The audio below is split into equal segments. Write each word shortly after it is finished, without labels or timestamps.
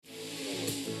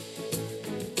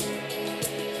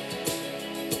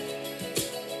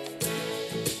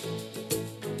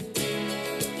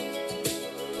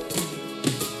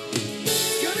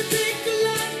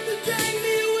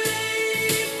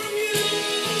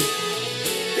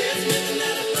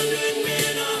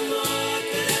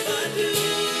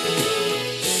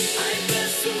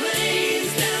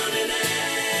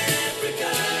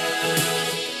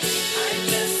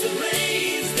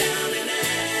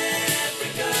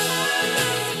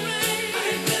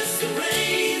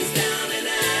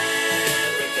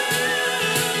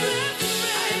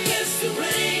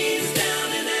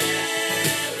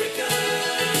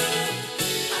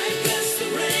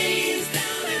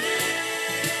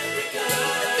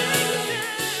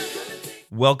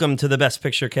Welcome to the Best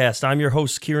Picture Cast. I'm your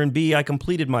host, Kieran B. I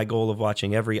completed my goal of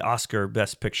watching every Oscar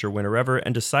Best Picture winner ever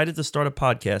and decided to start a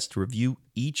podcast to review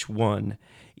each one.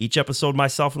 Each episode,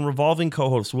 myself and revolving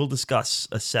co-hosts will discuss,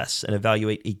 assess, and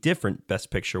evaluate a different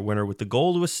Best Picture winner with the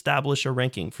goal to establish a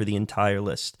ranking for the entire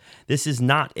list. This is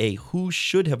not a who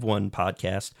should have won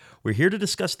podcast. We're here to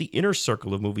discuss the inner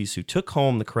circle of movies who took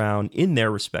home the crown in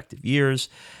their respective years.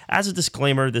 As a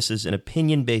disclaimer, this is an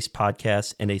opinion-based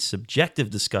podcast and a subjective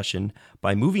discussion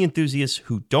by movie enthusiasts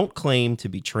who don't claim to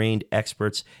be trained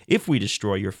experts. If we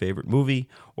destroy your favorite movie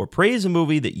or praise a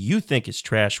movie that you think is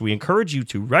trash, we encourage you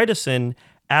to write us in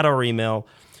at our email,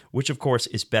 which of course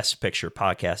is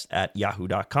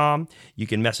bestpicturepodcast@yahoo.com. You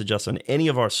can message us on any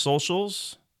of our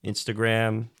socials,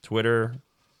 Instagram, Twitter,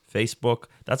 Facebook.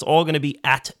 That's all going to be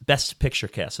at Best Picture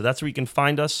Cast. So that's where you can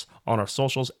find us on our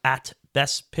socials at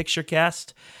Best Picture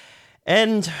Cast.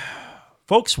 And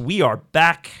folks, we are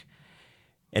back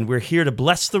and we're here to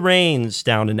bless the rains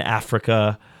down in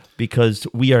Africa because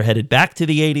we are headed back to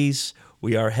the 80s.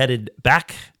 We are headed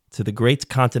back to the great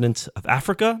continent of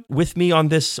Africa. With me on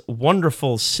this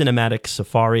wonderful cinematic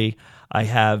safari, I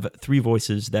have three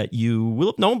voices that you will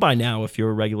have known by now if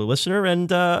you're a regular listener,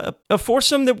 and a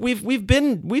foursome that we've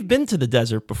been to the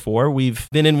desert before. We've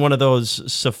been in one of those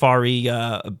safari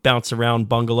bounce around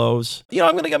bungalows. You know,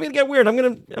 I'm gonna get weird. I'm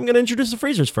gonna introduce the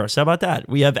freezers first. How about that?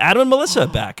 We have Adam and Melissa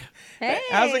back. Hey,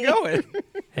 how's it going?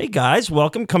 Hey guys,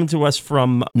 welcome. Coming to us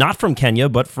from not from Kenya,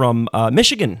 but from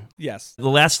Michigan. Yes. The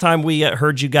last time we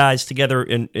heard you guys together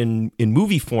in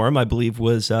movie form, I believe,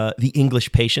 was The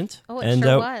English Patient. Oh, it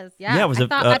sure was. Yeah, it was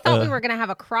I thought we were going to have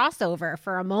a crossover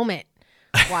for a moment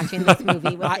watching this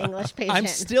movie with The English Patient. I'm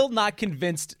still not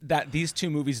convinced that these two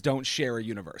movies don't share a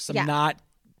universe. I'm not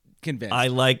convinced. I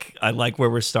like where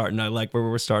we're starting. I like where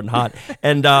we're starting hot.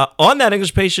 And on that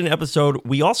English Patient episode,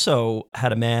 we also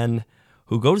had a man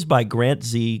who goes by Grant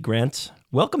Z. Grant,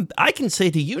 welcome. I can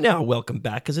say to you now, welcome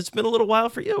back, because it's been a little while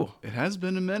for you. It has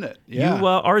been a minute. Yeah. You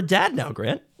are a dad now,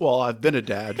 Grant. Well, I've been a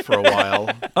dad for a while.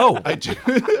 Oh, I do.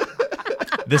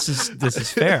 This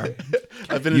is fair.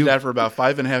 I've been a dad for about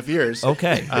 5.5 years.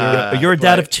 Okay. You're a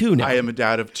dad of two now. I am a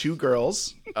dad of two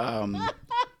girls.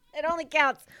 It only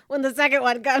counts when the second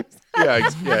one comes. Yeah,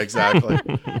 exactly.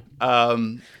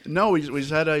 No, we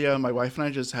just had my wife and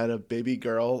I just had a baby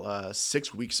girl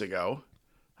 6 weeks ago.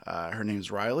 Her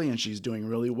name's Riley, and she's doing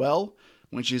really well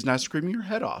when she's not screaming her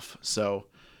head off. So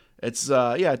it's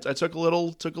I took a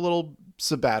little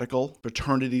sabbatical,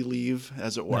 paternity leave,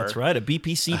 as it were. That's right, a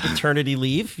BPC paternity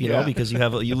leave, you know, because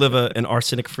you live an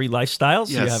arsenic-free lifestyle,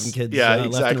 so you're having kids exactly.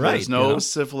 left and right. There's no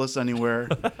syphilis anywhere.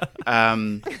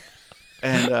 And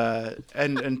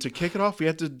to kick it off, we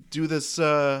had to do this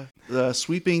the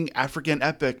sweeping African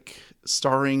epic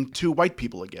starring two white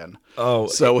people again. Oh,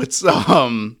 so it's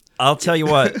I'll tell you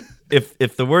what.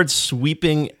 If the word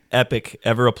sweeping epic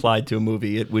ever applied to a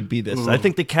movie, it would be this. I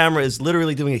think the camera is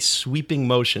literally doing a sweeping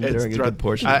motion during a good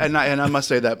portion. And I must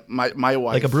say that my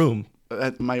wife, like a broom,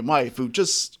 my wife, we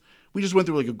just went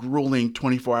through like a grueling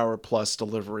 24-hour plus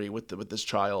delivery with this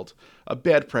child, a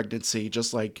bad pregnancy,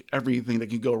 just like everything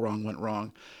that could go wrong went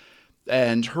wrong,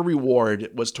 and her reward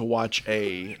was to watch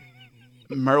a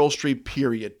Meryl Streep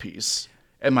period piece.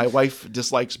 And my wife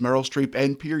dislikes Meryl Streep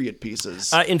and period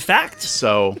pieces. In fact,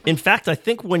 I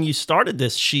think when you started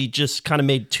this, she just kind of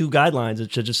made two guidelines.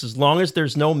 It's just as long as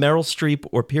there's no Meryl Streep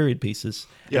or period pieces.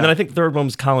 Yeah. And then I think the third one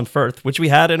was Colin Firth, which we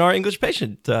had in our English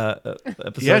Patient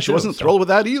episode. Yeah, she wasn't thrilled with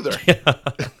that either.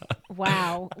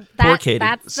 Wow. Poor Katie.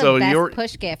 That's the best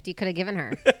push gift you could have given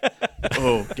her.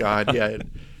 Oh, God, yeah.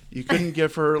 You couldn't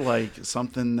give her like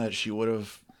something that she would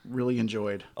have really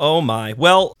enjoyed. Oh my.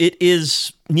 Well, it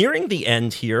is nearing the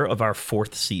end here of our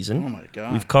fourth season. Oh my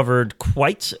God. We've covered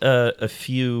quite a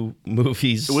few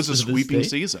movies. It was a sweeping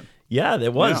season. Yeah,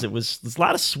 there was. Yeah. There's a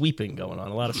lot of sweeping going on,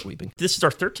 a lot of sweeping. This is our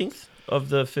 13th of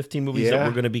the 15 movies that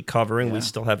we're going to be covering. Yeah. We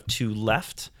still have 2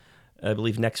 left. I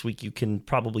believe next week you can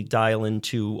probably dial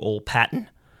into Old Patton.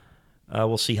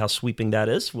 We'll see how sweeping that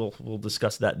is. We'll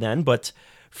discuss that then. But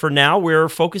for now, we're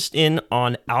focused in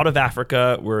on Out of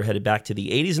Africa. We're headed back to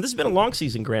the 80s. And this has been a long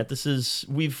season, Grant.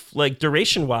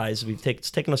 Duration-wise,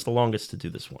 it's taken us the longest to do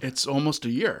this one. It's almost a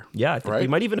year. Yeah, I think we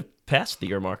might even have passed the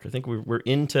year mark. I think we're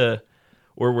into,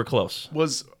 or we're close.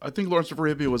 I think Lawrence of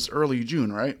Arabia was early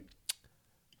June, right?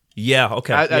 Yeah,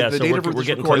 okay. The date of we're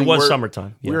getting close. It was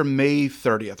summertime. Yeah. We're May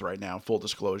 30th right now, full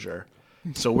disclosure.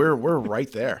 So we're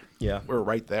right there. Yeah. We're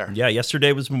right there. Yeah,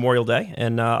 yesterday was Memorial Day,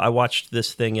 and I watched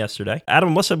this thing yesterday. Adam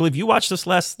and Melissa, I believe you watched this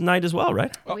last night as well,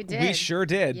 right? We did. We sure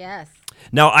did. Yes.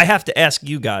 Now, I have to ask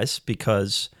you guys,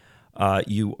 because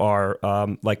you are,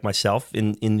 like myself,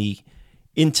 in the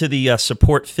into the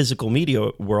support physical media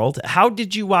world. How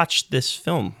did you watch this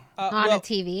film? On a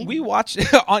TV. We watched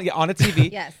on a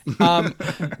TV. Yes.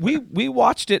 We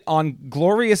watched it on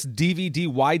glorious DVD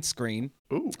widescreen.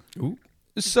 Ooh.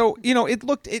 So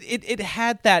it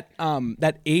had that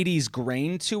 80s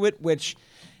grain to it, which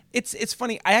it's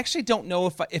funny. I actually don't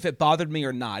know if it bothered me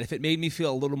or not. If it made me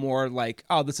feel a little more like,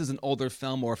 oh, this is an older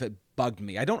film, or if it bugged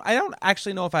me. I don't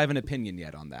actually know if I have an opinion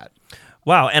yet on that.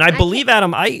 Wow. And I believe,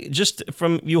 Adam, I just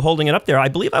from you holding it up there, I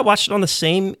believe I watched it on the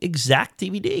same exact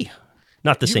DVD.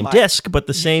 Not the same disc, but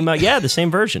the same, the same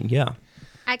version. Yeah.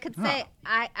 I could say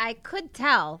I could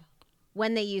tell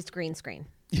when they used green screen.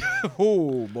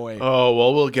 Oh boy. Oh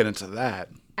well, we'll get into that.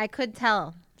 I could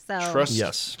tell. So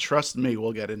Trust me,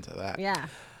 we'll get into that. yeah.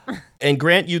 And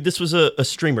Grant, this was a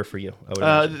streamer for you. I would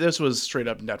imagine. This was straight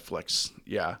up Netflix.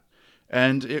 Yeah.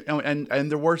 And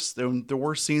there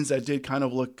were scenes that did kind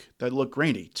of look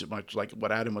grainy, too much like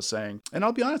what Adam was saying. And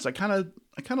I'll be honest, I kind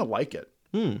of like it.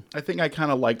 I think I kind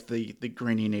of like the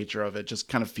grainy nature of it. Just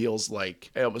kind of feels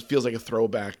like a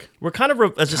throwback. We're kind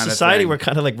of as a society, we're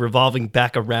kind of like revolving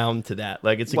back around to that.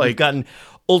 Like it's like we've gotten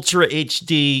ultra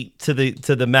HD to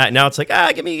the mat. Now it's like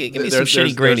give me some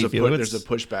shitty grainy feel. There's a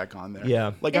pushback on there.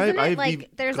 Yeah, like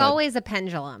there's always a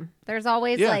pendulum. There's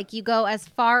always like you go as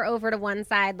far over to one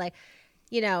side, like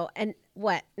and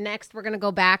what next we're gonna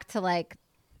go back to like.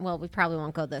 Well, we probably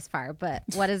won't go this far, but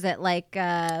what is it like?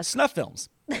 Snuff films.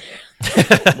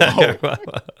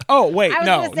 Oh wait,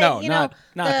 no,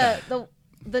 not the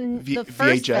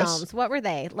first VHS? films. What were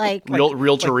they like?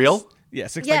 Reel to reel. Yeah,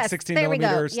 16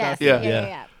 millimeter stuff.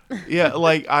 Yeah. Yeah,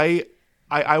 like I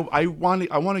want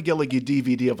to get like a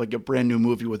DVD of like a brand new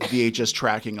movie with VHS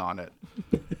tracking on it.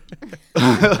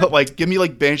 Like give me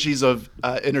like Banshees of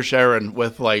Inisherin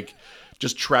with like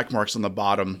just track marks on the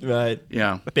bottom. Right.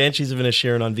 Yeah. Banshees of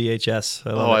Inisherin on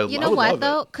VHS. You know what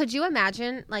though? Could you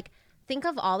imagine think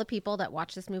of all the people that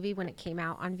watched this movie when it came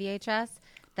out on VHS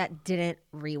that didn't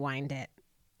rewind it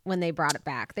when they brought it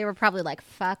back. They were probably like,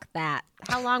 fuck that.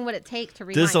 How long would it take to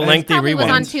rewind? This is a lengthy rewind. It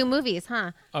was on 2 rewind. movies,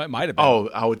 huh? Oh, it might have been. Oh,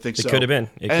 I would think so. It could have been.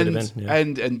 Yeah.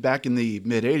 And back in the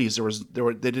mid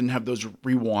 '80s, they didn't have those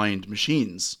rewind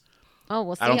machines. Oh,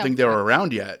 we'll see. I don't think they were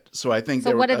around yet. So I think.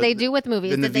 So what did they do with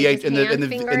movies? Did they just hand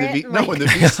finger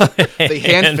it? They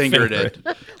hand fingered it.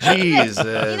 Jesus,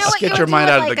 get your mind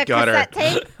out of the gutter.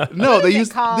 No, they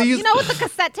used. You know, with the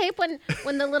cassette tape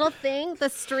when the little thing, the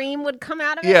stream would come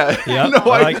out of it. Yeah. No,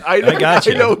 I got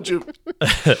you. I know you.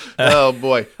 Oh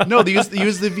boy, no, they used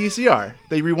the VCR.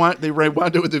 They rewound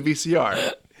it with the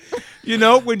VCR. You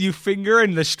know, when you finger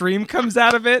and the stream comes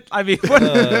out of it. I mean, what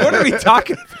are we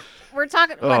talking about? We're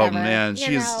talking. Whatever. Oh man,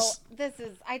 this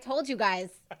is. I told you guys.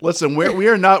 Listen, we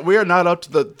are not up to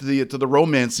the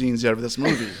romance scenes yet of this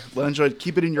movie.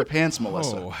 Keep it in your pants,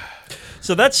 Melissa. Oh.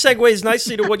 So that segues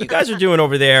nicely to what you guys are doing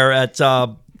over there at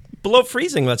Below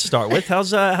Freezing. Let's start with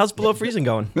how's Below Freezing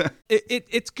going?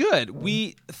 It's good.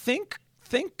 We thank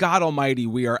God Almighty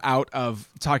we are out of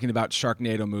talking about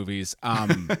Sharknado movies.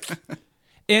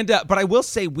 But I will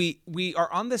say we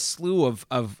are on this slew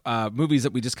of movies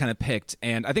that we just kind of picked,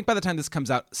 and I think by the time this comes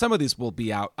out, some of these will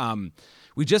be out.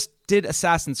 We just did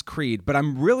Assassin's Creed, but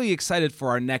I'm really excited for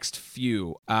our next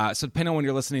few. So depending on when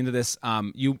you're listening to this,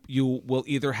 you will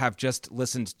either have just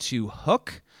listened to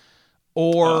Hook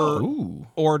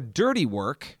or Dirty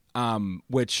Work.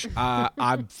 Which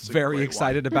I'm very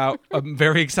excited about. I'm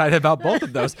very excited about both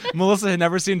of those. Melissa had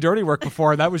never seen Dirty Work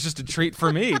before, and that was just a treat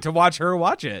for me to watch her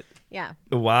watch it. Yeah.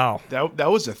 Wow. That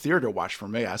was a theater watch for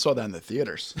me. I saw that in the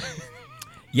theaters.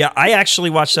 Yeah, I actually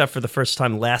watched that for the first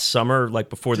time last summer, like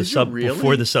before the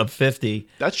sub 50.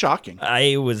 That's shocking.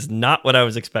 I was not what I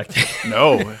was expecting.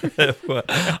 No.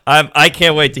 I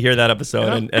can't wait to hear that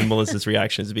episode and Melissa's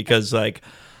reactions, because like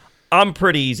I'm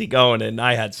pretty easygoing and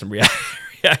I had some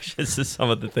reactions to some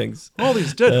of the things. All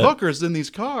these dead hookers in these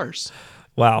cars.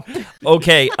 Wow.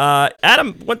 Okay,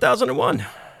 Adam, 1001.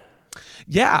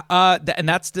 Yeah, and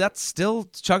that's still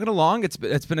chugging along. It's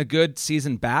been a good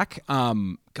season back.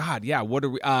 God, yeah. What are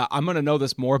we? I'm gonna know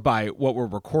this more by what we're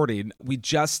recording. We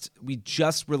just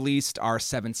released our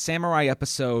 7 Samurai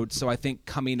episode, so I think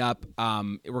coming up,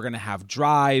 we're gonna have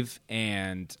Drive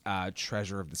and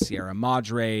Treasure of the Sierra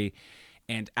Madre.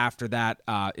 And after that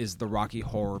is the Rocky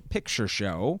Horror Picture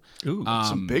Show. Ooh,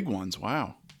 some big ones.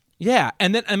 Wow. Yeah,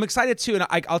 and then I'm excited too, and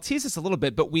I'll tease this a little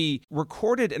bit. But we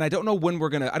recorded, and I don't know when we're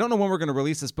gonna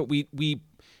release this, but we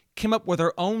came up with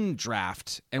our own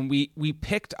draft, and we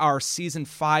picked our season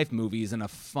 5 movies in a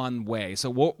fun way. So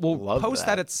we'll post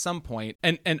that at some point,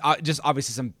 and just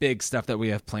obviously some big stuff that we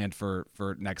have planned for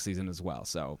next season as well.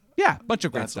 So yeah, a bunch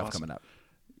of great stuff coming up.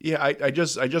 Yeah, I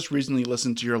just recently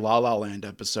listened to your La La Land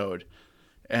episode.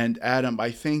 And Adam,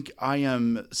 I think I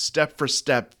am step for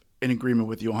step in agreement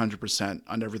with you 100%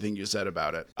 on everything you said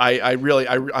about it.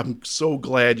 I'm so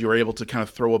glad you were able to kind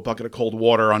of throw a bucket of cold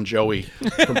water on Joey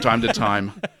from time to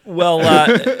time. Well,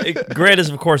 Grant is,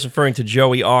 of course, referring to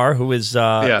Joey R., who is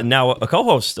now a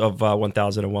co-host of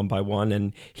 1001 by One.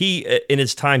 And he, in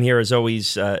his time here, has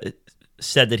always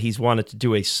said that he's wanted to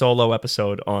do a solo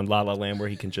episode on La La Land where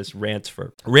he can just rant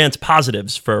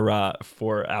positives for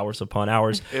hours upon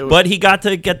hours. But he got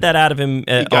to get that out of him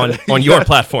on your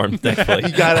platform, thankfully.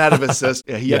 He got out of his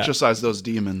system. Yeah, he exercised those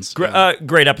demons.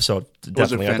 Great episode.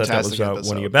 Definitely. I thought that was episode.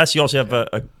 one of your best. You also have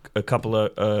a couple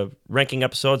of ranking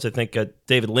episodes. I think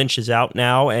David Lynch is out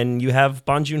now, and you have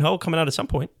Bong Joon-ho coming out at some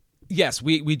point. Yes,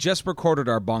 we just recorded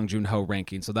our Bong Joon-ho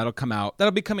ranking, so that'll come out.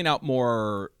 That'll be coming out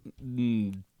more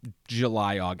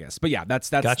July, August. But yeah,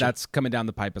 that's coming down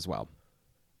the pipe as well.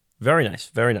 Very nice,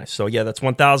 very nice. So yeah, that's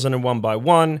 1001 by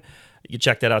One. You can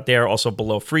check that out there. Also,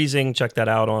 Below Freezing. Check that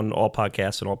out on all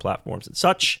podcasts and all platforms and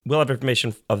such. We'll have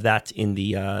information of that in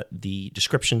the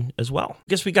description as well. I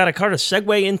guess we got to kind of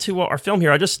segue into our film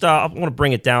here. I just I want to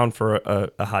bring it down for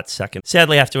a hot second.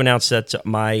 Sadly, I have to announce that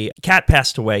my cat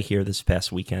passed away here this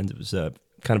past weekend. It was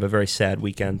kind of a very sad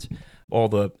weekend. All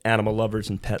the animal lovers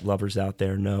and pet lovers out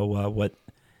there know what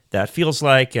that feels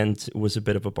like, and it was a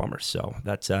bit of a bummer. So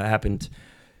that happened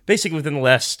basically within the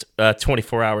last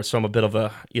 24 hours. So I'm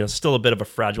still a bit of a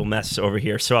fragile mess over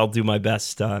here. So I'll do my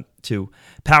best to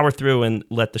power through and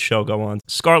let the show go on.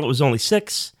 Scarlett was only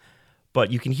 6, but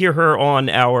you can hear her on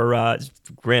our,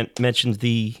 Grant mentioned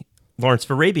the Lawrence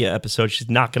of Arabia episode. She's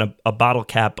knocking a bottle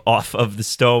cap off of the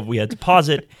stove. We had to pause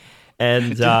it.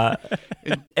 And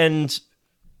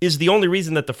is the only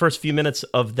reason that the first few minutes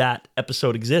of that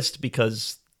episode exist,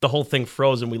 because the whole thing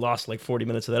froze and we lost like 40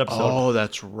 minutes of that episode. Oh,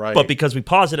 that's right. But because we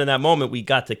paused it in that moment, we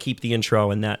got to keep the intro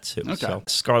and that too. Okay. So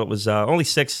Scarlett was only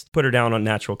 6, put her down on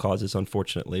natural causes,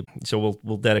 unfortunately. So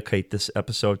we'll dedicate this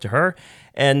episode to her.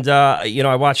 And,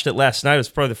 I watched it last night. It was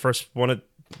probably the first one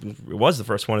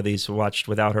of these watched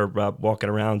without her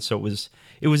walking around. So it was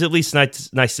at least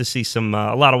nice to see a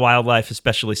lot of wildlife,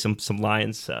 especially some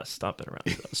lions stomping around.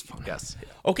 That was fun. Yes.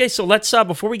 Okay, so let's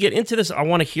before we get into this, I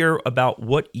want to hear about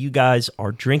what you guys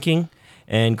are drinking.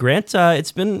 And Grant,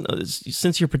 it's been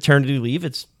since your paternity leave,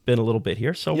 it's been a little bit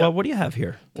here. So what do you have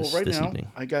here this now,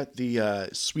 evening? I got the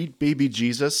Sweet Baby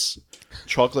Jesus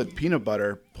chocolate peanut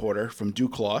butter porter from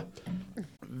Duclaw.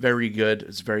 Very good.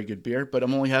 It's very good beer, but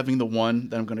I'm only having the one.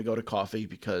 Then I'm going to go to coffee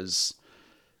because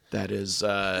that is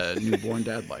newborn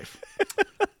dad life.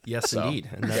 Yes, indeed.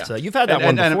 And that's, you've had that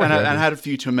one before. And I had a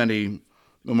few too many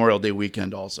Memorial Day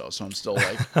weekend also. So I'm still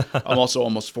I'm also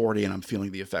almost 40 and I'm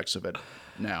feeling the effects of it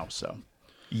now. So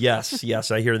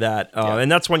yes, I hear that. And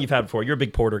that's one you've had before. You're a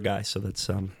big porter guy, so that's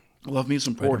love me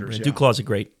some porters. Right. Duclaw's a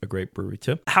great brewery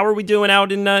too. How are we doing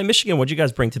out in Michigan? What'd you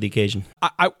guys bring to the occasion?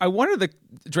 I wanted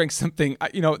to drink something.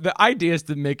 The idea is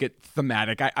to make it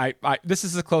thematic. I this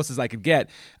is as close as I could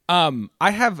get. I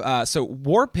have so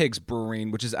War Pigs Brewing,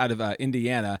 which is out of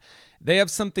Indiana. They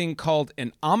have something called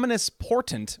an ominous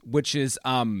portent, which is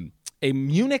a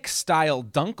Munich-style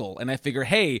dunkel. And I figure,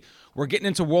 hey, we're getting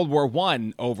into World War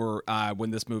I over when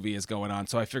this movie is going on.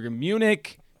 So I figure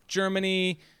Munich,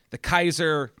 Germany, the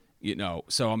Kaiser,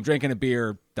 so I'm drinking a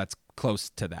beer that's close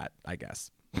to that, I guess.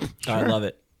 Sure. I love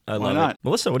it. I love it.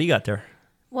 Melissa, what do you got there?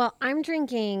 Well, I'm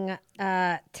drinking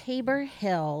Tabor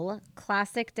Hill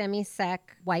Classic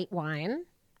Demi-Sec white wine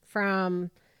from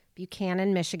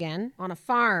Buchanan, Michigan, on a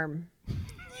farm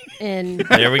in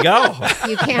there we go.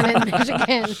 Buchanan,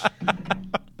 Michigan.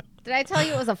 Did I tell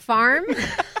you it was a farm?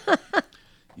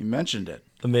 You mentioned it.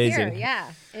 Amazing. Here,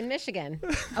 in Michigan,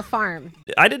 a farm.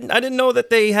 I didn't know that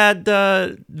they had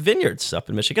vineyards up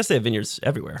in Michigan. I guess they have vineyards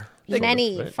everywhere.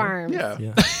 Many farms. Yeah.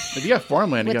 If you have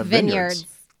farmland, you with have vineyards.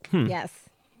 vineyards. Yes.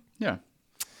 Yeah.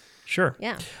 Sure.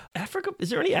 Yeah. Africa? Is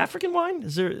there any African wine?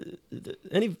 Is there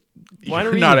any You're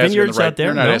wineries not and asking vineyards the right, out there?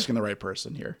 You're not No? asking the right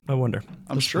person here. I wonder.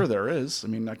 I'm sure there is. I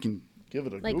mean, I can give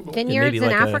it a Like Google. vineyards maybe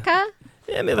in like Africa?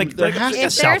 Yeah, maybe like, there like has to a be.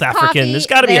 South If there's African. coffee, There's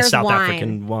got to be a there's South wine.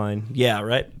 African wine. Yeah,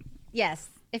 right? Yes.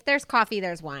 If there's coffee,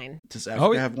 there's wine. Does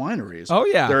Africa have wineries? Oh,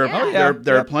 yeah.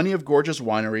 There are plenty of gorgeous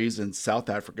wineries in South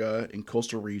Africa, in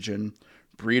coastal region,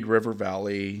 Breed River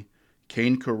Valley,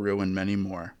 Cane Karoo, and many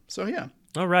more. So, yeah.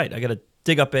 All right. I got to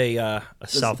dig up a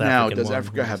South African Now, does wine.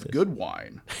 Africa have good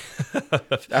wine?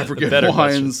 African Better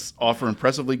wines offer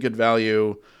impressively good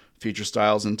value, feature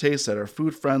styles and tastes that are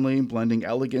food-friendly, blending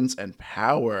elegance and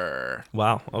power.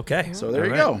 Wow. Okay. So there All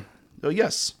you right. go. Oh,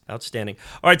 yes. Outstanding.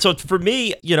 All right, so for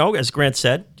me, as Grant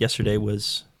said, yesterday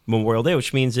was Memorial Day,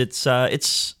 which means it's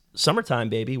summertime,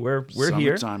 baby. We're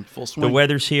here. Summertime, full swing. The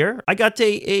weather's here. I got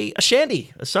a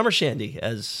shandy, a summer shandy,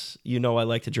 as you know I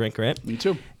like to drink, Grant. Me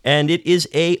too. And it is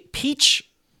a peach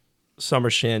summer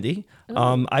shandy.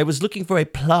 I was looking for a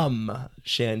plum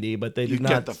shandy, but they You did get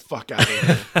not. the fuck out of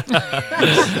here.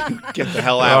 Get the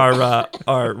hell out.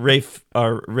 Our Rafe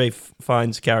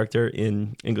Fiennes character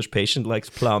in English Patient likes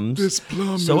plums. This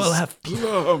plum so is I'll have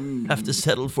plum. to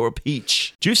settle for a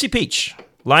peach. Juicy peach.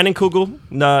 Leinenkugel,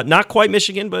 not quite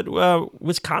Michigan, but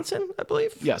Wisconsin, I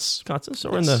believe. Yes. Wisconsin,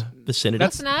 so we're in the vicinity.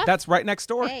 enough. That's right next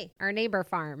door. Hey, our neighbor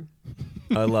farm.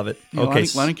 I love it. Okay. Okay,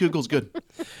 Leinenkugel's good.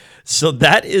 so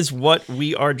that is what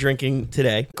we are drinking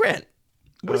today. Grant,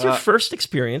 what is your first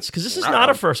experience? Because this is not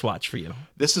a first watch for you.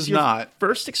 This is Your not.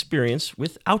 first experience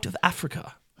with Out of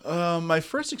Africa. My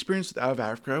first experience with Out of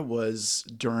Africa was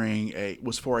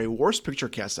for a Worst Picture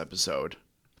Cast episode.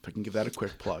 If I can give that a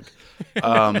quick plug.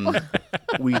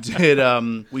 We did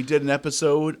an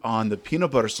episode on the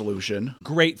Peanut Butter Solution,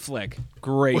 Great flick.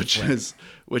 Great which flick.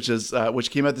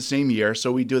 which came out the same year.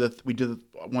 So we did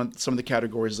some of the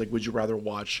categories, like would you rather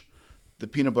watch the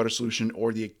Peanut Butter Solution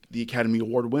or the Academy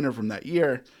Award winner from that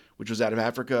year, which was Out of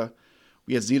Africa.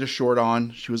 We had Zita Short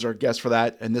on. She was our guest for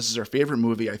that, and this is her favorite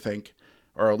movie, I think,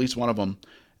 or at least one of them.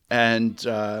 And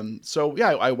so yeah,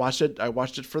 I watched it. I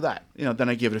watched it for that. Then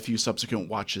I gave it a few subsequent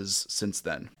watches since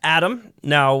then. Adam,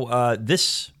 now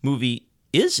this movie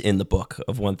is in the book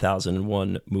of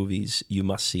 1001 movies you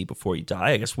must see before you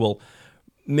die. I guess we'll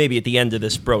maybe at the end of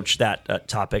this broach that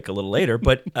topic a little later.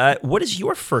 But what is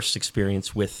your first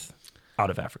experience with Out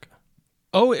of Africa?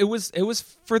 Oh, it was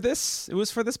for this. It was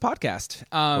for this podcast.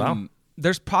 Wow.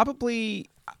 There's probably,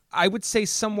 I would say,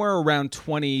 somewhere around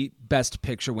 20 Best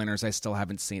Picture winners I still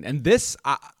haven't seen, and this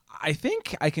I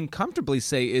think I can comfortably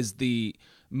say is the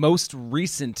most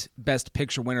recent Best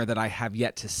Picture winner that I have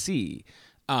yet to see.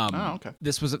 Okay.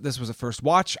 This was a first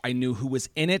watch. I knew who was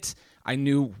in it. I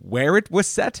knew where it was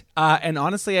set, and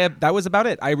honestly, that was about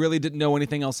it. I really didn't know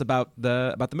anything else about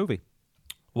the movie.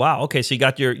 Wow. Okay, so you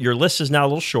got your list is now a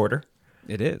little shorter.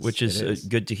 It is, which is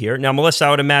good to hear. Now, Melissa, I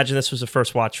would imagine this was a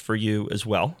first watch for you as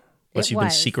well, unless It you've been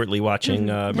was. secretly watching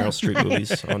Meryl Streep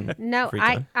movies on No, free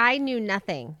time. I knew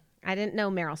nothing. I didn't know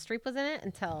Meryl Streep was in it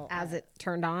until as it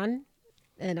turned on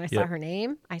and I saw Yep. her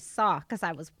name. I saw because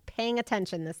I was paying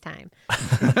attention this time.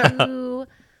 Who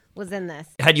was in this?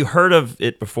 Had you heard of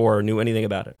it before or knew anything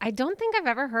about it? I don't think I've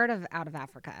ever heard of Out of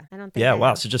Africa. I don't think. Yeah, I wow.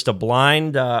 have. So just a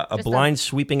blind Just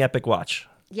sweeping epic watch.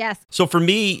 Yes. So for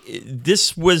me,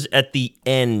 this was at the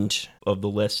end of the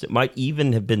list. It might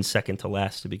even have been second to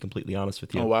last, to be completely honest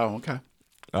with you. Oh wow. Okay.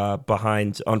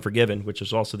 Behind Unforgiven, which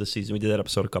was also this season. We did that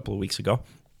episode a couple of weeks ago.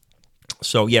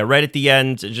 So yeah, right at the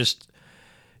end,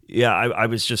 I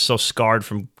was just so scarred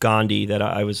from Gandhi that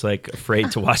I was like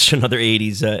afraid to watch another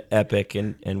 80s epic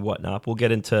and whatnot. We'll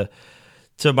get into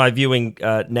my viewing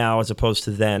now as opposed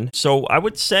to then. So I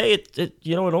would say it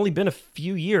only been a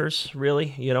few years,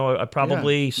 really. I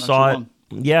probably not saw too it.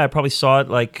 long. Yeah, I probably saw it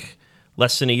like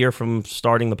less than a year from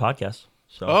starting the podcast.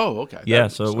 So Oh, okay. yeah,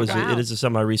 That- so it was. Wow. It is a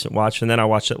semi-recent watch, and then I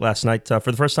watched it last night for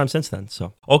the first time since then.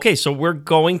 So okay, so we're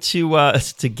going to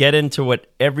get into what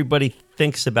everybody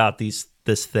thinks about this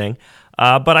thing,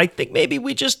 but I think maybe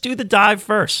we just do the dive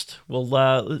first.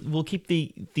 We'll keep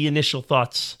the initial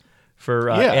thoughts for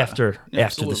after the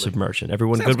absolutely. submersion.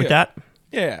 Everyone Sounds good with good. that?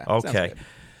 Yeah. sounds Okay, good.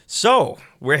 so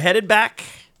we're headed back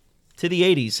to the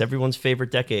 '80s, everyone's favorite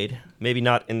decade. Maybe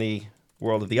not in the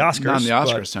world of the Oscars, Not in the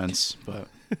Oscar but- sense, but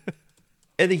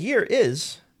and the year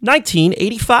is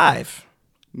 1985.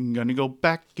 I'm gonna go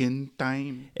back in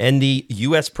time. And the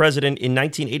U.S. president in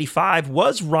 1985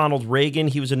 was Ronald Reagan.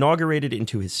 He was inaugurated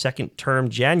into his second term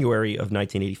January of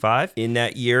 1985. In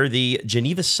that year, the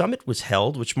Geneva Summit was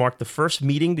held, which marked the first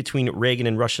meeting between Reagan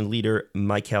and Russian leader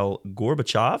Mikhail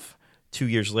Gorbachev. 2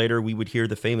 years later, we would hear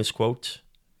the famous quote,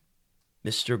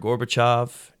 "Mr.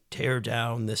 Gorbachev, tear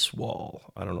down this wall."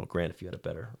 I don't know, Grant, if you had a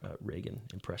better Reagan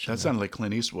impression. That sounded like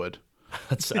Clint Eastwood.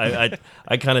 That's, I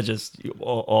kind of just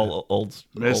all old.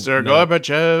 Mr. old men.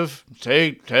 Gorbachev,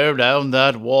 tear down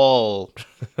that wall.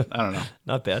 I don't know.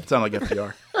 Not bad. Sound like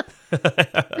FDR.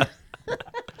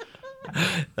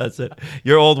 That's it.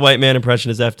 Your old white man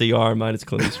impression is FDR. Mine is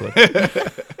Clint Eastwood.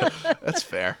 That's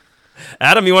fair.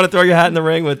 Adam, you want to throw your hat in the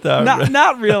ring with?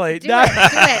 Not really. Do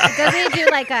it. Doesn't he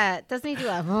do like a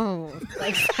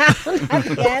like sound at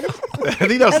the end? I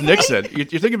think that was Nixon. You're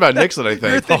thinking about Nixon, I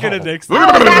think. You're thinking of Nixon.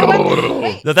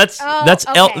 No, that's Oh, that's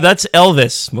okay. that's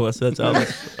Elvis, Melissa. That's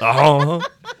Elvis.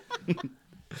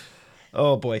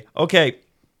 Oh boy. Okay.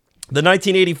 The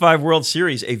 1985 World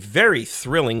Series, a very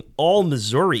thrilling all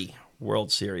Missouri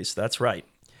World Series. That's right.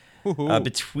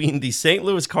 between the St.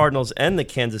 Louis Cardinals and the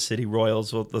Kansas City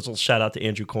Royals. Well, let's shout out to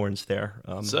Andrew Corns there.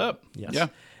 What's up? Yes. Yeah.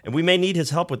 And we may need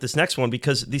his help with this next one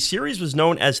because the series was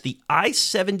known as the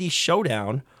I-70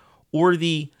 Showdown or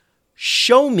the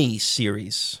Show Me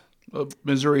series.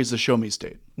 Missouri is a show me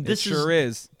state. This sure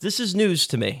is. This is news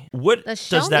to me. What The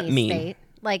show does that me mean? State.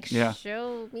 Like, Yeah.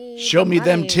 show me. Show the me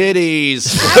them money.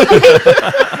 titties.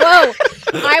 Whoa.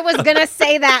 I was going to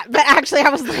say that, but actually I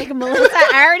was like, Melissa,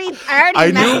 I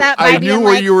already messed up by I knew being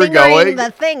where like you were fingering going.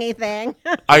 the thingy thing.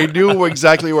 I knew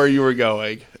exactly where you were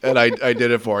going, and I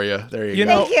did it for you. There you You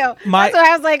go. know, Thank you. my- That's why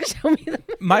I was like, show me the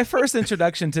My first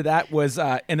introduction to that was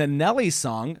in a Nelly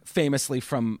song, famously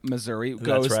from Missouri. It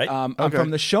That's goes, right. I'm Okay.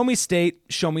 from the Show Me State,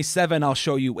 show me 7, I'll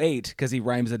show you 8, because he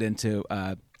rhymes it into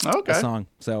a Okay. song.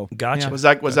 So Gotcha.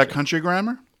 yeah. Was that country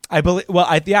grammar? I believe. Well,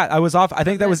 I was off. I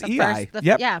think that was The EI. first-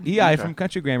 Yep. yeah. EI Okay. from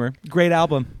Country Grammar. Great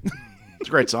album. It's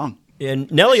a great song. And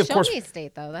Nelly, of show course. me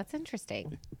state, though. That's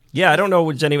interesting. Yeah, I don't know.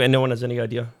 No one has any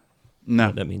idea No.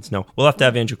 what that means. No. We'll have to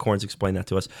have Andrew Corns explain that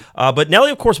to us. But Nelly,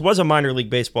 of course, was a minor league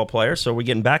baseball player, so we're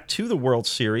getting back to the World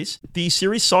Series. The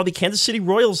series saw the Kansas City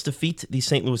Royals defeat the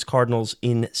St. Louis Cardinals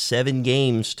in 7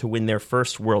 games to win their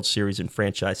first World Series in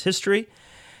franchise history,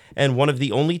 and one of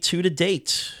the only 2 to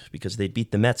date, because they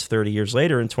beat the Mets 30 years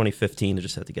later in 2015. I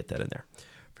just had to get that in there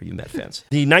for you Met fans.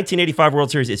 The 1985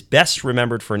 World Series is best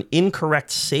remembered for an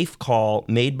incorrect safe call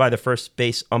made by the first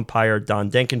base umpire Don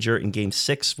Denkinger in Game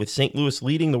 6, with St. Louis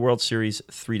leading the World Series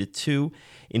 3-2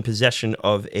 in possession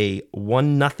of a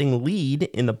 1-0 lead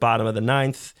in the bottom of the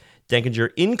 9th. Denkinger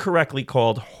incorrectly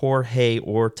called Jorge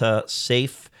Horta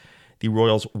safe. The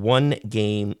Royals won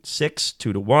Game 6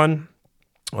 2-1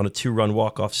 on a 2-run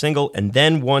walk-off single, and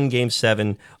then won Game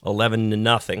 7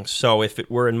 11-0. So if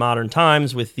it were in modern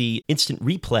times with the instant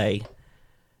replay,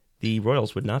 the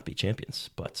Royals would not be champions.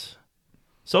 But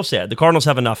so sad. The Cardinals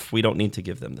have enough. We don't need to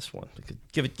give them this one. We could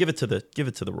give it to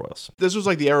the Royals. This was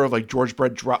like the era of like George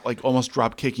Brett almost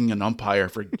drop kicking an umpire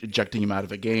for ejecting him out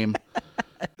of a game.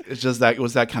 It's just that it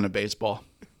was that kind of baseball.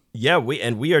 Yeah,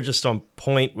 we are just on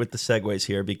point with the segues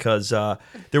here because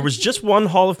there was just one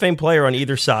Hall of Fame player on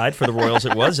either side. For the Royals,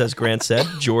 it was, as Grant said,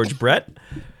 George Brett.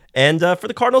 And for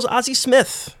the Cardinals, Ozzie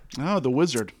Smith. Oh, the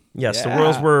wizard. Yes, Yeah. the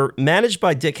Royals were managed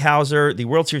by Dick Hauser. The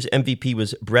World Series MVP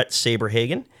was Brett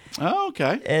Saberhagen. Oh,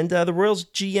 okay. And the Royals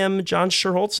GM, John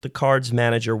Sherholtz, the Cards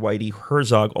manager, Whitey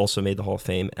Herzog, also made the Hall of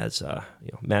Fame as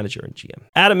manager and GM.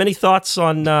 Adam, any thoughts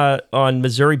on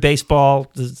Missouri baseball,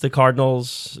 the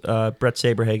Cardinals, Brett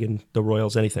Saberhagen, the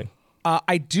Royals, anything?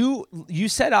 I do. You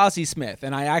said Ozzie Smith,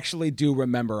 and I actually do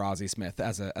remember Ozzie Smith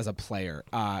as a player.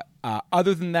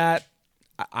 Other than that,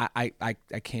 I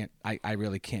can't. I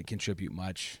really can't contribute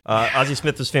much. Ozzie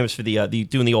Smith was famous for the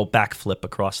doing the old backflip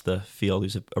across the field. He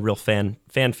was a real fan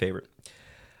favorite.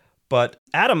 But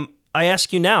Adam, I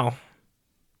ask you now,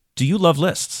 do you love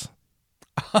lists?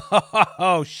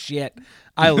 Oh shit!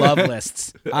 I love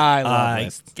lists. I love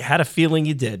lists. I had a feeling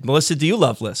you did. Melissa, do you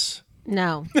love lists?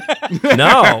 No,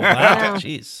 No. Wow. No.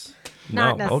 Jeez.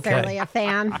 not No. necessarily Okay. a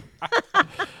fan.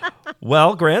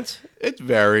 Well, Grant, It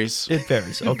varies. it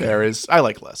varies. It Okay. varies. I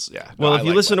like lists. Yeah. Well, No, if I you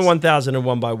like listen to lists.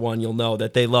 1001 by One, you'll know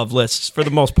that they love lists for the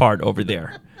most part over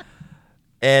there.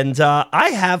 And I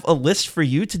have a list for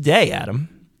you today, Adam.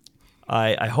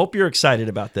 I hope you're excited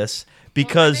about this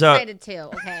because I'm excited too.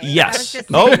 Okay. yes. I was just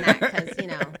Oh. saying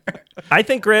that because I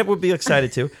think Grant would be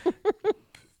excited too.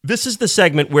 This is the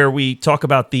segment where we talk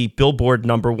about the Billboard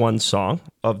 #1 song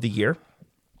of the year.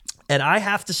 And I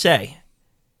have to say,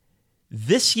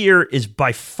 this year is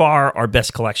by far our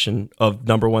best collection of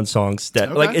 #1 songs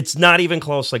that like it's not even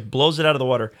close, like blows it out of the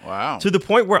water. Wow. To the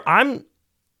point where I'm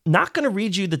not going to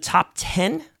read you the top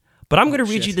 10, but I'm going to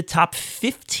read you the top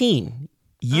 15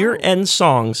 year-end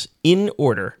songs in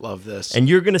order. Love this. And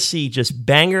you're going to see just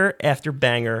banger after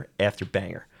banger after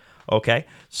banger. Okay?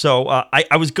 So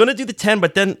I was going to do the 10,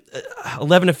 but then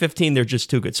 11 and 15, they're just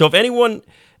too good. So if anyone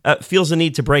feels the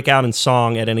need to break out in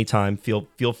song at any time, feel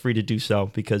free to do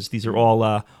so because these are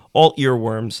all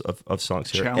earworms of songs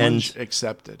here. Challenge And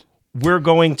accepted. we're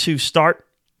going to start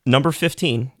number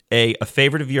 15, a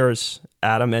favorite of yours,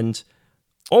 Adam, and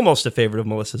almost a favorite of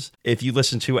Melissa's. If you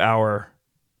listen to our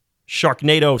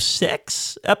Sharknado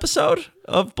 6 episode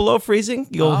of Below Freezing,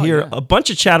 you'll hear a bunch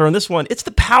of chatter on this one. It's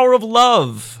The Power of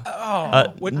Love.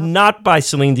 Not by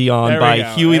Celine Dion, There we by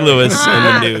go. Huey There we Lewis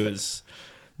and the News.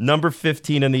 Number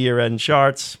 15 in the year-end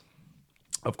charts.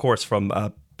 Of course, from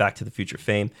Back to the Future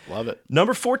fame. Love it.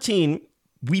 Number 14,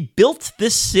 We Built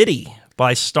This City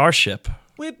by Starship.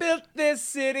 We built this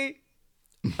city.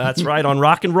 That's right, on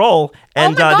Rock and Roll.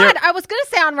 And oh my there- God, I was going to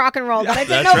say on rock and roll, but I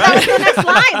didn't know that was the next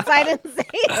line, so I didn't say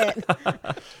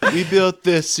it. We built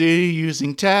this city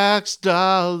using tax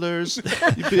dollars.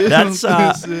 You built That's,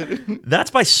 this city. That's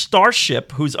by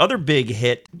Starship, whose other big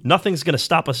hit, Nothing's Gonna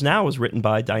Stop Us Now, was written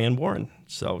by Diane Warren.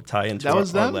 So tie into That our,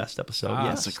 was our them? last episode. Ah,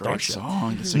 Yes, That's a great Starship.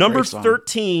 song. That's a Number great song.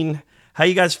 13, how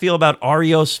you guys feel about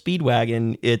REO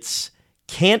Speedwagon? It's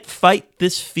Can't Fight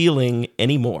This Feeling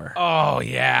Anymore. Oh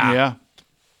yeah. Yeah.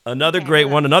 Another great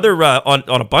one. Another on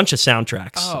a bunch of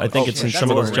soundtracks. I think it's in shit. some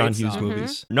of That's those a John great Hughes song.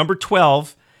 movies. Number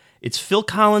 12, it's Phil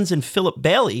Collins and Philip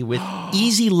Bailey with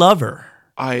Easy Lover.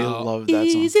 I love that song.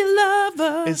 Easy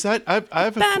Lover. Is that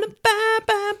I've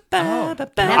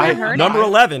Never heard Number it.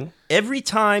 11, Every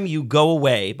Time You Go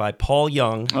Away by Paul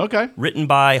Young, okay. written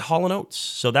by Hall & Oates.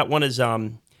 So that one is I've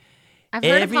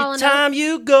heard Every of Hall & time Oates.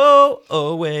 you go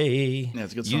away, Yeah,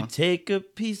 it's a good you song. take a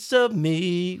piece of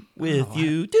me with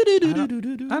you.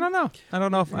 Do-do-do-do-do-do-do. I don't know. I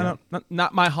don't know if I don't.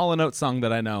 Not my Hall & Oates song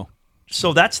that I know.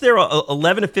 So that's their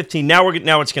 11 to 15. Now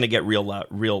it's going to get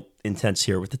real intense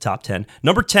here with the top 10.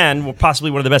 Number 10, well,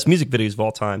 possibly one of the best music videos of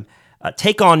all time.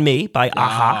 Take on Me by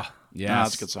Aha, Yes. Yeah,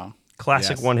 that's a good song.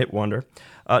 classic Yes. one-hit wonder.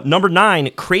 Number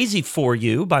 9, Crazy for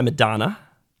You by Madonna.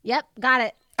 Yep, got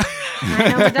it. I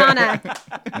know Madonna.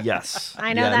 Yes,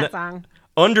 I know Yeah, that song.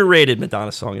 Underrated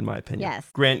Madonna song in my opinion. Yes.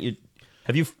 Grant,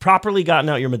 have you properly gotten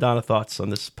out your Madonna thoughts on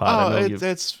this pod? I Oh, know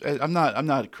you've- I'm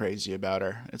not crazy about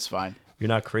her. It's fine. you're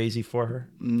not crazy for her.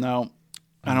 No,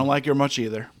 I don't like her much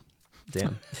either.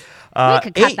 Damn. We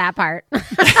could cut 8. that part.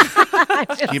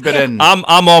 Keep it in.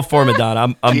 I'm all for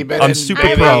Madonna. Keep it I'm in, super I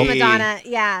baby. pro. love Madonna.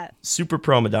 Yeah. Super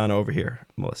pro Madonna over here,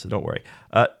 Melissa. Don't worry.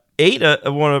 8,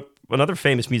 another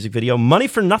famous music video, "Money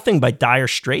for Nothing" by Dire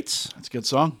Straits. It's a good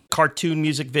song. Cartoon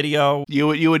music video. You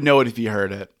would know it if you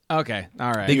heard it. Okay.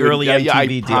 All right. Big You would- early yeah, I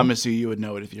MTV deal. promise you would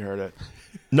know it if you heard it.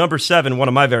 Number 7, one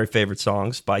of my very favorite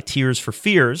songs by Tears for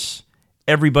Fears.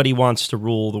 "Everybody Wants to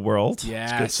Rule the World."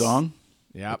 Yes. Good song.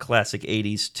 Yep. Classic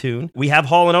 80s tune. We have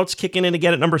Hall & Oates kicking in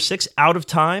again at number 6, "Out of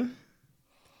Time."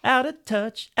 Out of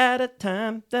touch, out of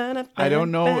time. I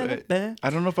don't know. I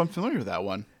don't know if I'm familiar with that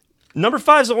one. Number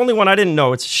 5 is the only one I didn't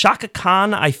know. It's Shaka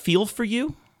Khan, "I Feel for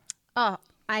You." Oh,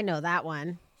 I know that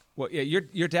one. Well, yeah.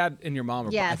 Your dad and your mom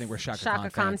are. Yes. I think we're Shaka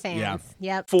Khan fans. Yeah.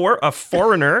 Yep. 4, "A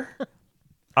Foreigner."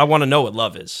 "I Want to Know What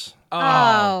Love Is."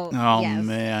 Oh, Oh yes.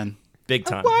 man, Big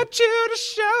time. Want you to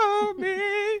show me.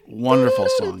 wonderful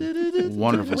song.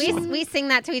 Wonderful song. We sing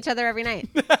that to each other every night.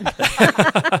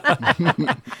 That's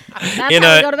In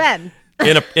how a- we go to bed.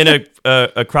 in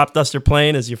a crop duster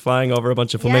plane as you're flying over a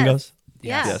bunch of flamingos.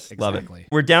 Yes. Yes, love it. exactly.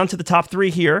 We're down to the top 3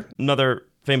 here. Another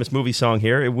famous movie song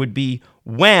here. It would be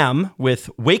Wham with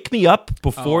 "Wake Me Up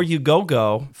Before You Go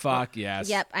Go." Fuck yes.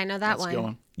 Yep, I know that one.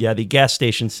 Going. Yeah, the gas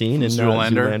station scene in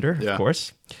Zoolander. Zoolander, Yeah. of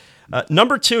course.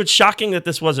 Number 2, it's shocking that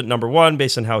this wasn't number 1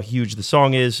 based on how huge the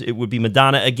song is. It would be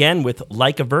Madonna again with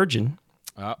 "Like a Virgin."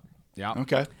 Oh, yeah.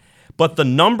 Okay. But the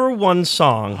number 1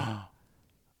 song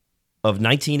of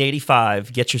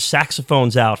 1985, get your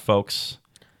saxophones out, folks.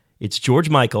 It's George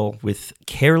Michael with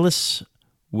 "Careless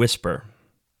Whisper."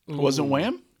 Wasn't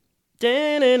Wham?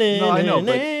 No, No, I know,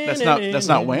 but that's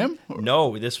not Wham.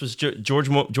 No, this was George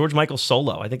Michael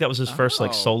solo. I think that was his first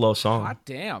like solo song. Hot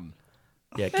damn.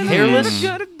 Yeah, "Careless."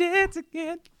 Gonna dance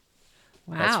again.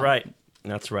 Wow. That's right.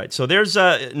 That's right. So there's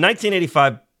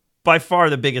 1985, by far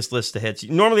the biggest list of hits.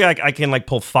 Normally I can like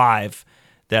pull 5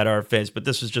 that are famous, but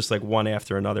this was just like one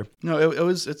after another. No,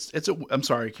 I'm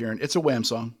sorry, Kieran. It's a Wham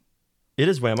song. It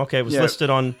is Wham. Okay, it was Yeah. listed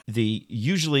on the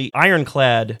usually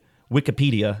ironclad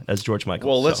Wikipedia as George Michael.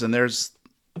 Well, so- listen,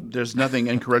 there's nothing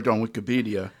incorrect on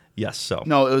Wikipedia. Yes. So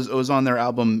No, it was on their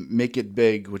album "Make It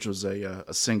Big," which was a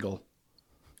single.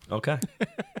 okay.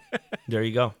 There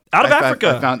you go. Out of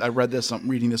Africa. I read this. I'm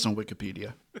reading this on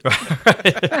Wikipedia.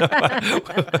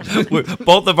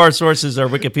 Both of our sources are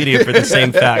Wikipedia for the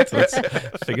same fact. Let's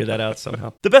figure that out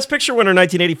somehow. The Best Picture winner in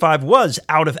 1985 was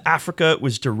Out of Africa. It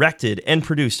was directed and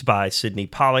produced by Sidney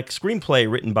Pollack. Screenplay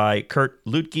written by Kurt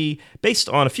Lutke, based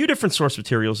on a few different source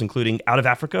materials, including Out of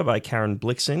Africa by Karen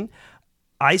Blixen,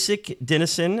 Isaac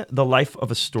Dinesen, The Life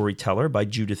of a Storyteller by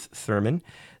Judith Thurman,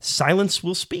 Silence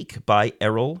Will Speak by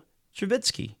Errol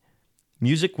Trevitsky.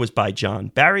 Music was by John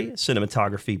Barry,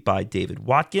 cinematography by David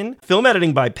Watkin, film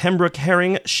editing by Pembroke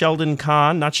Herring, Sheldon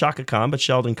Kahn, not Shaka Khan, but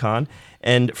Sheldon Kahn,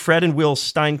 and Fred and Will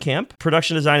Steinkamp,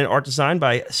 production design and art design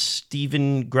by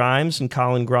Stephen Grimes and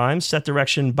Colin Grimes, set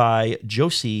direction by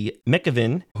Josie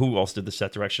McAvin, who also did the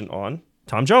set direction on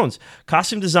Tom Jones,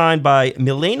 costume design by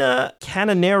Milena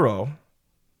Canonero,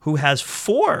 who has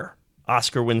 4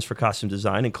 Oscar wins for costume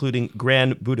design, including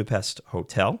Grand Budapest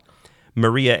Hotel,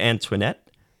 Maria Antoinette,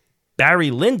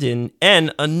 Barry Lyndon,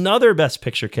 and another Best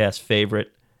Picture cast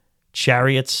favorite,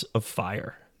 Chariots of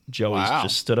Fire. Joey's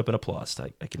just stood up and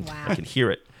applauded. I can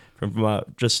hear it from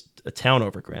just a town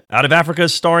over, Grant. Out of Africa,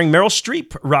 starring Meryl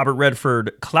Streep, Robert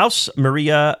Redford, Klaus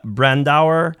Maria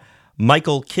Brandauer,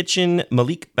 Michael Kitchen,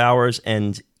 Malik Bowers,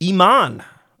 and Iman,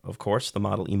 of course, the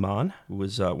model Iman, who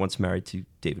was once married to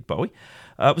David Bowie.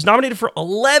 Was nominated for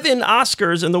 11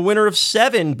 Oscars and the winner of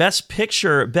 7: Best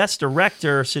Picture, Best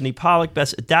Director, Sidney Pollack,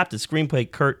 Best Adapted Screenplay,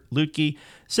 Kurt Luedtke,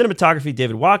 Cinematography,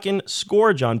 David Watkin,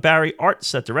 Score, John Barry, Art,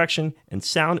 Set Direction, and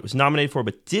Sound. It was nominated for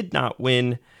but did not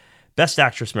win. Best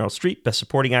Actress, Meryl Streep, Best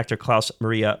Supporting Actor, Klaus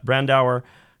Maria Brandauer,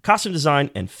 Costume Design,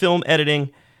 and Film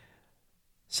Editing.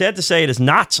 Sad to say, it is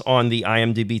not on the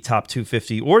IMDb Top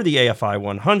 250 or the AFI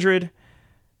 100.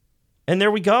 And there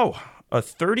we go. A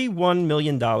 $31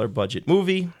 million budget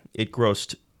movie. It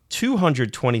grossed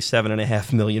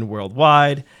 $227.5 million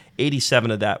worldwide.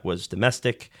 87 of that was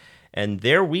domestic. And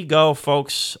there we go,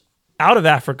 folks. Out of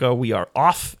Africa, we are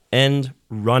off and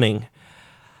running.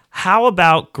 How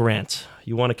about Grant?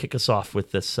 You want to kick us off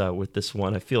with this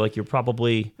one? I feel like you're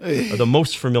probably the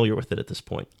most familiar with it at this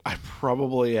point. I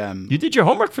probably am. You did your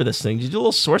homework for this thing. Did you do a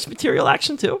little source material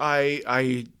action too?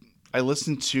 I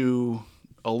listened to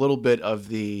a little bit of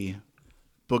the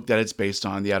book that it's based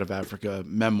on, the Out of Africa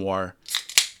memoir.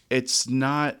 It's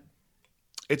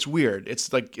weird.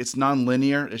 It's like, it's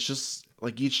non-linear. It's just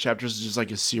like each chapter is just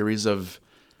like a series of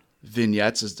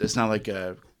vignettes. It's not like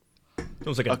a... It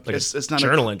was like a it's not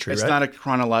journal entry, It's right? not a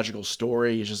chronological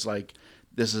story. It's just like,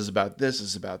 this is about this, this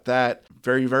is about that.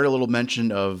 Very, very little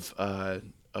mention of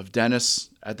Dennis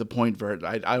at the point where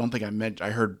I don't think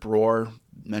I heard Bror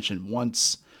mentioned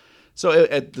once. So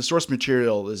the source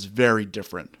material is very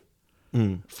different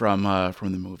from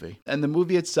the movie. And the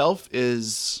movie itself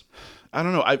is, I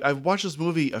don't know. I've watched this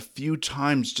movie a few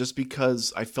times just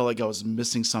because I felt like I was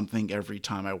missing something every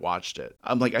time I watched it.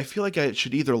 I'm like, I feel like I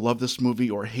should either love this movie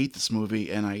or hate this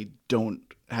movie, and I don't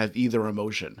have either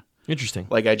emotion. Interesting.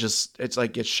 Like it's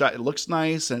like it's shot. It looks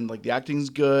nice, and like the acting's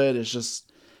good. It's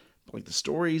just like the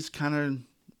story's kind of,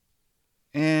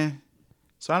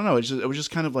 So I don't know. It was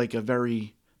just kind of like felt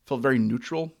very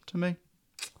neutral to me.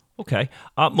 Okay.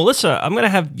 Melissa, I'm going to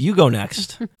have you go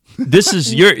next. This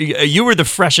is you were the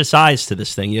freshest eyes to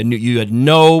this thing. You had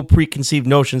no preconceived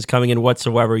notions coming in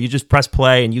whatsoever. You just press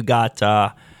play and you got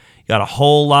a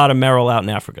whole lot of Meryl out in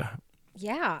Africa.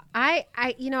 Yeah. I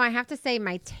have to say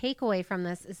my takeaway from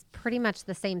this is pretty much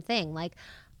the same thing. Like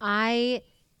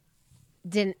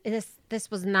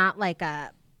this was not like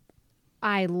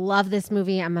I love this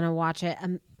movie, I'm going to watch it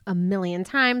a million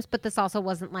times, but this also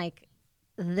wasn't like,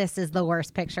 this is the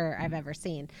worst picture I've ever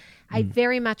seen. I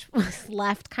very much was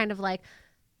left kind of like,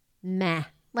 meh.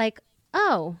 Like,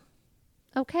 oh,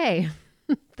 okay.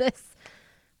 This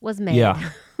was made. Yeah.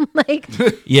 Like,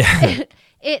 yeah.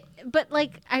 But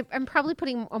like, I'm probably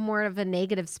putting a more of a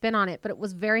negative spin on it, but it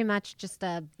was very much just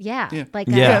It's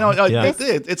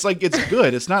like, it's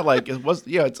good. It's not like it was.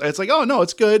 Yeah. It's like, oh no,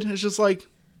 it's good. It's just like,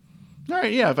 all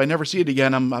right. Yeah. If I never see it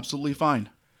again, I'm absolutely fine.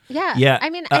 Yeah. Yeah.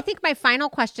 I mean, I think my final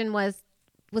question was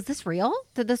this real?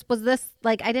 Was this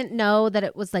like, I didn't know that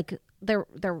it was like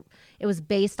it was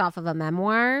based off of a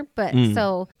memoir, but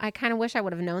so I kind of wish I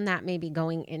would have known that maybe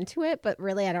going into it, but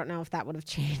really I don't know if that would have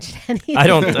changed anything. I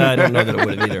don't know that it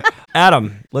would have either.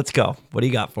 Adam, let's go. What do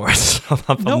you got for us?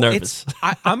 I'm nervous.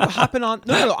 I'm hopping on.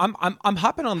 No. I'm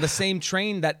hopping on the same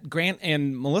train that Grant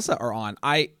and Melissa are on.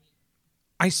 I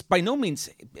by no means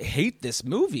hate this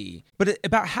movie, but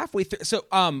about halfway through, so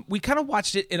we kind of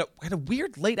watched it in a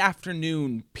weird late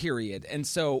afternoon period, and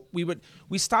so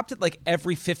we stopped it like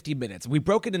every 50 minutes. We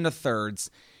broke it into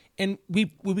thirds, and we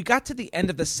got to the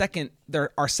end of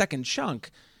our second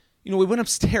chunk. We went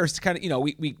upstairs to kind of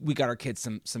we got our kids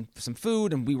some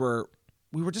food, and we were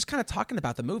just kind of talking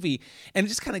about the movie, and it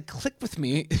just kind of clicked with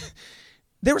me.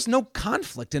 There was no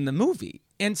conflict in the movie,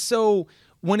 and so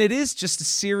when it is just a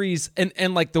series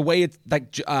and like the way it's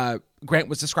like Grant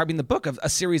was describing the book of a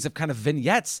series of kind of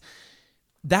vignettes,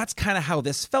 that's kind of how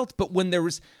this felt. But when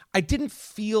I didn't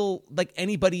feel like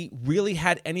anybody really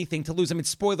had anything to lose. I mean,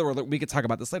 spoiler alert, we could talk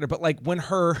about this later, but like when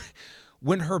her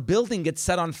building gets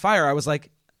set on fire, I was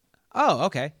like, oh,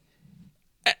 okay.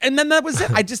 And then that was it.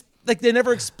 I just like, they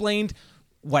never explained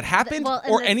what happened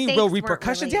or any real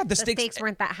repercussions. The stakes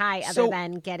weren't that high other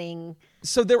than getting.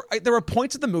 So there were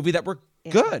points of the movie that were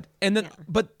good, and then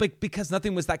but because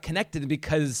nothing was that connected, and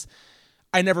because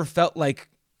I never felt like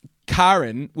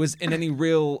Karen was in any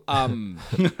real I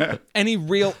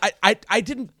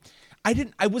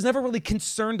was never really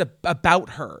concerned about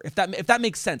her, if that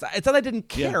makes sense. It's not that I didn't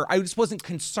care. I just wasn't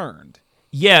concerned.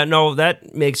 Yeah, no,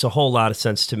 that makes a whole lot of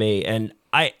sense to me, and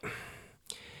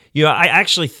You know, I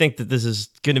actually think that this is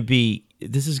going to be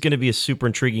a super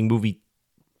intriguing movie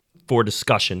for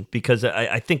discussion, because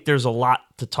I think there's a lot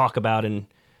to talk about, and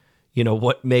you know,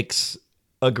 what makes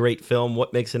a great film,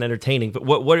 what makes it entertaining, but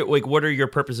what are your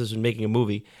purposes in making a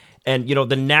movie? And you know,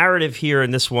 the narrative here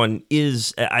in this one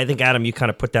is, I think, Adam, you kind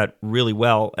of put that really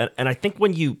well, and I think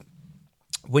when you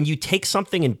take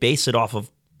something and base it off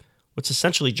of what's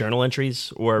essentially journal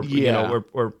entries, or you know,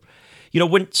 or you know,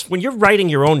 when you're writing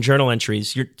your own journal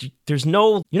entries, you're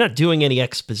not doing any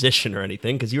exposition or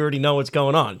anything, because you already know what's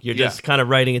going on. You're just kind of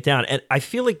writing it down. And I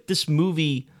feel like this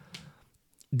movie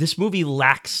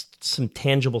lacks some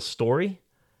tangible story.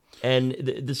 And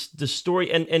the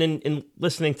story, and in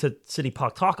listening to Sidney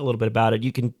Pollack talk a little bit about it,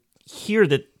 you can hear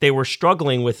that they were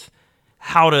struggling with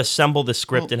how to assemble the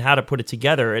script and how to put it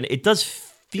together. And it does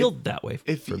feel that way.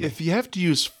 If you have to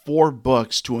use 4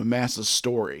 books to amass a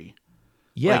story,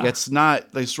 yeah, like it's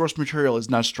not, the source material is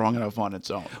not strong enough on its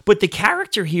own. But the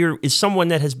character here is someone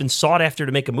that has been sought after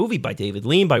to make a movie by David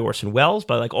Lean, by Orson Welles,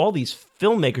 by like all these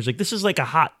filmmakers. Like this is like a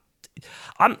hot.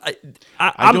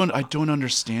 I don't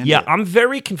understand. Yeah, it. I'm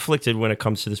very conflicted when it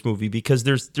comes to this movie, because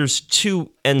there's 2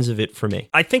 ends of it for me.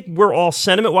 I think we're all,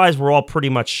 sentiment wise, we're all pretty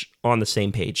much on the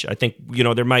same page. I think, you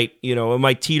know, it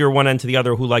might teeter one end to the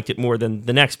other who liked it more than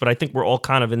the next, but I think we're all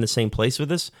kind of in the same place with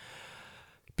this.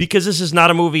 Because this is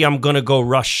not a movie I'm going to go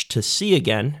rush to see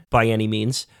again by any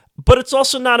means. But it's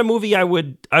also not a movie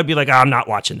I'd be like, I'm not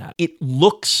watching that. It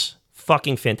looks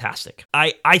fucking fantastic.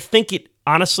 I think it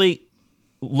honestly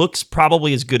looks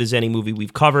probably as good as any movie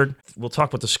we've covered. We'll talk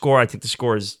about the score. I think the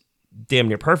score is damn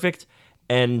near perfect.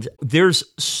 And there's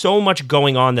so much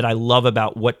going on that I love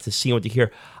about what to see and what to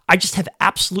hear. I just have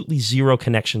absolutely zero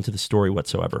connection to the story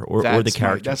whatsoever, or the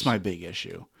characters. That's my big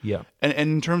issue. Yeah. And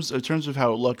in terms of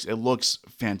how it looks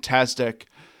fantastic,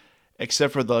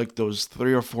 except for those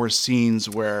 3 or 4 scenes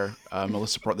where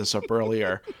Melissa brought this up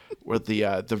earlier, with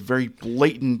the very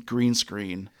blatant green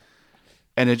screen,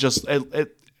 and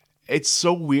it's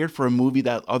so weird for a movie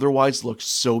that otherwise looks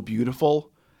so beautiful.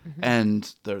 Mm-hmm.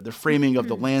 And the framing of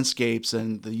the landscapes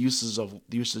and the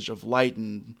usage of light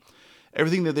and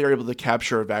everything that they're able to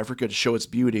capture of Africa to show its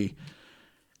beauty.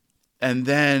 And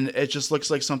then it just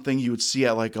looks like something you would see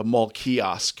at like a mall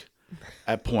kiosk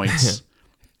at points.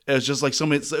 It was just like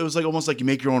it was like almost like you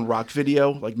make your own rock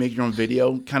video, like make your own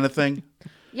video kind of thing.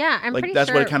 Yeah, I'm like, pretty that's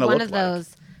sure what it kind of one looked of like.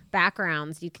 those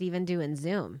backgrounds you could even do in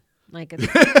Zoom. Like, it's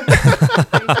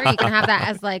pretty sure you can have that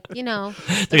as like, you know,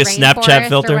 like a Snapchat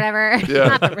filter or whatever. Yeah.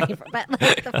 Not the rainforest, but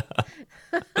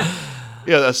like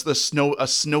yeah, that's a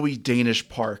snowy Danish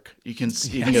park. You can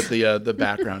get the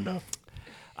background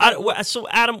of. So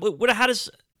Adam,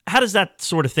 how does that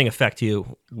sort of thing affect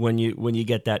you when you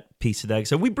get that piece of that?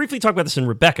 So we briefly talked about this in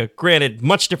Rebecca. Granted,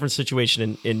 much different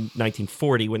situation in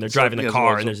 1940 when they're driving the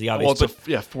car and there's the obvious. Well, it's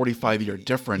a 45-year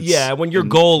difference. Yeah, when your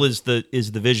goal is the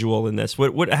visual in this,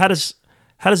 how does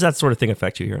that sort of thing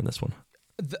affect you here in this one?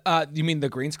 You mean the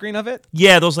green screen of it?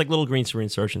 Yeah, those like little green screen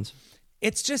insertions.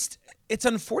 It's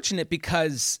unfortunate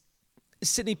because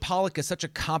Sidney Pollack is such a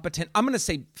competent, I'm going to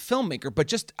say filmmaker, but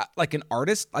just like an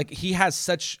artist. Like he has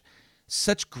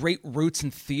such great roots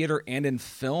in theater and in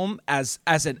film as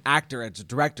an actor, as a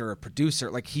director, a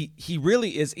producer. Like he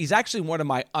really is. He's actually one of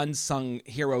my unsung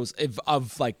heroes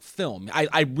of like film.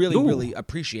 I really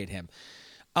appreciate him.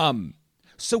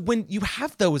 So when you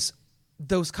have those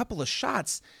couple of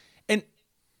shots, and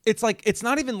it's like, it's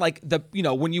not even like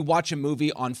when you watch a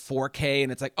movie on 4K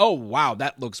and it's like, oh wow,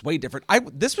 that looks way different.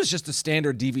 This was just a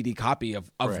standard DVD copy of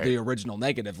right. the original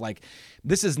negative. Like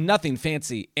this is nothing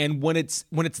fancy. And when it's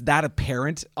that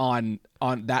apparent on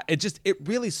that, it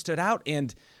really stood out.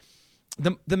 And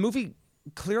the movie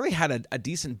clearly had a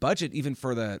decent budget even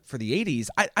for the 80s.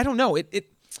 I don't know. It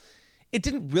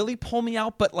didn't really pull me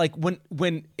out, but like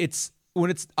when it's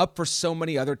up for so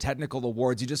many other technical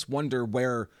awards, you just wonder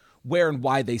where and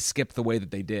why they skipped the way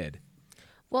that they did.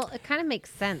 Well, it kind of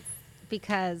makes sense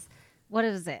because what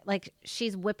is it? Like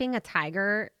she's whipping a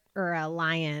tiger or a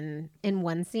lion in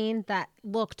one scene that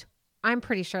looked, I'm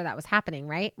pretty sure that was happening,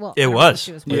 right? Well, it was.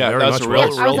 She was yeah, very that's much a real,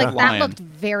 was. I was like, lion. that looked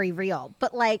very real.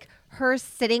 But like her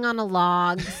sitting on a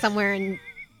log somewhere in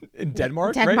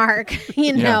Denmark, right?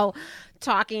 you know,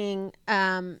 talking,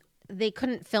 they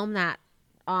couldn't film that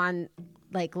on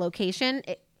like location.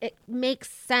 It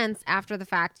makes sense after the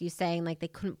fact, you saying like they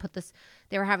couldn't put this,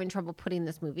 they were having trouble putting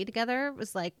this movie together. It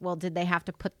was like, well, did they have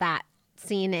to put that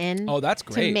scene in? Oh, that's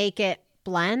great. To make it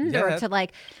blend or to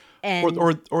like, and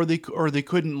or they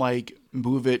couldn't like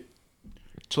move it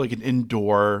to like an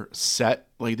indoor set.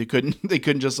 Like they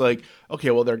couldn't just like,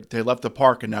 okay, well they left the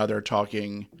park and now they're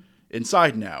talking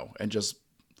inside now and just,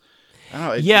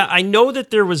 I don't know. I know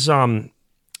that there was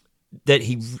that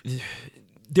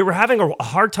they were having a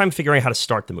hard time figuring out how to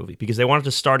start the movie because they wanted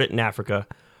to start it in Africa,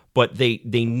 but they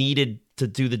needed to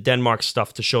do the Denmark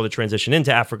stuff to show the transition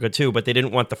into Africa too, but they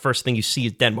didn't want the first thing you see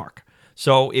is Denmark.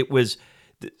 So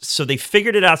they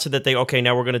figured it out so that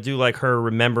now we're going to do like her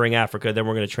remembering Africa, then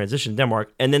we're going to transition to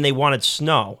Denmark, and then they wanted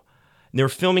snow. And they were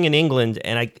filming in England,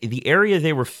 and the area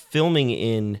they were filming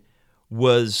in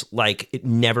was like it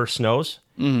never snows.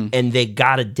 And they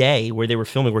got a day where they were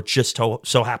filming where it just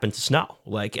so happened to snow,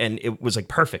 and it was like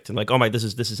perfect, and like, oh my, this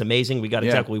is amazing. We got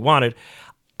exactly what we wanted.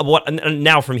 And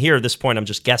now from here, at this point, I'm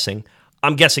just guessing.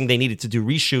 I'm guessing they needed to do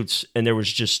reshoots, and there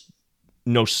was just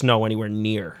no snow anywhere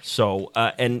near. So,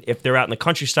 and if they're out in the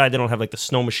countryside, they don't have like the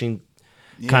snow machine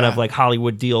kind of like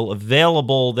Hollywood deal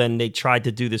available, then they tried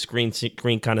to do this green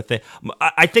kind of thing.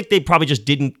 I think they probably just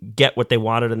didn't get what they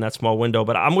wanted in that small window,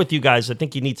 but I'm with you guys. I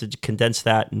think you need to condense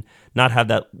that and not have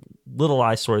that little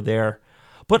eyesore there.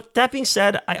 But that being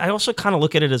said, I also kind of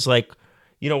look at it as like,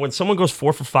 when someone goes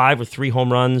 4 for 5 with 3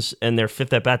 home runs and their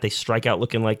fifth at bat, they strike out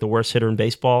looking like the worst hitter in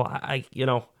baseball.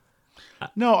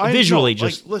 Visually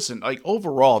just listen. Like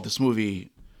overall, this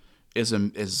movie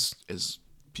is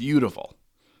beautiful.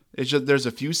 It's just there's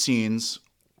a few scenes.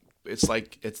 It's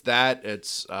like it's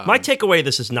my takeaway.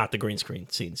 This is not the green screen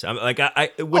scenes. I'm like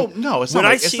it's when not.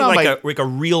 I see like a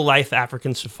real life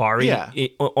African safari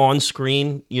on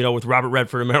screen, with Robert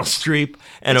Redford and Meryl Streep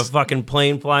and a fucking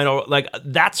plane flying over. Like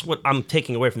that's what I'm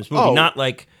taking away from this movie. Not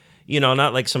like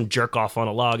not like some jerk off on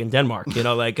a log in Denmark.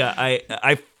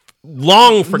 I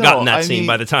long forgotten that scene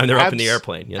by the time they're up in the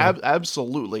airplane.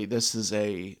 Absolutely, this is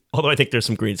a. Although I think there's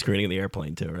some green screening in the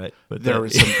airplane too, right? But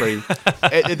there's some green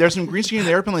screening in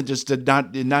the airplane that just did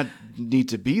not need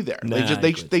to be there.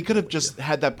 They could have just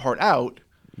had that part out.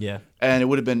 Yeah, and it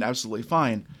would have been absolutely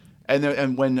fine.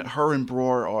 And when her and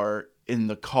Bror are in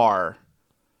the car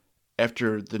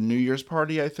after the New Year's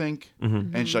party, I think,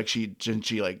 and she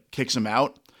kicks him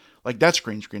out, like that's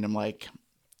green screen. I'm like,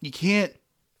 you can't.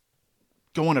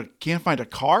 Can't find a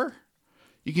car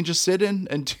you can just sit in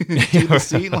and do the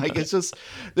scene. Like it's just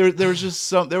there were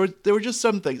just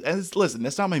some things. And listen,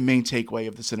 that's not my main takeaway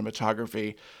of the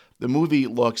cinematography. The movie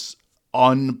looks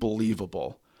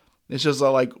unbelievable. It's just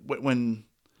like when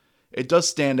it does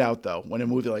stand out though when a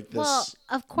movie like this. Well,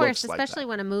 of course, looks especially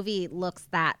when a movie looks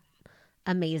that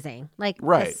amazing. Like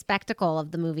right. The spectacle of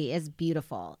the movie is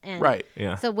beautiful. And right.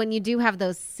 Yeah. So when you do have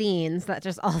those scenes that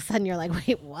just all of a sudden you're like,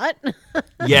 wait, what?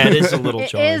 Yeah, it is a little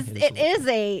jarring. It is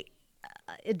a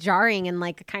jarring and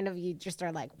like kind of you just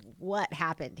are like, what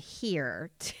happened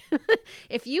here?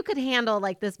 If you could handle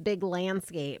like this big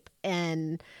landscape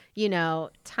and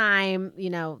time,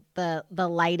 the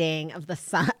lighting of the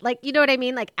sun, like you know what I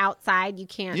mean? Like outside you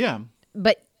can't. Yeah.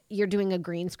 But you're doing a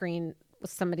green screen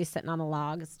with somebody sitting on a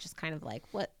log. It's just kind of like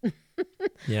what?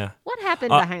 Yeah. What happened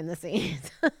behind the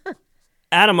scenes?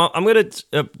 Adam, I'm going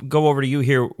to go over to you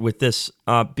here with this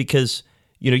because.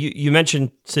 You mentioned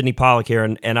Sidney Pollack here,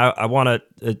 and I want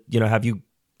to have you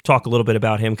talk a little bit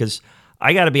about him because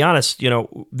I got to be honest.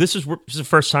 This is the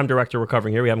first time director we're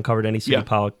covering here. We haven't covered any Sidney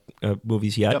Pollack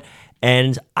movies yet, Yep.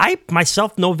 And I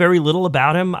myself know very little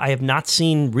about him. I have not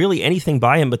seen really anything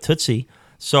by him but Tootsie.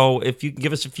 So if you can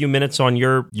give us a few minutes on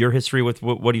your history with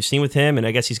what you've seen with him, and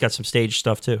I guess he's got some stage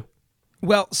stuff too.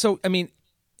 Well, so I mean.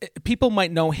 People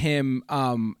might know him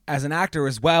as an actor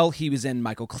as well. He was in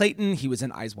Michael Clayton. He was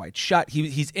in Eyes Wide Shut.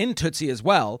 He's in Tootsie as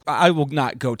well. I will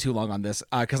not go too long on this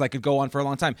because I could go on for a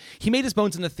long time. He made his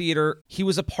bones in the theater. He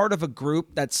was a part of a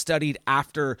group that studied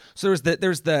after. So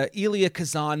there's the Elia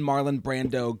Kazan, Marlon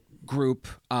Brando group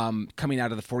coming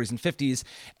out of the 40s and 50s.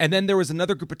 And then there was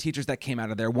another group of teachers that came out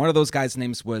of there. One of those guys'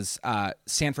 names was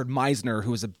Sanford Meisner,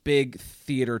 who was a big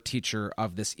theater teacher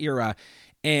of this era.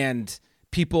 And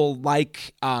people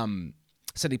like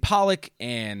Sidney Pollack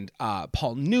and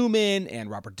Paul Newman and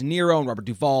Robert De Niro and Robert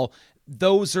Duvall,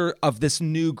 those are of this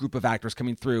new group of actors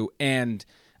coming through. And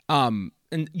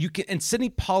Sidney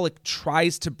Pollack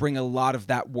tries to bring a lot of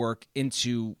that work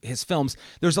into his films.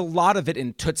 There's a lot of it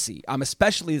in Tootsie,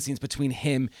 especially the scenes between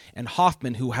him and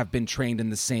Hoffman, who have been trained in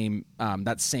the same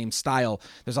that same style.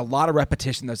 There's a lot of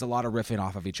repetition. There's a lot of riffing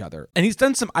off of each other. And he's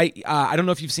done some. I don't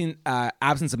know if you've seen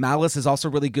Absence of Malice is also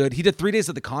really good. He did 3 Days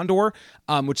of the Condor,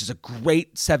 which is a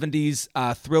great 70s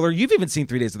thriller. You've even seen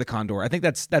 3 Days of the Condor. I think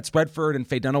that's Redford and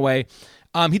Faye Dunaway.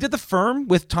 He did The Firm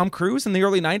with Tom Cruise in the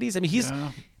early 90s. I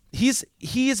mean, he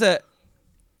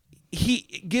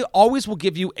always will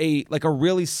give you a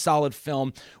really solid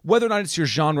film. Whether or not it's your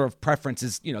genre of preference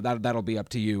is, that'll be up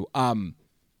to you.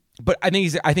 But I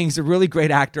think he's a really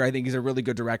great actor. I think he's a really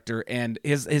good director, and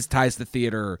his ties to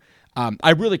theater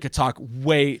I really could talk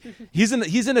way. He's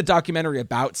in a documentary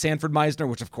about Sanford Meisner,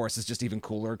 which of course is just even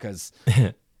cooler because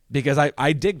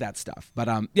I dig that stuff. But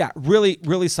yeah, really,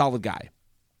 really solid guy.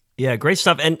 Yeah, great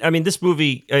stuff. And I mean, this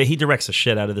movie, he directs the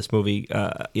shit out of this movie.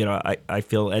 I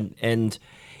feel, and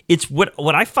it's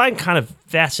what I find kind of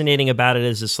fascinating about it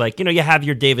is it's like, you have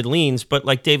your David Leans, but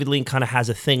like David Lean kind of has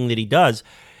a thing that he does.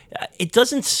 It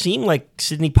doesn't seem like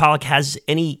Sidney Pollack has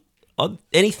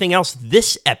anything else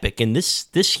this epic and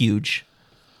this huge.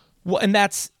 Well, and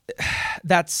that's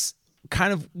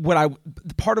kind of why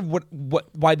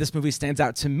this movie stands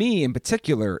out to me in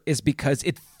particular is because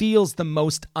it feels the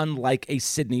most unlike a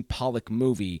Sidney Pollack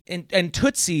movie. And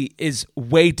Tootsie is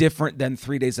way different than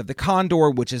 3 Days of the Condor,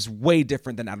 which is way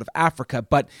different than Out of Africa,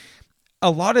 but a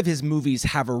lot of his movies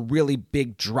have a really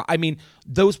big draw. I mean,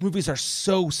 those movies are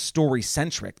so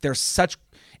story-centric. They're such...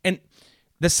 And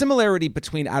the similarity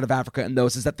between Out of Africa and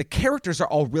those is that the characters are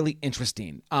all really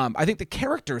interesting. I think the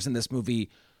characters in this movie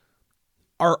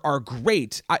are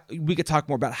great. We could talk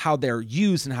more about how they're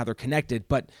used and how they're connected,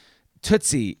 but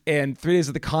Tootsie and 3 Days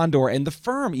of the Condor and The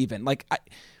Firm even,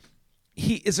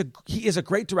 he is a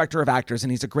great director of actors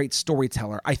and he's a great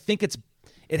storyteller. I think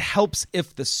it helps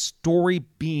if the story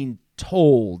being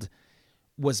told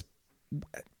was,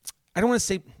 I don't want to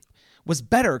say was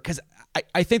better, because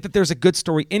I think that there's a good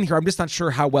story in here. I'm just not sure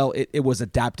how well it was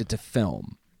adapted to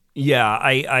film. Yeah,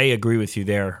 I agree with you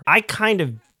there. I kind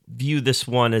of view this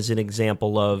one as an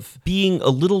example of being a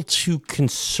little too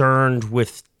concerned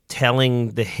with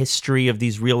telling the history of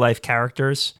these real life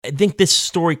characters. I think this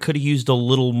story could have used a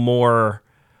little more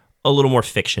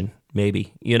fiction,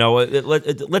 maybe.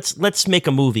 Let's make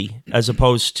a movie as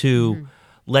opposed to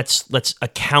let's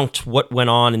account what went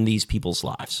on in these people's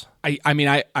lives. I think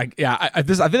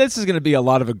this is going to be a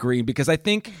lot of agreeing, because I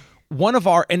think one of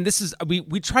our, and this is,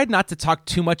 we tried not to talk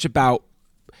too much about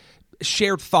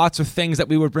shared thoughts or things that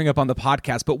we would bring up on the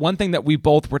podcast, but one thing that we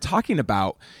both were talking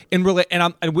about I'm not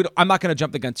going to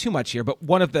jump the gun too much here, but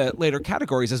one of the later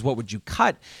categories is what would you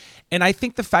cut? And I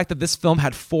think the fact that this film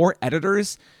had 4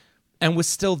 editors and was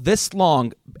still this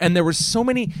long, and there were so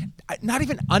many, not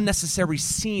even unnecessary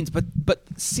scenes, but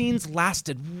scenes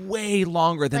lasted way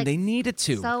longer than they needed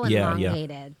to. So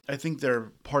elongated. I think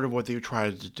part of what they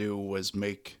tried to do was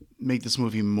make this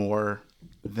movie more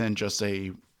than just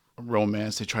a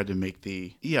romance. They tried to make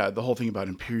the whole thing about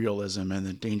imperialism and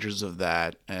the dangers of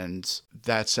that, and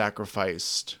that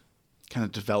sacrificed kind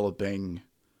of developing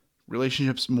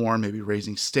relationships more, maybe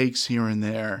raising stakes here and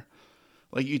there.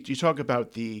 Like you talk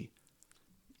about the,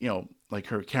 like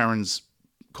Karen's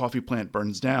coffee plant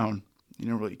burns down. You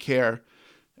don't really care.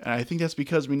 And I think that's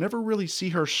because we never really see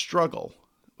her struggle.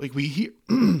 Like we hear,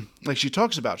 like she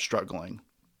talks about struggling,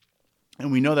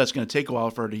 and we know that's going to take a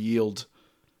while for her to yield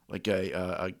like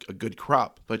a good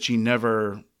crop. But you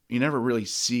never really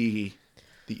see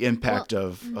the impact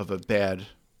of a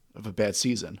bad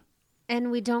season.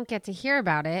 And we don't get to hear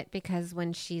about it because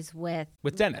when she's with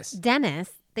Dennis,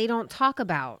 they don't talk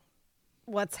about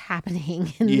what's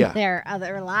happening in their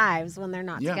other lives when they're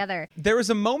not together. There is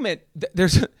a moment.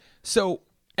 So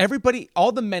everybody,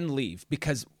 all the men leave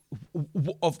because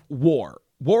of war.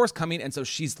 War is coming, and so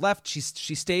she's left. She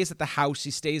stays at the house. She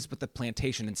stays with the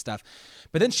plantation and stuff.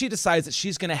 But then she decides that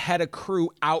she's going to head a crew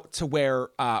out to where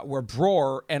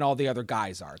Bror and all the other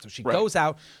guys are. So she goes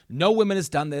out. No woman has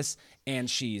done this, and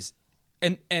she's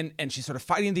and she's sort of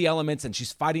fighting the elements, and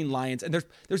she's fighting lions. And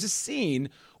there's a scene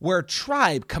where a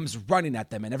tribe comes running at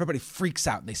them, and everybody freaks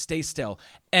out, and they stay still,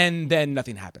 and then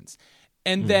nothing happens.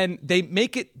 And then they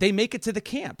make it to the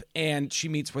camp, and she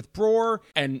meets with Bror,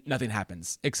 and nothing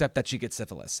happens except that she gets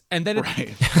syphilis. And then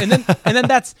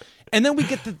and then we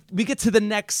get to the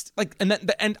next, like,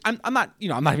 and I'm not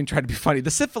even trying to be funny.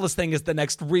 The syphilis thing is the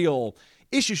next real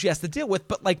issue she has to deal with,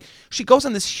 but like she goes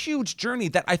on this huge journey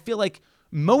that I feel like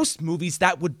most movies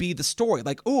that would be the story.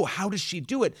 Like, oh, how does she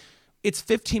do it? It's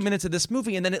 15 minutes of this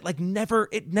movie, and then it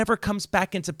never comes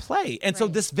back into play. And so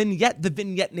the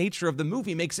vignette nature of the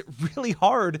movie makes it really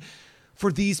hard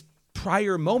for these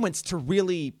prior moments to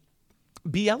really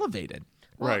be elevated.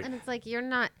 Well, and it's like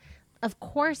of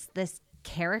course, this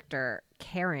character,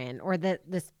 Karen, or this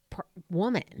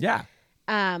woman,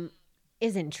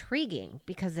 is intriguing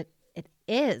because it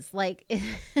is like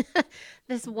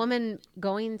this woman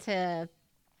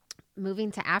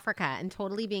moving to Africa and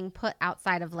totally being put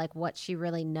outside of like what she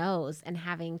really knows and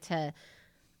having to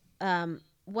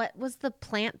what was the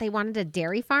plant they wanted, a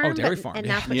dairy farm? Oh, dairy farm. And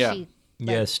that's what she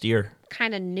steer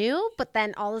kind of knew, but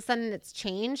then all of a sudden it's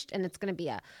changed and it's going to be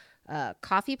a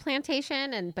coffee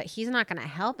plantation, but he's not going to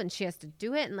help and she has to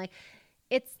do it. And like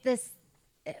it's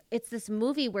this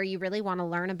movie where you really want to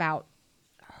learn about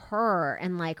her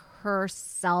and like her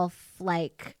self,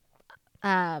 like,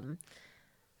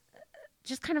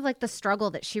 just kind of like the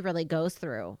struggle that she really goes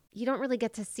through. You don't really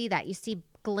get to see that. You see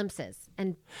glimpses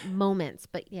and moments,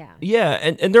 but yeah. Yeah,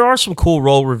 and there are some cool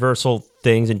role reversal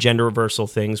things and gender reversal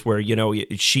things where, you know,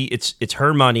 it's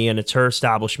her money and it's her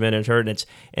establishment and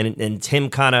it's him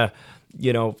kind of,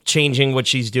 you know, changing what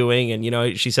she's doing, and, you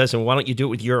know, she says, and why don't you do it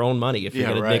with your own money if you're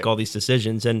going to make all these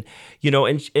decisions? And, you know,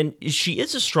 and she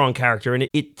is a strong character, and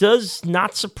it does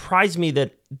not surprise me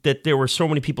that there were so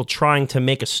many people trying to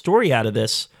make a story out of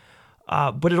this.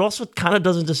 But it also kind of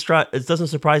doesn't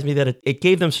surprise me that it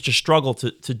gave them such a struggle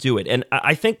to do it. And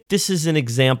I think this is an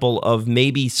example of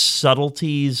maybe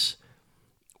subtleties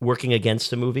working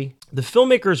against a movie. The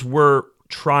filmmakers were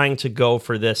trying to go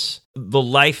for this, the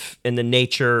life and the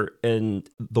nature and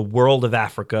the world of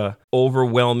Africa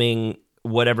overwhelming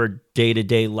whatever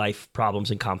day-to-day life problems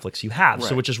and conflicts you have. Right.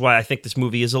 So which is why I think this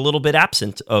movie is a little bit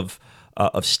absent of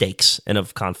stakes and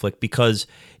of conflict, because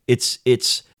it's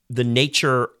the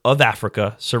nature of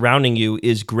Africa surrounding you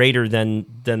is greater than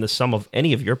the sum of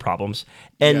any of your problems.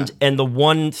 And the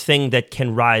one thing that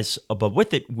can rise above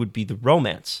with it would be the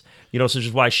romance. You know, so this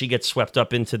is why she gets swept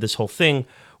up into this whole thing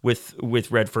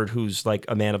with Redford, who's like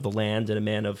a man of the land and a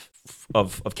man of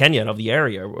Kenya and of the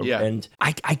area. Yeah. And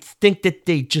I think that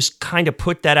they just kind of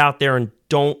put that out there and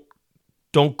don't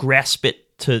grasp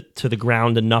it to the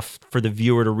ground enough for the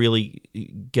viewer to really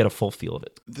get a full feel of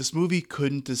it. This movie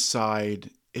couldn't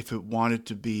decide if it wanted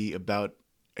to be about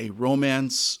a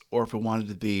romance or if it wanted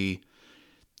to be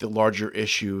the larger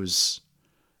issues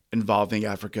involving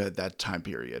Africa at that time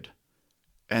period.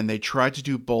 And they tried to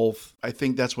do both. I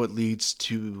think that's what leads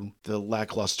to the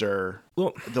lackluster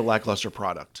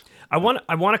product. I want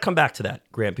to come back to that,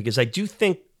 Grant, because I do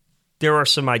think there are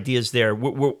some ideas there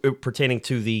pertaining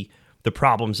to the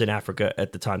problems in Africa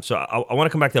at the time. So I want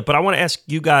to come back to that, but I want to ask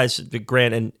you guys,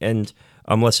 Grant and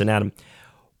Melissa and Adam,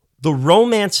 the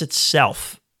romance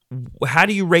itself. How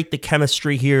do you rate the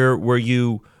chemistry here? Were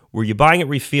you buying it,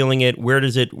 refeeling it? Where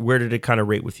did it kind of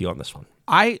rate with you on this one?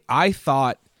 I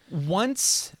thought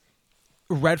once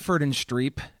Redford and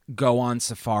Streep go on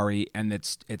safari and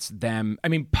it's them. I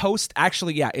mean, post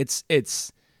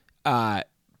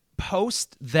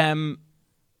them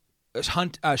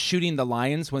shooting the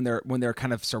lions when they're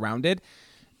kind of surrounded.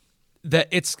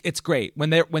 It's great when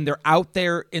they're out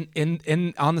there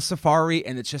in on the safari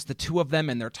and it's just the two of them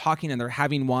and they're talking and they're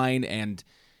having wine and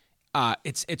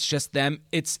it's just them.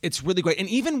 It's really great. And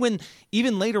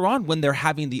even later on when they're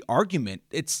having the argument,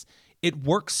 it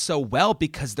works so well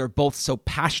because they're both so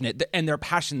passionate and their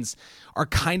passions are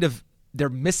they're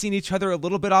missing each other a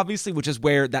little bit, obviously, which is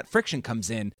where that friction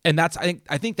comes in. And I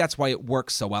think that's why it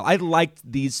works so well. I liked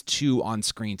these two on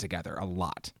screen together a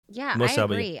lot. Yeah, I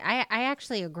agree. I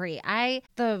actually agree.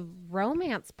 The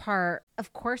romance part,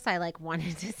 of course, I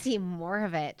wanted to see more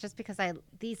of it just because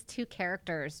these two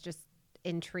characters just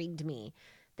intrigued me.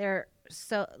 They're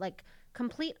so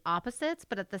complete opposites,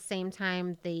 but at the same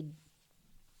time, they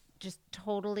just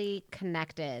totally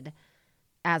connected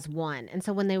as one. And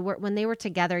so when they were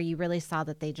together, you really saw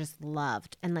that they just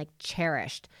loved and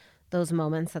cherished those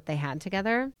moments that they had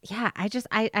together. Yeah, I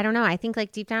don't know. I think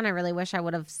deep down, I really wish I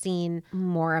would have seen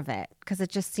more of it because it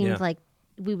just seemed like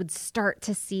we would start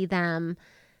to see them,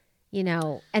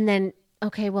 and then,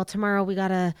 okay, well, tomorrow we got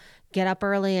to get up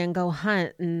early and go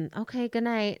hunt and okay, good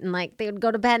night. And they would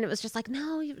go to bed and it was just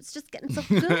no, it was just getting so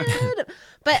good.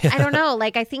 But I don't know.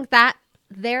 I think that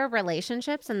their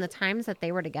relationships and the times that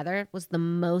they were together was the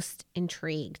most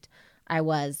intrigued I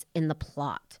was in the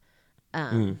plot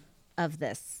of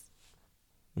this.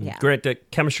 Yeah. Great. The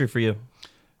chemistry for you.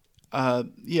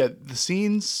 The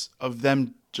scenes of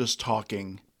them just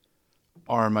talking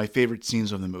are my favorite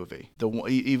scenes of the movie.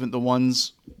 Even the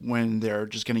ones when they're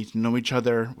just getting to know each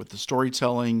other with the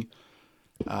storytelling.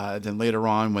 Then later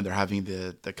on when they're having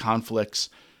the conflicts,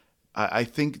 I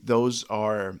think those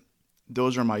are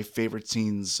my favorite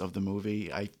scenes of the movie.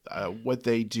 What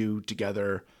they do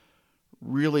together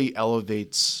really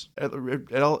elevates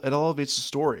the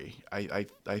story.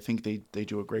 I think they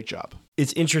do a great job.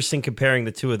 It's interesting comparing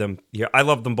the two of them. Yeah, I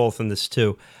love them both in this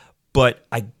too, but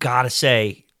I gotta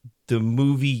say the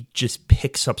movie just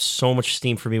picks up so much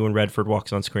steam for me when Redford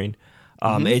walks on screen.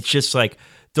 It's just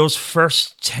those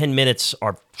first 10 minutes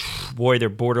are, boy, they're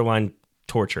borderline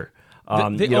torture.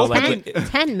 10 minutes.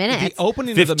 The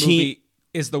opening 15, of the movie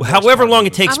is the worst however long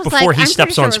it movie. takes before he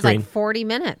steps on it was screen. 40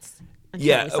 minutes. We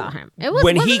saw him. It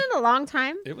wasn't it a long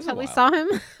time until we saw him.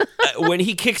 When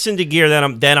he kicks into gear,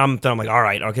 then I'm like, all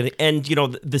right, okay. And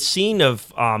the scene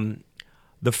of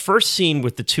the first scene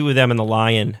with the two of them and the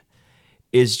lion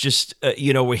is just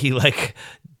where he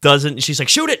doesn't. She's like,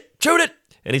 shoot it.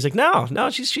 And he's like, no,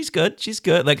 she's good. She's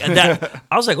good. Like that.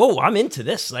 I was like, oh, I'm into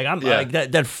this. Like like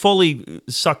that fully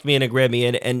sucked me in and grabbed me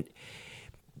in. And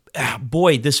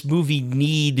boy, this movie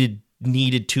needed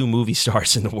 2 movie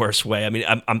stars in the worst way. I mean,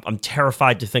 I'm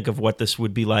terrified to think of what this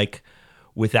would be like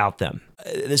without them.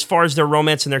 As far as their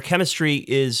romance and their chemistry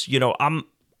is,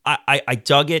 I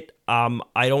dug it.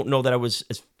 I don't know that I was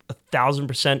as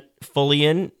 1,000% fully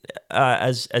in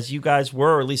as you guys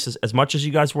were, or at least as much as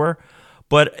you guys were.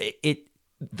 But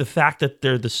the fact that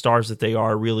they're the stars that they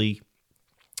are really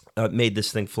made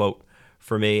this thing float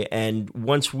for me. And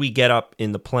once we get up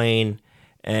in the plane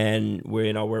and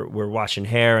we're washing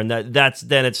hair, and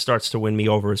then it starts to win me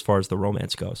over as far as the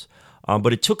romance goes.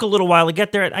 But it took a little while to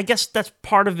get there. I guess that's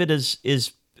part of it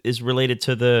is related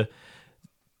to the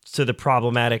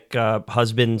problematic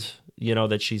husband,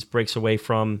 that she breaks away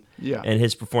from, and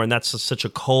his performance. That's such a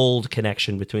cold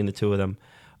connection between the two of them,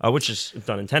 which is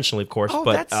done intentionally, of course. Oh,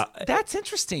 but that's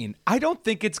interesting. I don't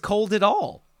think it's cold at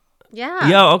all. Yeah.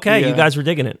 Yeah. Okay. Yeah. You guys were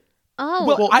digging it. Oh,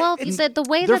 Well, the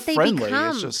way they're that they friendly.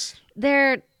 become, It's just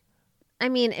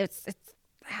it's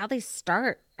how they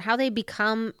start, how they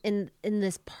become in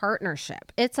this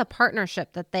partnership. It's a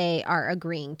partnership that they are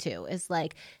agreeing to. Is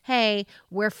like, hey,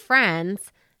 we're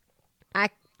friends.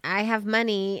 I have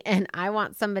money and I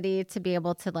want somebody to be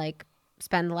able to like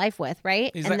spend life with,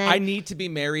 right? He's and like, I need to be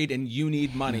married and you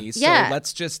need money, so Yeah.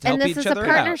 let's just help and this each is other a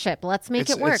out. partnership. Let's make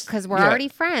it work because we're already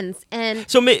friends. And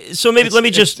So maybe let me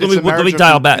it's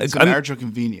dial back. It's a marriage of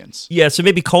convenience. Yeah, so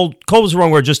maybe cold was the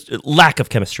wrong word. Just lack of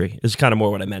chemistry is kind of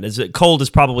more what I meant. Is it cold is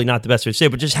probably not the best way to say it,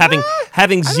 but just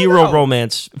having zero know.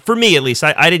 romance for me at least.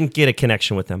 I didn't get a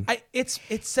connection with them. Here's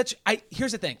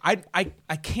the thing.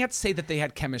 I can't say that they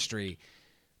had chemistry,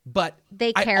 but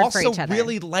They I cared also for each other.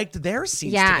 really liked their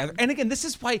scenes Yeah. together. And again, this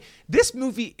is why this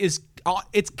movie is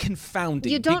it's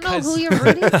confounding. you don't know because- who you're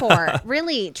rooting for,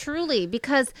 really, truly,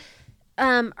 because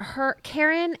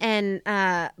Karen and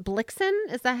Blixen,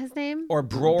 is that his name? or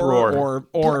Bror or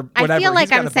whatever. I feel like He's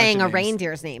got I'm bunch saying of a names.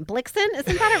 reindeer's name. Blixen?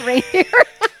 Isn't that a reindeer?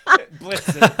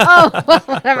 Blitzen. Oh, well,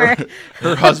 whatever.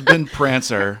 Her husband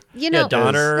Prancer. Yeah,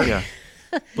 Donner, Yeah.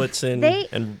 Blitzen,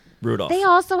 and Rudolph. They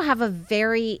also have a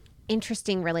very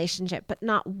interesting relationship, but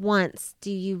not once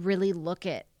do you really look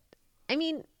at. I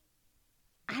mean,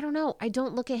 I don't know. I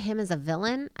don't look at him as a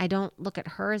villain. I don't look at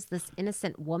her as this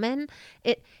innocent woman.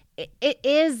 It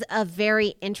is a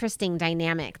very interesting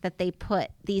dynamic that they put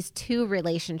these two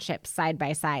relationships side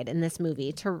by side in this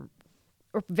movie or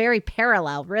very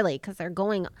parallel, really, because they're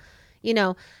going,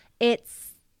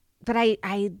 but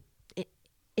I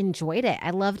enjoyed it.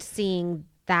 I loved seeing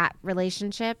that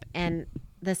relationship and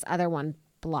this other one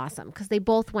blossom because they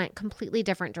both went completely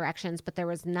different directions, but there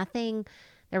was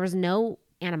no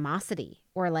animosity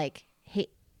or like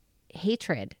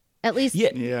hatred, at least.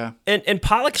 Yeah. And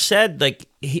Pollock said like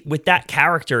with that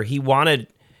character he wanted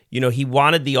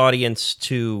the audience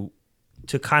to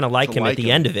kind of like him at the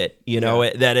end of it,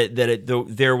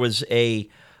 there was a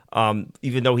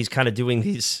even though he's kind of doing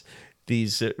these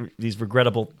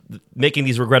regrettable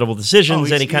decisions,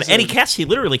 he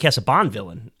literally casts a Bond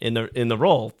villain in the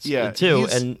role too.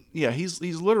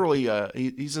 He's literally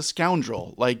he's a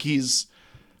scoundrel. Like he's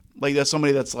like that's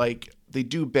somebody that's like they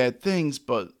do bad things,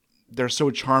 but they're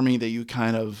so charming that you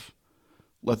kind of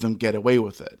let them get away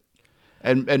with it.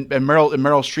 And Meryl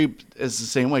Streep is the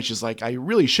same way. She's like, I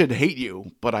really should hate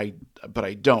you, but I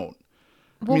don't.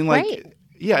 Well, I mean, like, right.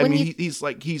 yeah. When I mean,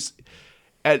 he's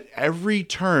at every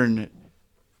turn.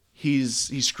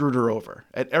 He's screwed her over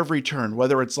at every turn,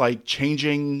 whether it's like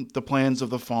changing the plans of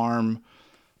the farm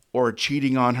or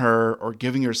cheating on her or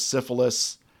giving her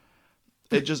syphilis.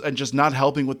 And just not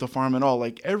helping with the farm at all.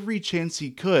 Like every chance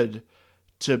he could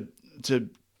to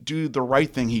do the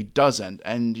right thing, he doesn't.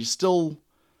 And you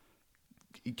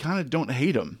kind of don't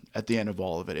hate him at the end of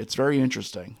all of it. It's very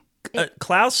interesting.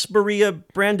 Klaus Maria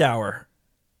Brandauer,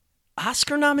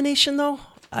 Oscar nomination though?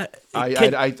 I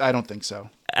don't think so.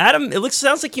 Adam,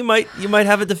 sounds like you might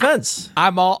have a defense.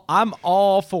 I'm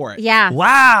all for it. Yeah.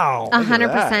 Wow.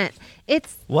 100%.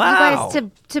 It's wow. You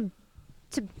guys to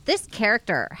this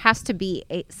character has to be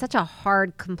such a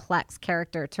hard, complex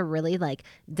character to really like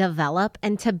develop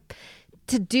and to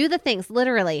do the things.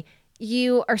 Literally,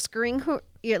 you are screwing her.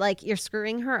 You're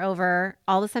screwing her over.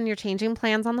 All of a sudden, you're changing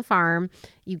plans on the farm.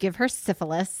 You give her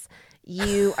syphilis.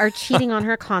 You are cheating on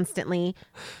her constantly,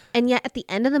 and yet at the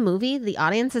end of the movie, the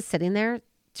audience is sitting there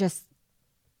just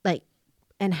like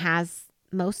and has.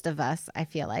 Most of us, I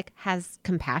feel like, has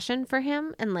compassion for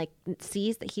him and like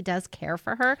sees that he does care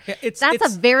for her. Yeah,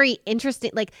 That's a very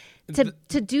interesting, like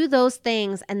to do those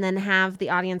things and then have the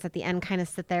audience at the end kind of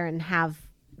sit there and have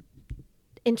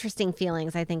interesting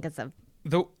feelings. I think it's a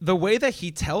The way that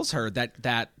he tells her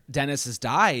that Dennis has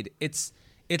died, it's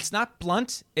not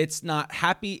blunt, it's not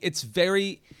happy, it's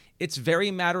very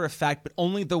matter of fact, but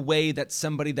only the way that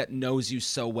somebody that knows you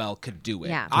so well could do it.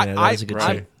 Yeah. That is a good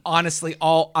I'm scene. honestly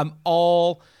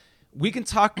we can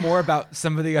talk more about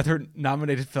some of the other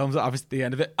nominated films, obviously at the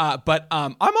end of it. But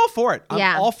I'm all for it.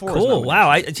 I'm all for his Cool.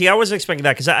 nomination. Wow. I wasn't expecting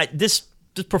that because this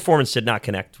performance did not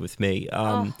connect with me.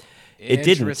 It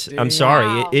didn't. Interesting. I'm sorry.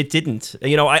 Wow. It didn't.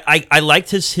 You know, I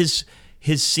liked his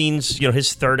scenes. You know,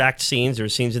 his third act scenes or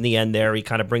scenes in the end. There, he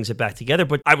kind of brings it back together.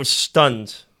 But I was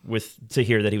stunned to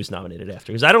hear that he was nominated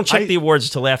after because I don't check the awards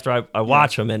till after I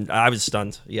watch them, and I was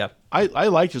stunned. Yeah. I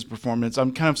liked his performance.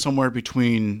 I'm kind of somewhere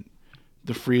between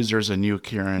the Freezers and you,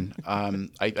 Kieran.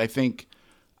 I think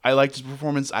I liked his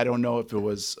performance. I don't know if it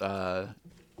was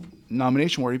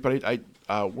nomination worthy,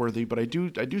 but I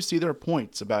do see their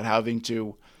points about having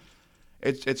to.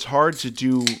 It's hard to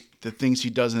do the things he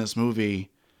does in this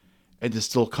movie and to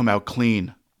still come out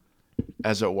clean,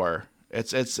 as it were.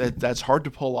 That's hard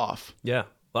to pull off. Yeah.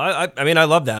 Well, I mean, I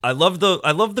love that. I love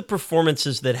the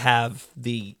performances that have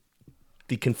the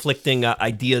conflicting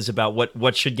ideas about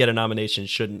what should get a nomination,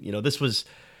 shouldn't. You know, this was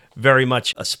very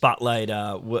much a spotlight.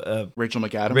 Rachel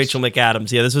McAdams. Rachel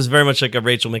McAdams. Yeah, this was very much like a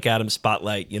Rachel McAdams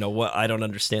spotlight. You know what? I don't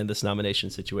understand this nomination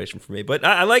situation for me, but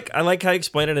I like how you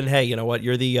explain it. And hey, you know what?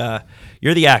 You're the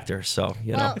actor, so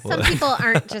you know. some people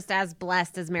aren't just as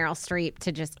blessed as Meryl Streep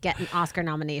to just get an Oscar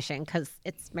nomination because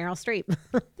it's Meryl Streep.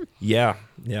 Yeah.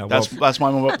 That's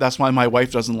why my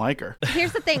wife doesn't like her.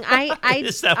 Here's the thing, I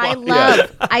Is that I why?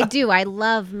 love I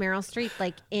love Meryl Streep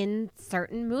like in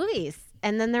certain movies,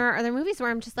 and then there are other movies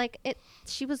where I'm just like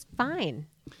she was fine.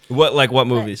 What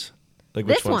movies? Like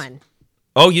which This ones? one,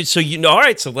 Oh, all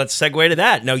right. So let's segue to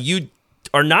that. Now you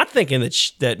are not thinking that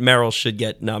Meryl should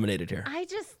get nominated here.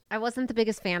 I wasn't the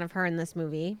biggest fan of her in this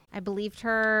movie. I believed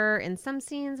her in some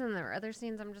scenes, and there were other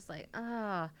scenes I'm just like,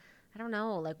 I don't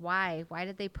know, like why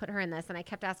did they put her in this? And I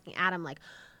kept asking Adam, like,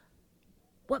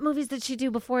 what movies did she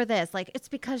do before this? Like, it's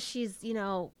because she's, you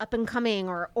know, up and coming,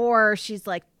 or she's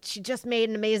like, she just made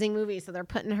an amazing movie, so they're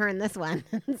putting her in this one.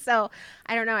 So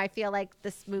I don't know. I feel like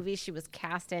this movie she was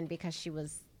cast in because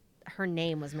her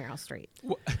name was Meryl Streep.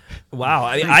 Wow.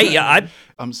 I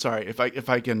I'm sorry if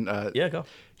I can. yeah, go.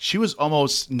 She was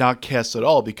almost not cast at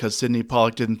all because Sidney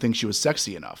Pollack didn't think she was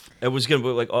sexy enough. It was gonna be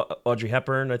like Audrey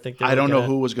Hepburn. I think. I don't know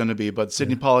who was going to be, but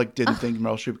Sidney Pollack didn't think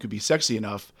Meryl Streep could be sexy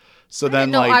enough. So I then,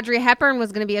 didn't know like, Audrey Hepburn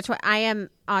was going to be a choice. I am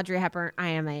Audrey Hepburn. I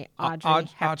am a Audrey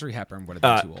Hepburn. Audrey Hepburn would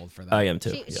have been too old for that. I am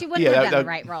too. She wouldn't have done the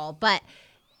right role, but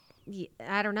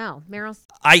I don't know. Meryl's.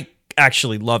 I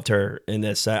actually loved her in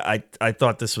this. I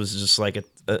thought this was just like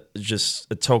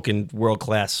a token world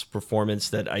class performance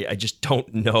that I just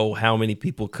don't know how many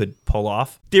people could pull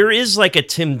off. There is like a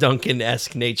Tim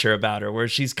Duncan-esque nature about her where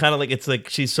she's kind of like, it's like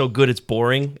she's so good it's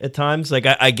boring at times. Like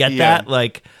I get that.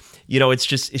 Like, you know,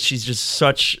 she's just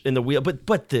such in the wheel.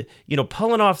 But the, you know,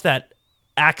 pulling off that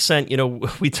accent, you know,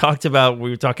 we were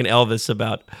talking Elvis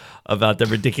about the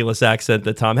ridiculous accent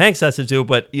that Tom Hanks has to do,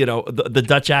 but you know, the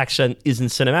Dutch accent isn't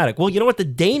cinematic. Well, you know what? The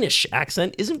Danish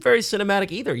accent isn't very cinematic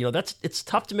either. You know, it's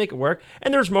tough to make it work.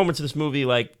 And there's moments in this movie,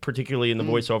 like particularly in the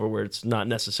voiceover, where it's not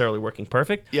necessarily working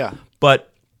perfect. Yeah. But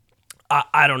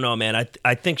I don't know, man.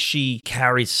 I think she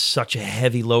carries such a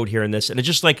heavy load here in this. And it's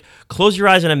just like, close your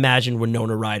eyes and imagine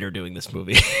Winona Ryder doing this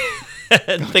movie.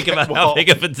 And think about how big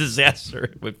of a disaster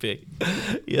it would be.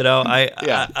 You know,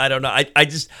 I don't know.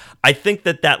 I think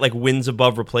that like wins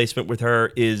above replacement with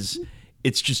her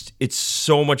it's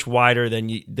so much wider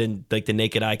than like the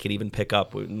naked eye could even pick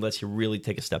up unless you really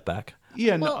take a step back.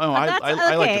 Yeah, Well, I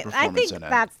like the performance I think in it.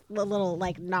 that's a little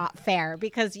like not fair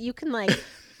because you can like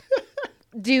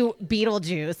do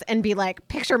Beetlejuice and be like,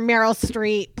 picture Meryl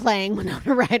Streep playing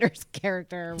Winona Ryder's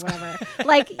character or whatever.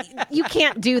 Like, you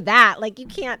can't do that. Like, you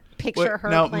can't picture her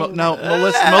playing that.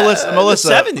 Melissa,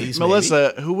 the 70s,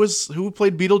 Melissa, who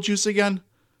played Beetlejuice again?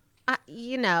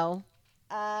 You know,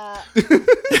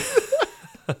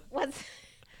 what's?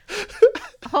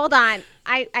 Hold on,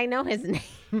 I know his name.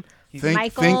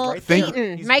 Michael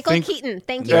Keaton. Michael Keaton.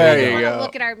 Thank you. There I you want to go.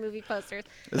 look at our movie posters.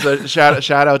 It's a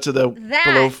shout out to the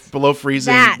below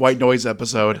freezing white noise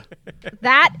episode.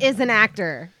 That is an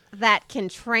actor that can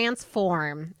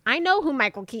transform. I know who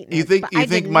Michael Keaton is, but I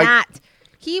did Mike- not.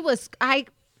 He was. I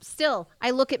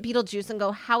look at Beetlejuice and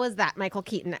go, how is that Michael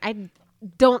Keaton? I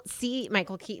don't see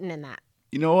Michael Keaton in that.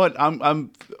 You know what?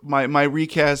 My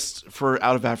recast for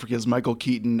Out of Africa is Michael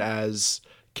Keaton as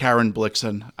Karen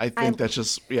Blixen. I think that's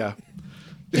just You'd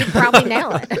probably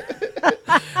nail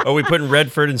it. Are we putting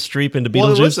Redford and Streep into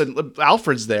Well, Beetlejuice? listen,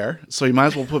 Alfred's there, so you might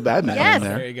as well put Batman Yes. in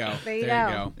There there. you go. There you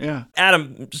go. Yeah.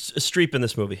 Adam, Streep in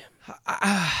this movie.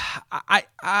 I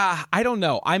don't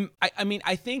know. I mean,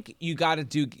 I think you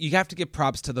have to give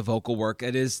props to the vocal work.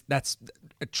 That's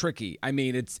tricky. I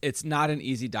mean, it's not an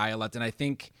easy dialect, and I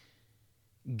think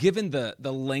given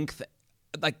the length,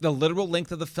 like the literal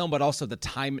length of the film, but also the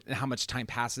time and how much time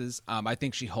passes, I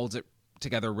think she holds it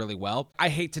together really well. I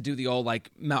hate to do the old like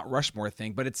Mount Rushmore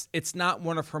thing, but it's not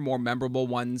one of her more memorable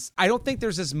ones. I don't think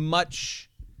there's as much.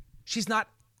 She's not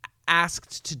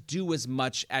asked to do as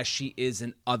much as she is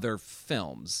in other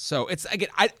films. So it's, again,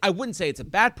 I wouldn't say it's a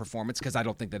bad performance because I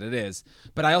don't think that it is,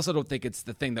 but I also don't think it's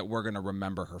the thing that we're going to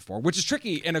remember her for, which is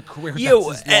tricky in a career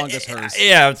that's as long as hers.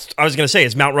 Yeah, I was going to say,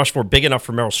 is Mount Rushmore big enough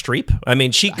for Meryl Streep? I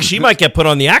mean, she might get put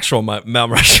on the actual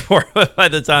Mount Rushmore by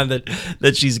the time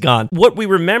that she's gone. What we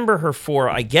remember her for,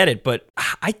 I get it, but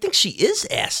I think she is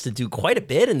asked to do quite a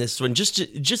bit in this one.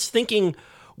 Just thinking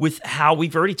with how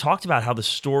we've already talked about how the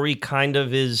story kind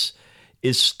of is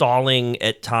stalling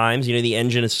at times. You know, the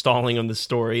engine is stalling on the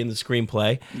story and the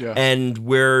screenplay. Yeah. And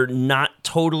we're not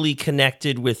totally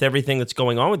connected with everything that's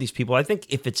going on with these people. I think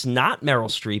if it's not Meryl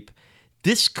Streep,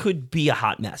 this could be a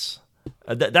hot mess.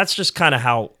 That's just kind of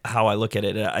how I look at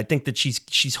it. I think that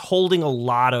she's holding a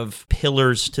lot of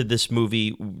pillars to this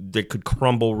movie that could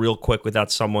crumble real quick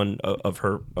without someone of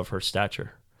her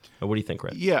stature. What do you think,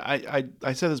 Red? Yeah,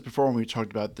 I said this before when we talked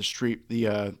about the Streep,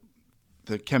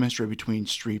 the chemistry between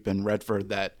Streep and Redford,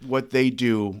 that what they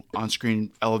do on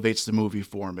screen elevates the movie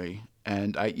for me.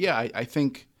 And I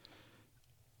think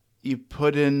you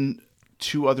put in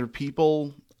two other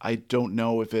people, I don't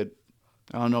know if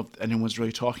anyone's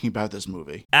really talking about this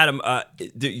movie. Adam,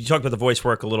 you talked about the voice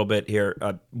work a little bit here.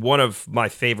 One of my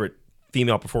favorite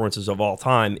female performances of all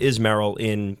time is Meryl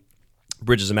in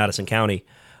Bridges of Madison County,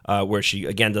 where she,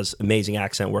 again, does amazing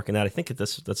accent work in that. I think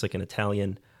that's like an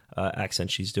Italian accent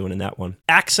she's doing in that one.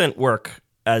 Accent work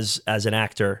as an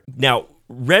actor. Now,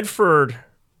 Redford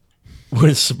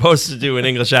was supposed to do an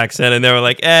English accent, and they were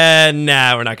like,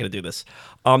 nah, we're not going to do this.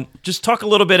 Just talk a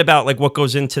little bit about like what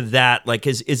goes into that. Like,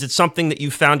 is it something that you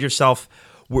found yourself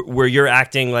where you're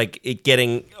acting like it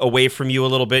getting away from you a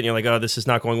little bit, and you're like, oh, this is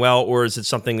not going well, or is it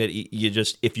something that you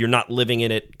just, if you're not living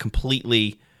in it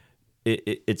completely,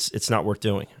 it's not worth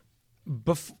doing?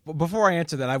 Before I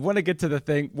answer that, I want to get to the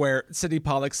thing where Sidney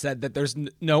Pollack said that there's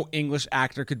no English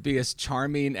actor could be as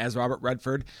charming as Robert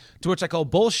Redford, to which I call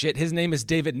bullshit. His name is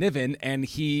David Niven, and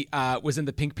he was in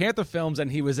the Pink Panther films,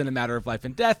 and he was in A Matter of Life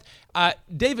and Death.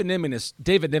 David Niven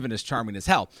is charming as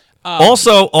hell.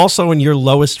 Also in your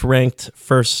lowest ranked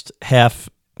first half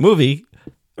movie,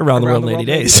 Around the World in 80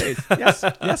 Days. Yes,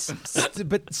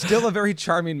 but still a very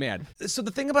charming man. So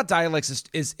the thing about dialects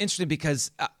is interesting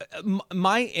because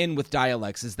my in with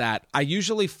dialects is that I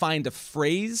usually find a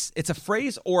phrase. It's a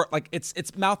phrase or like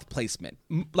it's mouth placement.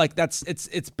 Like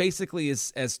it's basically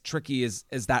as tricky as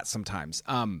that sometimes.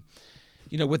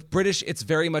 With British, it's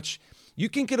very much, you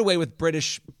can get away with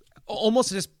British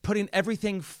almost just putting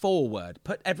everything forward,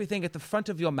 put everything at the front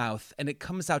of your mouth, and it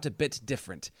comes out a bit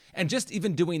different. And just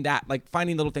even doing that, like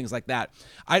finding little things like that.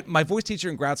 My voice teacher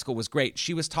in grad school was great.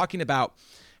 She was talking about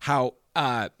how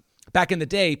back in the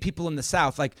day, people in the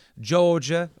South, like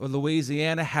Georgia or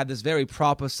Louisiana, had this very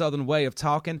proper Southern way of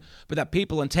talking, but that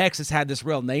people in Texas had this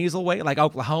real nasal way, like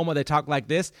Oklahoma, they talk like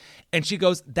this. And she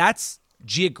goes, that's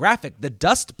geographic. The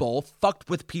Dust Bowl fucked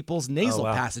with people's nasal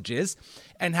passages,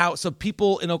 and how so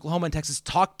people in Oklahoma and Texas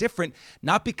talk different,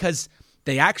 not because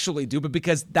they actually do, but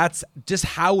because that's just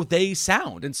how they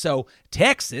sound. And so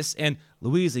Texas and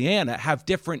Louisiana have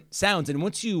different sounds, and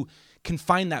once you can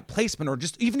find that placement, or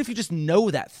just even if you just know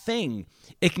that thing,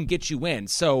 it can get you in.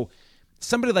 So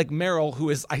somebody like Meryl, who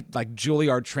is like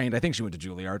Juilliard trained, I think she went to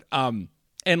Juilliard,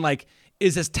 and like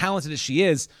is as talented as she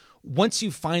is. Once you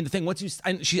find the thing,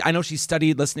 I know she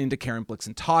studied listening to Karen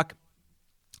Blixen talk,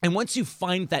 and once you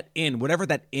find that in, whatever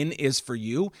that in is for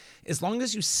you, as long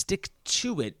as you stick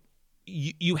to it,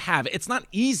 you have it. It's not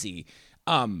easy,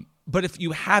 but if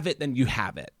you have it, then you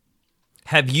have it.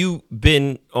 Have you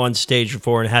been on stage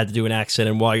before and had to do an accent,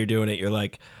 and while you're doing it, you're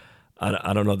like,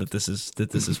 I don't know that this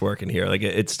is working here. Like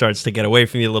it starts to get away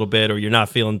from you a little bit, or you're not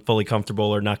feeling fully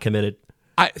comfortable or not committed?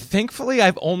 Thankfully,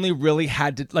 I've only really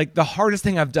had to, like, the hardest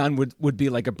thing I've done would be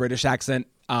like a British accent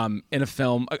in a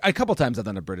film. A couple times I've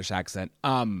done a British accent.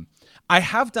 I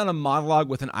have done a monologue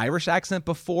with an Irish accent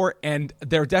before, and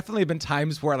there definitely have been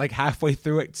times where like halfway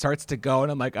through it starts to go,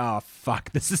 and I'm like, oh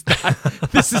fuck, this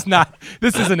isn't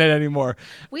it anymore.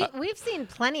 We've seen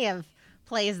plenty of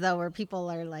plays though where people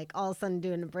are like all of a sudden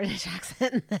doing a British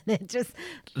accent and then it just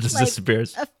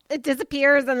disappears. It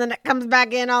disappears and then it comes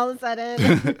back in all of a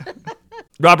sudden.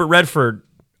 Robert Redford,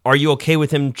 are you okay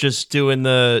with him just doing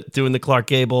the Clark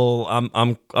Gable?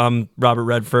 I'm Robert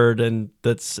Redford, and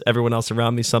that's everyone else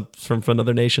around me. Some from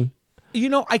another nation.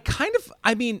 I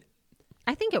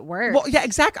think it worked. Well, yeah,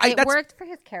 exactly. It worked for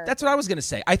his character. That's what I was going to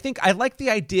say. I think I like the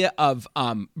idea of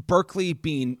Berkeley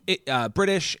being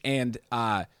British and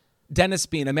Dennis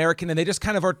being American, and they just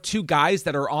kind of are two guys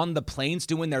that are on the plains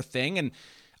doing their thing. And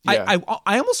Yeah.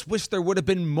 I almost wish there would have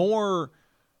been more.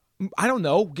 I don't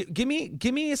know. Give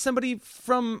me somebody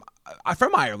from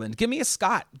Ireland. Give me a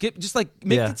Scot.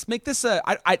 Make this a.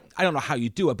 I don't know how you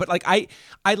do it, but like I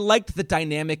liked the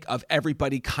dynamic of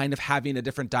everybody kind of having a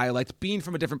different dialect, being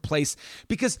from a different place,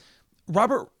 because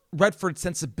Robert Redford's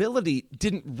sensibility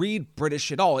didn't read British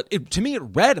at all. To me, it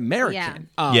read American.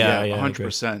 Yeah,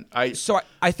 100%. So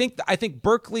I think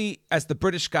Berkeley as the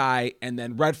British guy, and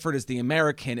then Redford as the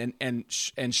American, and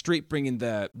Streep bringing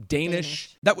the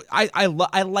Danish. That I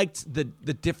liked the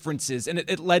differences, and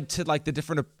it led to like the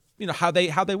different how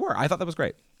they were. I thought that was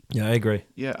great. Yeah, I agree.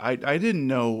 Yeah, I didn't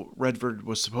know Redford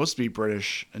was supposed to be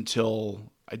British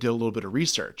until I did a little bit of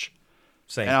research.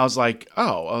 Same. And I was like,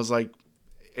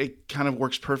 it kind of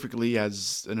works perfectly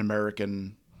as an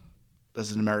American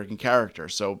character.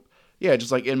 So yeah,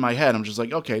 just like in my head, I'm just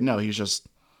like, okay, no, he's just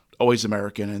always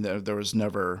American, and there was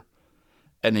never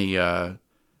any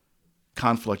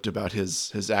conflict about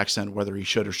his accent, whether he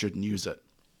should or shouldn't use it.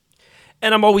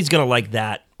 And I'm always gonna like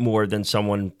that more than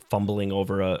someone fumbling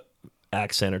over a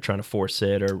accent or trying to force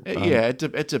it. Or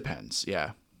it depends.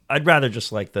 Yeah. I'd rather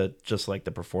just like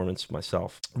the performance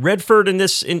myself. Redford in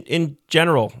this in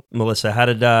general, Melissa, how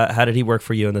did he work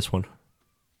for you in this one?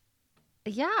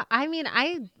 Yeah, I mean,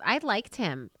 I liked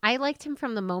him. I liked him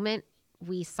from the moment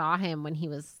we saw him when he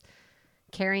was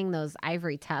carrying those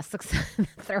ivory tusks,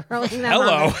 throwing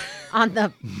them on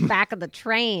the back of the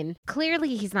train.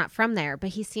 Clearly, he's not from there, but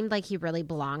he seemed like he really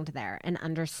belonged there and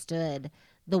understood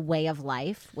the way of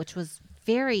life, which was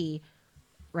very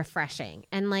refreshing.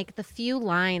 And like the few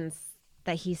lines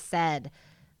that he said,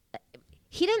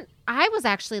 I was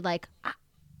actually like,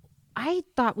 I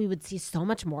thought we would see so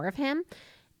much more of him.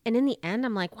 And in the end,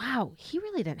 I'm like, wow, he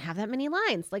really didn't have that many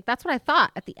lines. Like, that's what I thought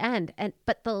at the end.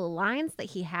 But the lines that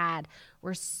he had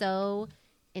were so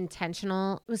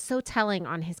intentional. It was so telling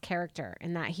on his character,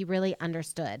 in that he really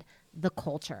understood the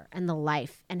culture and the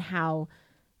life and how,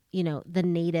 the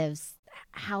natives,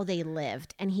 how they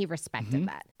lived. And he respected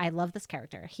that. I love this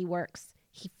character. He works.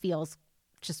 He feels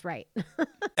just right.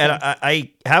 And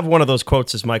I have one of those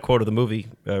quotes as my quote of the movie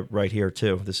right here,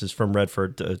 too. This is from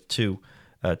Redford to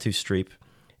Streep.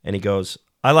 And he goes,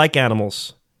 "I like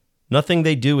animals. Nothing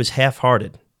they do is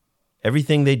half-hearted.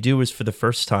 Everything they do is for the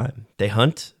first time. They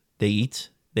hunt, they eat,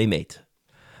 they mate."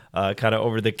 Kind of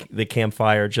over the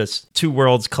campfire, just two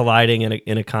worlds colliding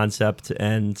in a concept,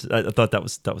 and I thought that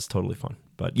was totally fun.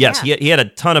 But yes, he had a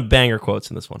ton of banger quotes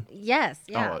in this one. Yes,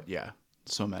 yeah. Oh, yeah.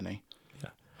 So many.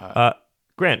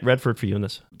 Grant, Redford for you in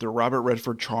this. The Robert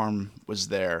Redford charm was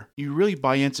there. You really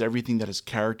buy into everything that his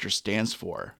character stands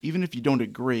for. Even if you don't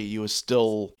agree, you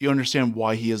understand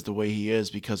why he is the way he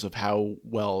is because of how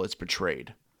well it's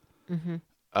portrayed. Mm-hmm.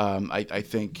 I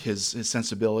think his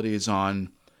sensibilities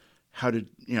on how to,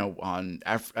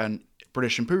 on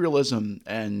British imperialism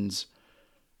and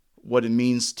what it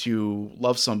means to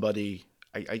love somebody,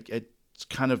 it's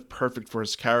kind of perfect for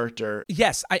his character.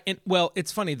 Yes,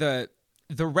 it's funny,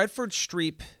 the Redford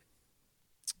Streep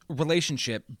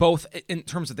relationship, both in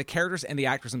terms of the characters and the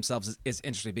actors themselves, is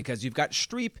interesting, because you've got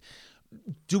Streep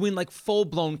doing like full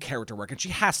blown character work, and she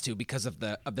has to because of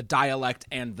the dialect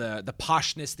and the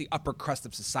poshness, the upper crust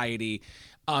of society.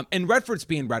 And Redford's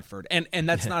being Redford, and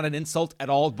that's not an insult at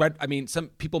all. Some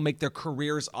people make their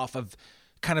careers off of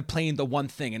kind of playing the one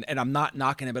thing, and I'm not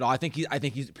knocking him at all. I think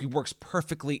he works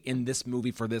perfectly in this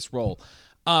movie for this role.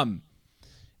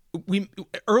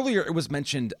 Earlier it was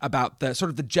mentioned about the sort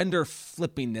of the gender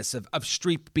flippingness of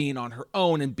Streep being on her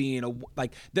own and being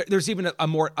there's even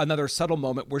another subtle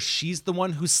moment where she's the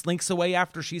one who slinks away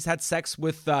after she's had sex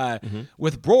with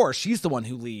Bror. She's the one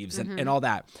who leaves and all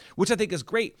that, which I think is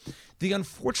great. The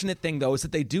unfortunate thing though is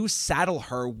that they do saddle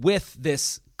her with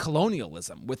this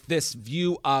colonialism, with this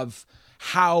view of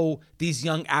how these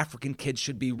young African kids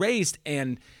should be raised,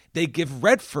 and they give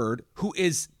Redford, who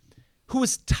is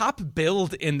top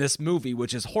billed in this movie,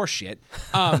 which is horseshit.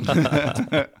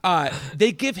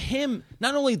 They give him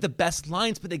not only the best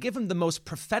lines, but they give him the most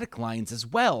prophetic lines as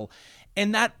well.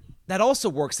 And that also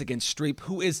works against Streep,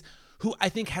 who I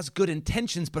think has good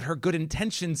intentions, but her good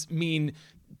intentions mean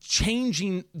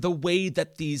changing the way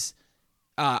that these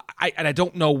I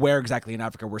don't know where exactly in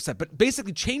Africa we're set, but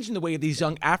basically changing the way of these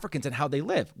young Africans and how they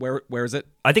live. Where is it?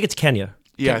 I think it's Kenya.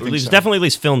 Yeah, I think it's so. definitely at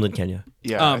least filmed in Kenya.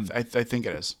 Yeah, I think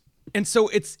it is. And so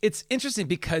it's interesting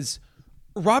because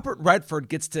Robert Redford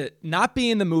gets to not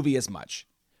be in the movie as much,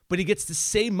 but he gets to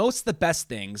say most of the best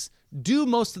things, do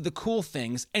most of the cool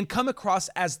things, and come across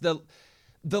as the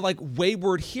like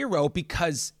wayward hero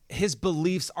because his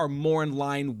beliefs are more in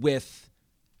line with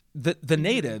the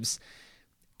natives.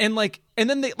 And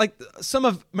then they like some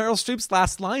of Meryl Streep's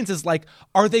last lines is like,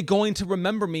 "Are they going to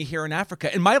remember me here in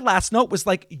Africa?" And my last note was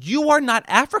like, "You are not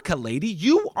Africa, lady.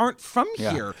 You aren't from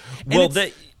here." And Well,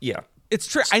 it's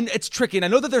tricky, and I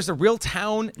know that there's a real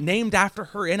town named after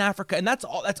her in Africa, and that's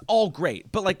all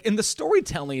great. But like in the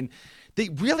storytelling, they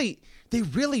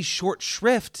really short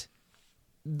shrift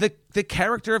the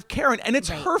character of Karen, and it's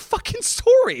her fucking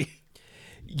story.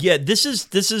 Yeah, this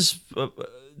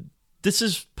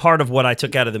is part of what I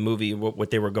took out of the movie,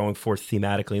 what they were going for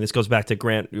thematically. And this goes back to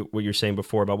Grant, what you're saying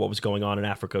before about what was going on in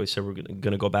Africa. We said we're going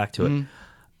to go back to it.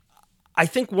 I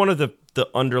think one of the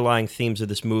underlying themes of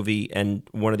this movie and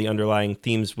one of the underlying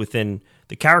themes within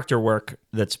the character work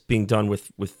that's being done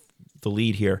with the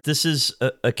lead here, this is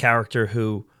a character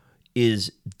who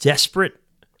is desperate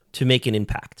to make an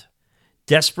impact,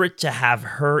 desperate to have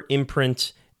her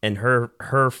imprint and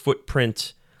her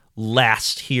footprint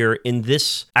last here in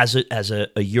this as a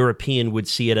European would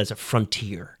see it as a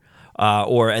frontier,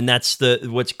 and that's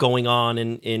what's going on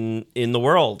in the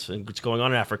world and what's going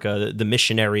on in Africa, the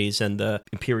missionaries and the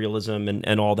imperialism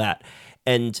and all that.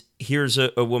 And here's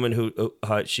a woman who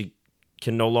she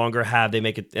can no longer have. They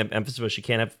make it emphasis, but she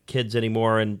can't have kids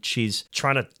anymore, and she's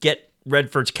trying to get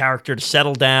Redford's character to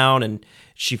settle down, and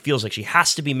she feels like she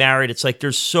has to be married. It's like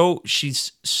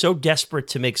she's so desperate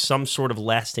to make some sort of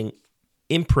lasting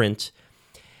imprint,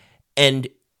 and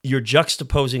you're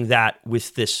juxtaposing that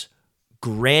with this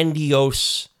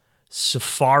grandiose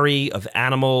safari of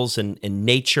animals and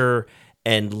nature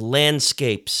and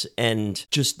landscapes and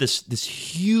just this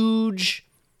huge,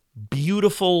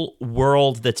 beautiful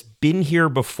world that's been here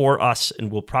before us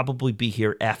and will probably be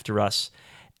here after us.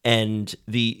 And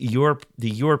the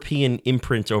European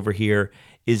imprint over here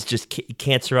is just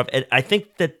can't serve up. And I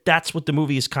think that's what the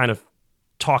movie is kind of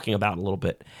talking about a little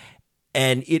bit.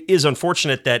 And it is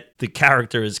unfortunate that the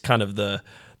character is kind of the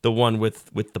one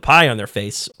with the pie on their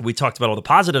face. We talked about all the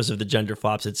positives of the gender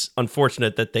flops. It's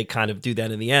unfortunate that they kind of do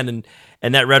that in the end.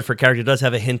 And that Redford character does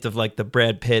have a hint of like the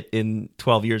Brad Pitt in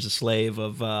 12 Years a Slave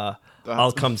of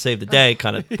I'll come save the day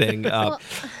kind of thing.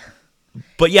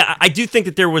 But yeah, I do think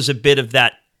that there was a bit of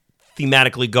that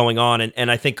thematically going on. And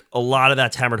I think a lot of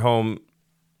that's hammered home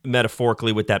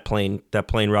metaphorically with that plane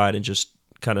ride and just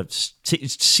kind of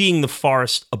seeing the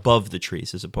forest above the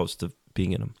trees as opposed to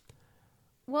being in them.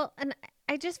 Well, and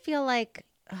I just feel like,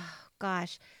 oh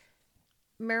gosh,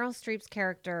 Meryl Streep's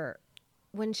character,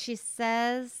 when she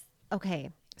says, okay,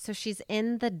 so she's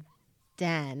in the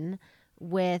den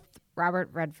with Robert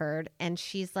Redford and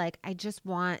she's like, I just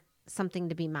want something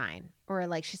to be mine. Or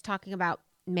like she's talking about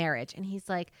marriage and he's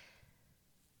like,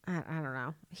 I don't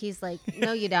know. He's like,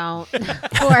 no, you don't. or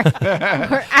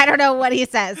I don't know what he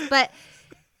says, but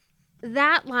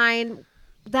that line,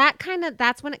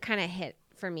 that's when it kind of hit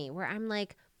for me, where I'm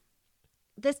like,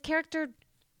 this character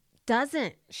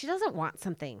doesn't want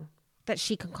something that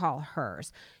she can call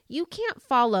hers. You can't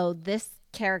follow this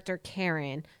character,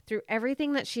 Karen, through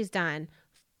everything that she's done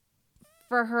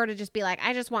for her to just be like,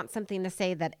 I just want something to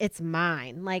say that it's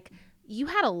mine. Like, you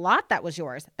had a lot that was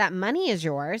yours. That money is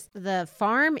yours. The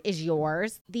farm is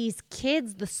yours. These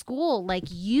kids, the school, like,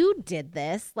 you did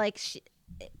this. Like,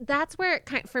 that's where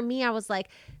it for me, I was like,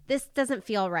 this doesn't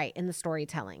feel right in the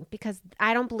storytelling because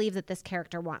I don't believe that this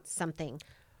character wants something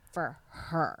for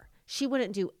her. She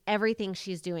wouldn't do everything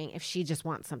she's doing if she just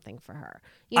wants something for her.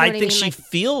 You know I think she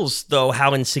feels, though,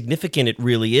 how insignificant it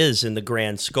really is in the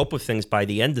grand scope of things by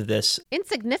the end of this.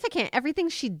 Insignificant. Everything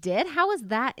she did, how is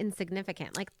that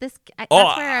insignificant? Like this.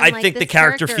 I think the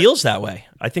character feels that way.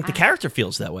 I think the character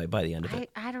feels that way by the end of it.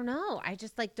 I don't know. I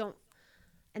just don't.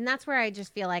 And that's where I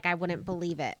just feel like I wouldn't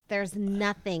believe it. There's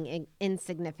nothing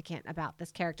insignificant about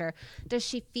this character. Does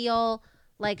she feel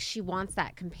like she wants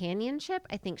that companionship?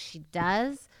 I think she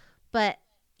does. But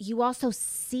you also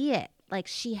see it. Like,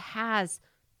 she has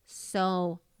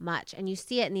so much. And you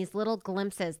see it in these little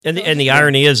glimpses. And the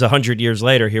irony is 100 years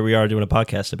later, here we are doing a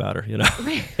podcast about her, you know?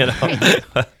 Right.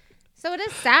 So it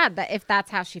is sad that if that's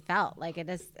how she felt. Like,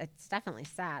 it's definitely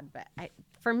sad. But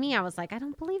for me, I was like, I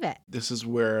don't believe it. This is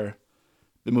where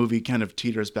the movie kind of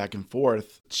teeters back and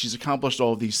forth. She's accomplished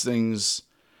all of these things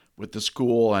with the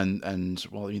school and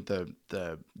well, I mean,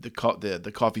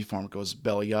 the coffee farm goes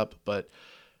belly up, but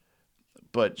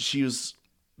but she was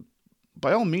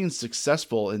by all means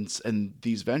successful in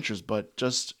these ventures, but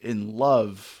just in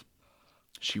love,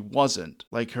 she wasn't.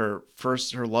 Like her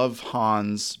love,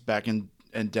 Hans, back in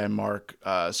Denmark,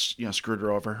 screwed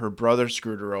her over. Her brother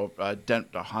screwed her over.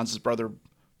 Hans's brother,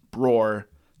 Bror,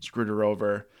 screwed her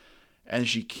over, and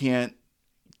she can't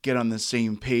get on the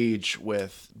same page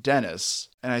with Dennis.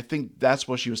 And I think that's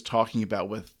what she was talking about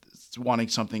with wanting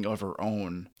something of her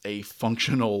own, a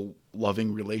functional,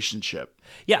 loving relationship.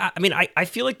 Yeah, I mean, I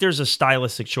feel like there's a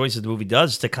stylistic choice that the movie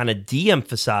does to kind of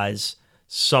de-emphasize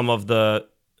some of the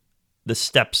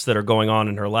steps that are going on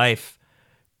in her life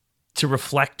to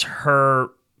reflect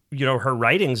her, her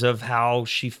writings of how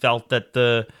she felt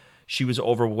that she was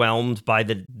overwhelmed by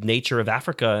the nature of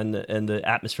Africa and the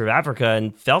atmosphere of Africa,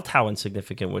 and felt how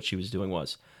insignificant what she was doing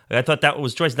was. I thought that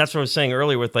was choice. That's what I was saying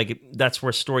earlier with, like, that's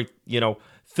where story,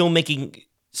 filmmaking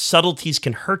subtleties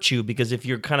can hurt you, because if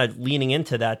you're kind of leaning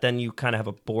into that, then you kind of have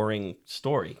a boring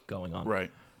story going on. Right.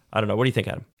 I don't know. What do you think,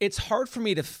 Adam? It's hard for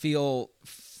me to feel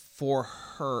for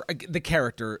her, the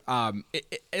character,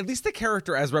 at least the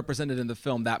character as represented in the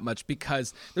film, that much,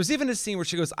 because there's even a scene where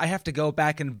she goes, I have to go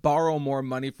back and borrow more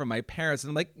money from my parents. And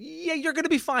I'm like, yeah, you're going to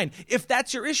be fine. If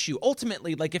that's your issue,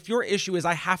 ultimately, like, if your issue is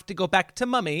I have to go back to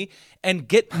mommy and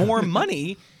get more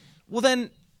money, well,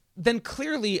 then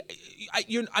clearly,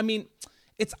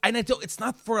 it's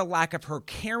not for a lack of her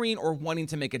caring or wanting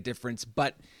to make a difference,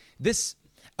 but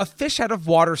a fish out of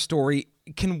water story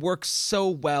can work so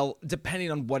well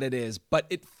depending on what it is. But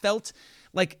it felt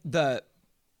like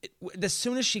as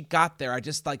soon as she got there, I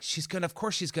just like, she's going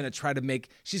to try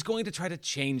to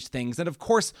change things. And of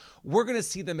course, we're going to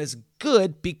see them as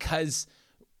good because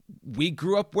we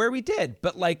grew up where we did.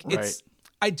 But like, right.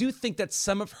 I do think that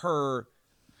some of her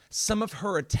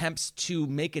attempts to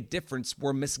make a difference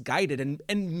were misguided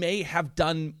and may have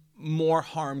done more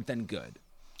harm than good.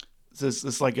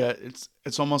 It's like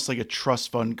it's almost like a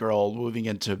trust fund girl moving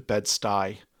into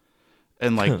Bed-Stuy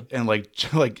and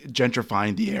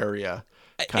gentrifying the area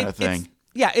kind of thing.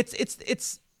 It's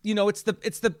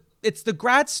the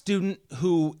grad student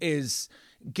who is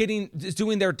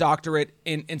doing their doctorate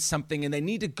in something, and they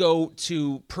need to go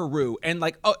to Peru, and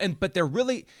but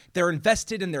they're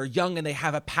invested and they're young and they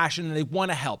have a passion and they want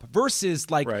to help,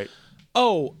 versus like, right.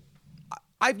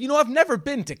 I've never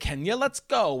been to Kenya. Let's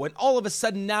go. And all of a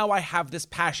sudden now I have this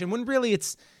passion, when really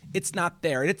it's not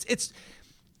there. And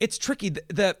it's tricky.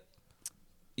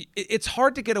 It's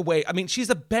hard to get away. I mean, she's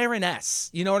a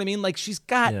baroness. You know what I mean? Like, she's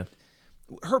got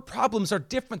her problems are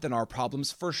different than our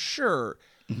problems for sure.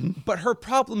 Mm-hmm. But her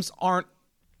problems aren't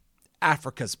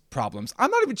Africa's problems. I'm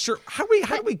not even sure how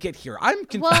do we get here. I'm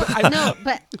confused. Well, no,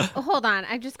 but hold on.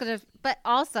 But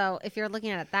also, if you're looking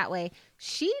at it that way,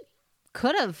 she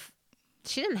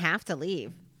didn't have to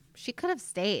leave. She could have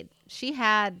stayed. She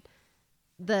had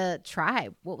the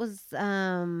tribe. What was the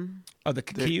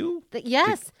Kikuyu?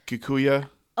 Yes. Kikuya.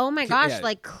 Oh my gosh, yeah.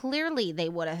 Like, clearly they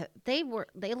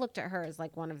looked at her as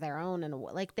like one of their own, and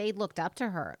like they looked up to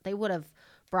her. They would have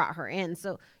brought her in.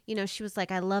 So, she was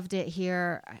like, I loved it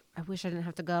here. I wish I didn't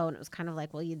have to go. And it was kind of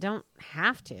like, well, you don't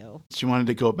have to. She wanted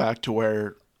to go back to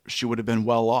where she would have been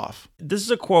well off. This is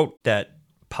a quote that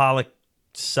Pollock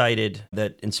cited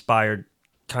that inspired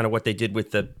kind of what they did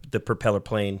with the propeller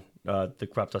plane, the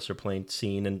crop duster plane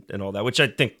scene and all that, which I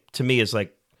think to me is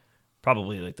like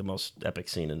probably like the most epic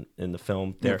scene in the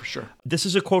film there. Yeah, for sure. This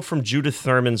is a quote from Judith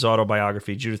Thurman's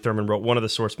autobiography. Judith Thurman wrote one of the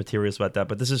source materials about that,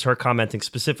 but this is her commenting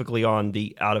specifically on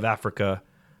the Out of Africa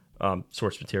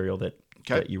source material that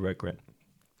you read, Grant.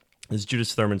 This is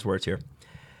Judith Thurman's words here.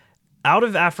 Out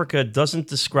of Africa doesn't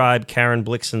describe Karen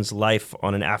Blixen's life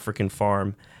on an African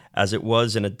farm as it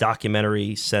was in a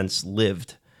documentary sense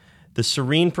lived. The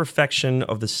serene perfection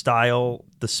of the style,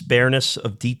 the spareness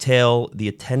of detail, the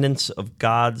attendance of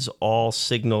gods all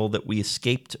signal that we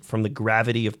escaped from the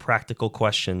gravity of practical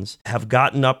questions, have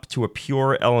gotten up to a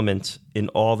pure element in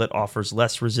all that offers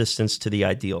less resistance to the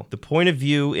ideal. The point of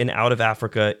view in Out of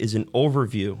Africa is an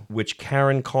overview, which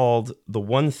Karen called the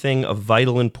one thing of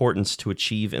vital importance to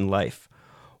achieve in life.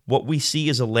 What we see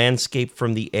is a landscape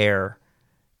from the air.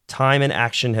 Time and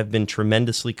action have been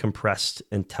tremendously compressed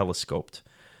and telescoped.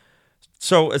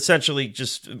 So essentially,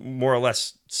 just more or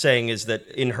less saying is that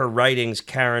in her writings,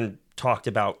 Karen talked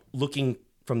about looking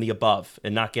from the above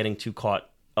and not getting too caught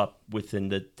up within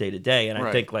the day-to-day. And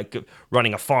I think like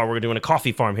running a farm, we're doing a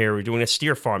coffee farm here, we're doing a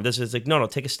steer farm. This is like, no,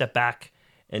 take a step back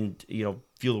and, view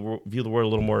the world a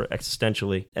little more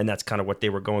existentially. And that's kind of what they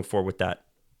were going for with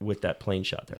that plane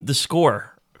shot there. The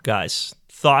score, guys,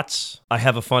 thoughts? I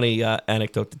have a funny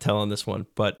anecdote to tell on this one,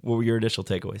 but what were your initial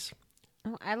takeaways?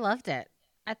 Oh, I loved it.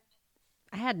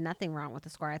 I had nothing wrong with the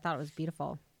score. I thought it was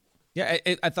beautiful. Yeah,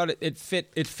 I thought it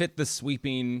fit the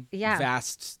sweeping, Yeah.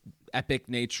 vast, epic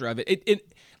nature of it.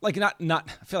 It like not.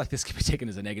 I feel like this could be taken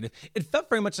as a negative. It felt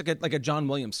very much like a John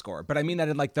Williams score, but I mean that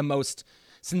in like the most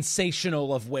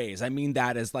sensational of ways. I mean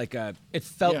that as like it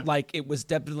felt like it was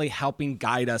definitely helping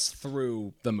guide us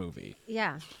through the movie.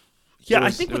 Yeah. Yeah,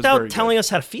 was- I think it was without very telling us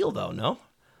how to feel, though, no?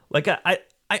 Like,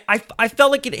 I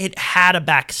felt like it had a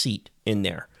back seat in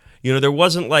there. You know, there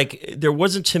wasn't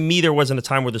a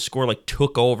time where the score like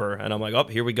took over and I'm like, oh,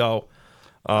 here we go.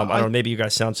 I don't know, maybe you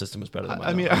guys' sound system was better than mine.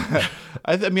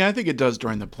 I mean, I think it does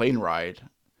during the plane ride.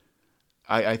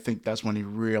 I think that's when he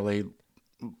really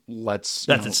lets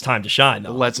it's time to shine,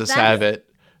 though. lets us That's- have it.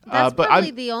 That's But probably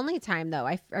I the only time, though.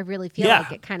 I really feel Yeah.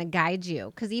 like it kind of guides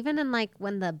you. Because even in, like,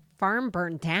 when the farm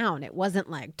burned down, it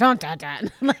wasn't like, dun, dun,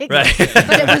 dun. Like, Right.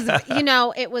 But it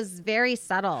was, it was very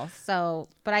subtle. So,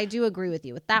 but I do agree with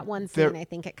you. With that one scene, I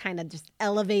think it kind of just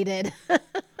elevated.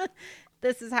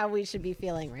 This is how we should be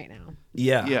feeling right now.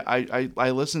 Yeah. I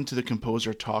listened to the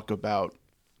composer talk about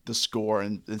the score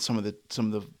and some of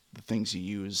the things he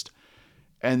used,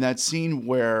 and that scene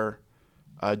where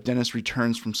Dennis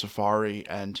returns from safari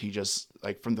and he just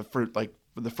like for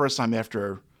the first time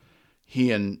after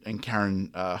he and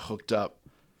Karen hooked up,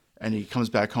 and he comes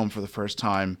back home for the first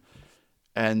time,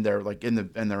 and they're like in the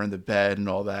bed and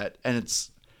all that, and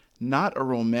it's not a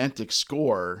romantic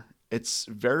score. It's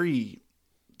very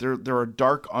there are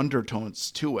dark undertones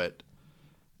to it.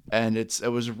 And it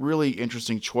was a really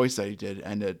interesting choice that he did,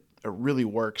 and it really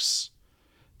works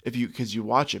because you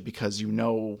watch it, because as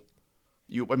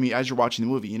you're watching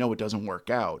the movie, you know it doesn't work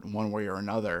out in one way or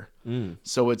another.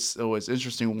 So it was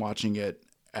interesting watching it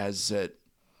as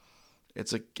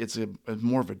it's a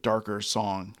more of a darker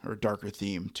song or darker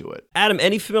theme to it. Adam,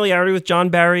 any familiarity with John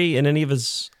Barry and any of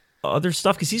his other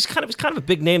stuff? Because he's kind of a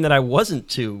big name that I wasn't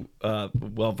too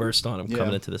well versed on.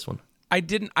 Coming into this one. I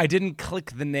didn't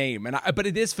click the name, but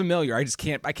it is familiar. I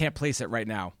can't place it right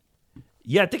now.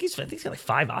 Yeah, I think he's got like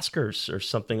 5 Oscars or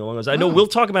something along those. I know we'll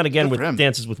talk about it again Good with for him.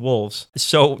 Dances with Wolves.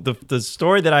 So the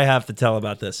story that I have to tell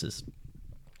about this is,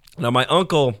 now my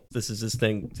uncle, this is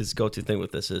his go-to thing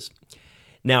with this is,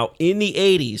 now in the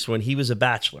 80s when he was a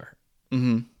bachelor,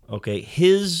 okay,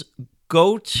 his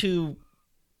go-to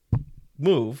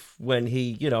move when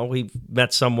he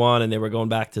met someone and they were going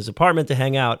back to his apartment to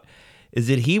hang out is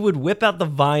that he would whip out the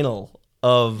vinyl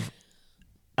of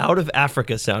Out of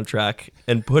Africa soundtrack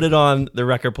and put it on the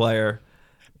record player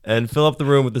and fill up the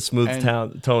room with the smooth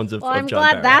tones of, Well, of I'm John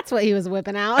glad Barry. that's what he was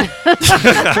whipping out.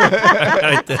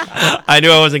 I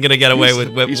knew I wasn't going to get away with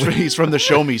He's from the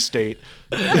Show Me state.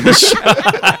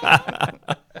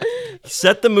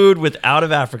 set the mood with Out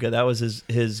of Africa. That was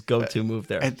his go-to move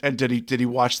there. And did he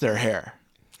wash their hair?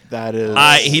 That is.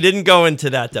 He didn't go into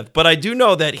that depth, but I do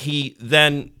know that he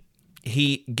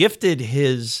gifted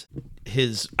his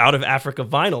Out of Africa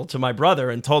vinyl to my brother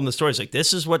and told him the story. He's like,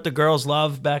 "This is what the girls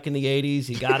love back in the '80s.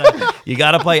 You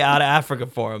gotta play Out of Africa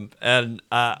for him." And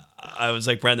I was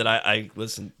like, "Brendan, I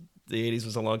listen. The '80s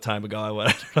was a long time ago. I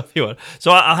don't know if you want."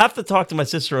 So I'll have to talk to my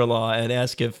sister-in-law and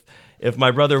ask if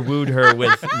my brother wooed her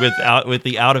with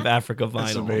the Out of Africa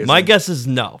vinyl. amazing. My guess is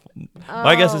no.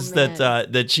 My guess is man.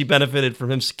 that she benefited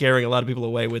from him scaring a lot of people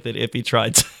away with it if he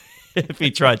tried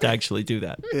to actually do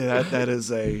that. Yeah, that is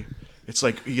a. It's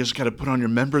like you just got to put on your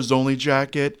members only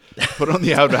jacket, put on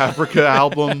the Out of Africa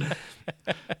album,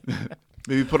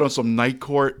 maybe put on some Night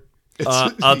Court.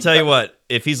 I'll tell you what.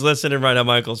 If he's listening right now,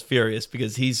 Michael's furious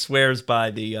because he swears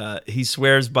by the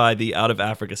Out of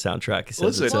Africa soundtrack. He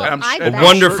says Listen, it's I a bet.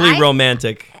 wonderfully I-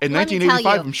 romantic. In Let me tell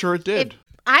 1985, you, I'm sure it did.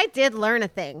 I did learn a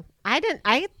thing.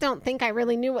 I don't think I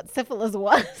really knew what syphilis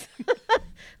was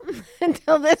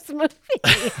until this movie.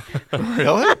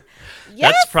 Really?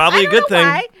 Yes, That's probably I a don't good know thing.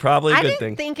 why. Probably a I good didn't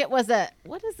thing. think it was a.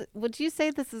 What is it? Would you say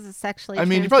this is a sexually? I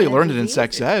mean, you probably learned it in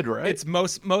transmitted sex ed, right? It's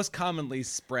most commonly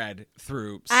spread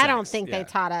through. I don't sex, think yeah. they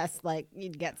taught us like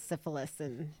you'd get syphilis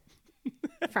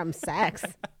from sex.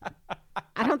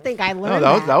 I don't think I learned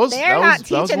that was- They're that not was-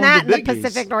 that was teaching one that of the in the biggies.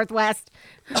 Pacific Northwest.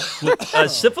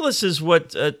 Syphilis is what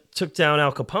took down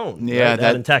Al Capone. yeah, right?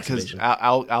 that in tax because evasion.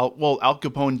 Al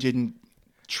Capone didn't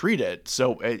treat it,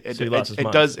 so it So he lost his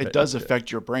mind. does Right.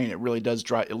 affect your brain. It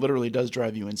literally does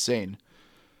drive you insane.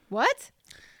 What?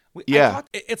 Yeah.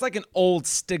 It's like an old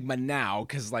stigma now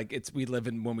because like we live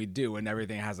in when we do and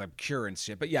everything has a cure and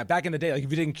shit. But yeah, back in the day, like if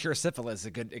you didn't cure syphilis,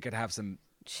 it could have some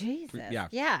Jesus. Yeah.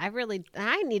 Yeah,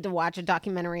 I need to watch a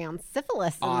documentary on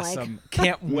syphilis. And awesome.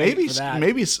 Can't wait maybe for that.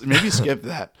 maybe skip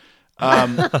that.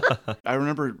 I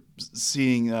remember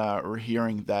seeing or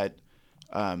hearing that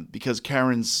because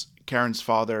Karen's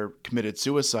father committed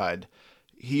suicide,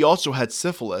 he also had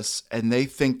syphilis, and they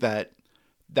think that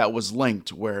that was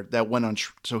linked, where that went on.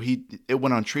 It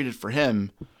went untreated for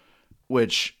him,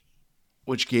 which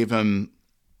gave him,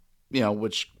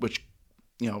 which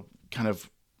kind of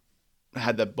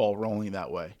had that ball rolling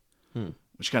that way,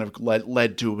 which kind of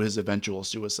led to his eventual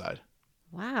suicide.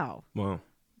 Wow.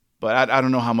 But I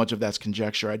don't know how much of that's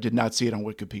conjecture. I did not see it on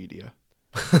Wikipedia.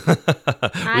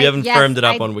 We haven't firmed it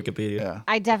up on Wikipedia. Yeah.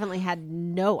 I definitely had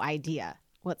no idea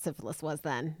what syphilis was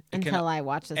then until I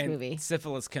watched this movie.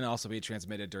 Syphilis can also be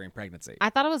transmitted during pregnancy. I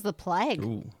thought it was the plague.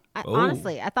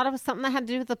 Honestly, I thought it was something that had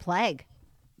to do with the plague.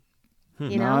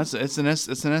 You know? No, it's an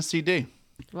STD.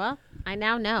 Well, I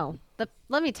now know.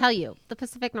 Let me tell you, the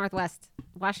Pacific Northwest,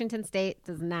 Washington State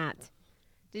does not.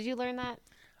 Did you learn that?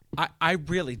 I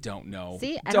really don't know.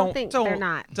 See, I don't think they're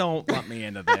not. Don't lump me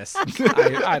into this.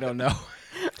 I don't know.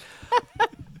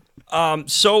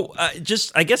 So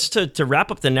just, I guess to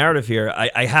wrap up the narrative here,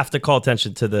 I have to call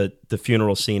attention to the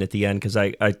funeral scene at the end, because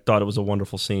I thought it was a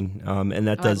wonderful scene. And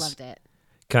that I does loved it.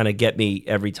 kind of get me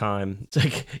every time. It's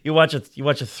like you watch a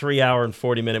 3-hour and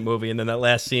 40-minute movie, and then that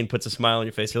last scene puts a smile on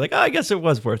your face. You're like, I guess it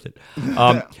was worth it.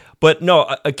 But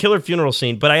no, a killer funeral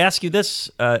scene. But I ask you this,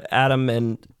 Adam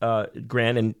and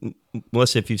Grant and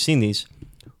Melissa, if you've seen these,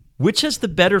 which has the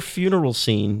better funeral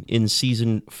scene in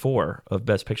season 4 of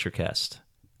Best Picture Cast?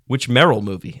 Which Meryl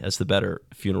movie has the better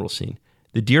funeral scene?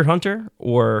 The Deer Hunter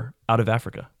or Out of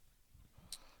Africa?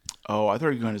 Oh, I thought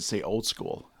you were going to say Old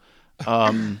School.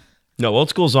 No, Old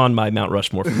School's on my Mount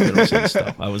Rushmore for funeral scenes,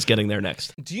 though. I was getting there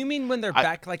next. Do you mean when they're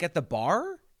back like at the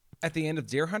bar at the end of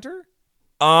Deer Hunter?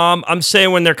 I'm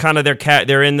saying when they're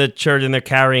they're in the church and they're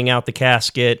carrying out the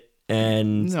casket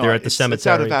and they're at the cemetery. It's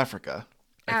Out of Africa.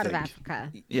 Out of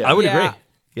Africa. Yeah, I would agree.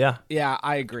 Yeah. Yeah,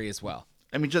 I agree as well.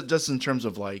 I mean, just in terms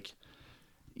of like,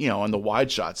 on the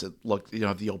wide shots, it looked,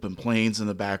 the open plains in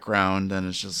the background, and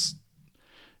it's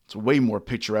way more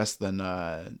picturesque than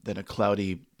a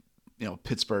cloudy,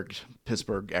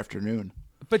 Pittsburgh afternoon.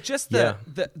 But just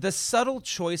the subtle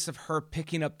choice of her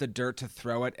picking up the dirt to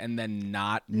throw it and then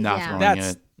not throwing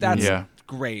it. That's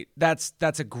great. That's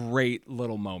a great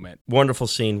little moment. Wonderful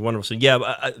scene.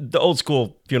 Yeah, the Old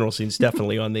School funeral scene's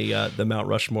definitely on the Mount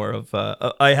Rushmore of.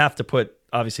 I have to put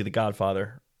obviously The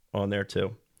Godfather on there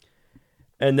too.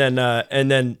 And then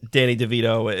Danny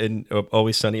DeVito in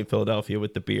Always Sunny in Philadelphia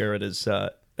with the beer at his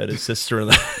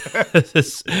sister-in-law.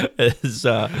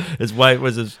 his wife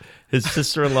was his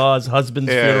sister-in-law's husband's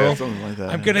funeral. Something like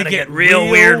that. I'm gonna get real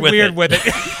weird with it.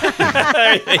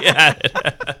 Yeah.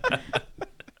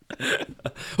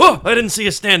 Oh, I didn't see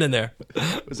you standing there.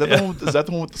 Is that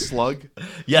the one with the slug?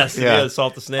 Yes, Yeah.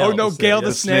 Salt the Snail. Oh no, Gail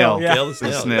the snail. Yeah. Gail the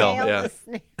Snail. The snail. Gail Yeah. the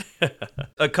Snail.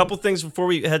 A couple things before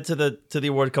we head to the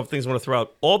award. A couple things I want to throw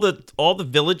out. All the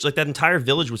village, like that entire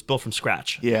village, was built from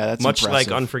scratch. Yeah, that's much impressive.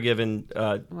 like Unforgiven.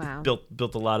 Wow.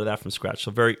 Built a lot of that from scratch.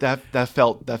 So very That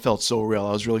felt so real.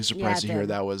 I was really surprised Yeah, to it hear did.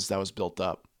 that was built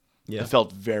up. Yeah. It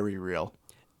felt very real.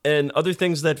 And other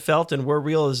things that felt and were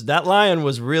real is that lion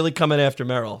was really coming after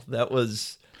Meryl. That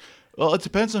was Well, it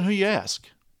depends on who you ask.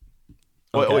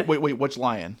 Okay. Wait, which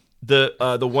lion? the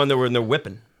one that when they're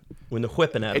whipping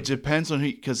at him. It depends on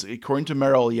who, because according to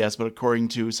Meryl, yes, but according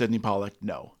to Sidney Pollack,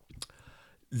 no.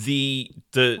 The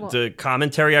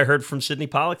commentary I heard from Sidney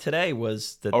Pollack today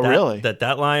was that really?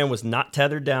 that lion was not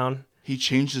tethered down. He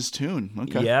changed his tune.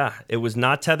 Okay. Yeah, it was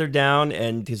not tethered down,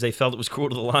 and because they felt it was cruel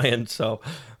to the lion, so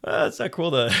it's not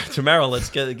cruel to Meryl. Let's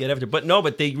get after. But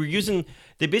they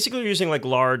basically were using like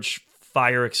large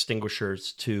fire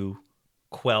extinguishers to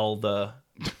quell the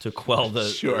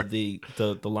Sure. the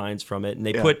lines from it, and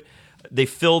Yeah. they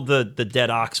filled the dead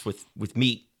ox with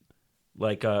meat,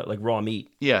 like raw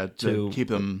meat. Yeah, to To- keep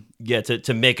them. Yeah,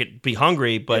 to make it be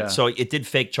hungry, but Yeah. so it did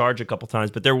fake charge a couple times,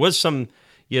 but there was some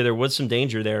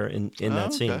danger there in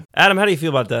that scene. okay. Adam, how do you feel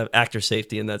about the actor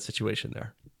safety in that situation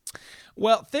there?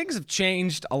 Well, things have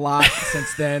changed a lot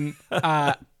since then.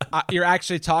 You're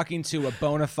actually talking to a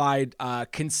bona fide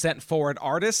consent-forward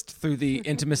artist through the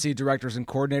Intimacy Directors and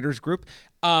Coordinators group.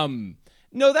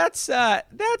 No, that's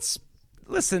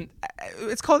listen.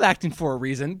 It's called acting for a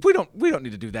reason. We don't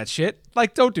need to do that shit.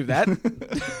 Like, don't do that.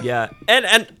 Yeah,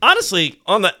 and honestly,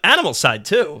 on the animal side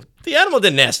too, the animal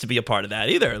didn't ask to be a part of that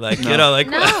either. Like No,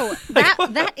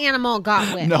 that animal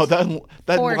got whipped. No, that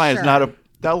For lion sure.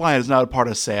 is not a part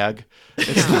of SAG.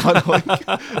 It's not like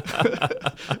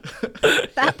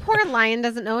That poor lion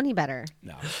doesn't know any better.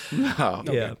 no.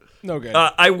 yeah. No good.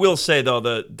 I will say though,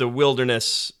 the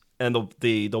wilderness and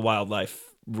the wildlife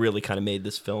really kind of made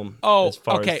this film as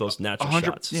far as those natural 100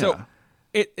 shots. yeah. So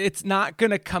it's not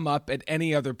gonna come up at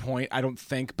any other point, I don't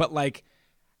think. But like,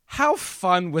 how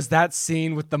fun was that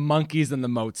scene with the monkeys and the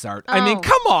Mozart? I mean, Oh.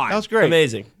 come on. That was great.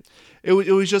 Amazing. It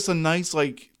was just a nice,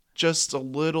 like, just a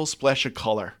little splash of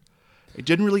color. It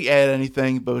didn't really add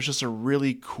anything, but it was just a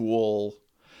really cool.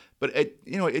 But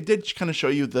it did kind of show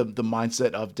you the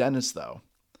mindset of Dennis, though.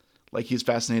 Like, he's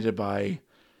fascinated by,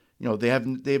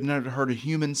 they've never heard a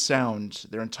human sound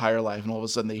their entire life, and all of a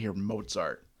sudden they hear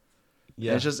Mozart.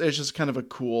 Yeah, And it's just kind of a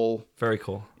cool. very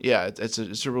cool. Yeah, it's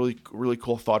a really really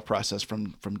cool thought process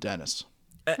from Dennis.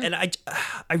 And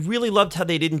I really loved how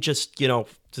they didn't just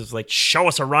like show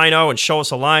us a rhino and show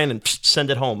us a lion and send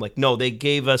it home. Like, no, they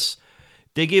gave us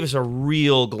a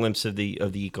real glimpse of the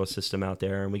ecosystem out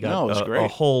there, and we got it was great. a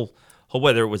whole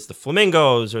whether it was the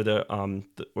flamingos or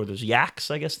or those yaks,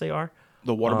 I guess they are.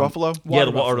 The water buffalo.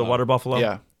 The water buffalo.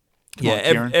 Yeah.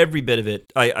 Every bit of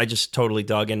it, I just totally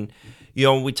dug. And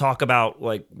when we talk about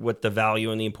like what the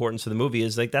value and the importance of the movie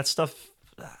is, like that stuff.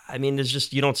 I mean, there's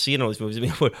just, you don't see it in all these movies. I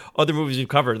mean, what other movies we've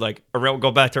covered, like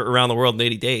go back to Around the World in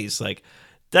 80 Days, like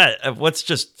that. Let's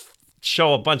just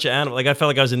show a bunch of animals. Like, I felt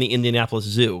like I was in the Indianapolis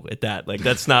Zoo at that. Like,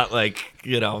 that's not like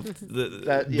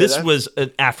this was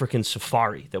an African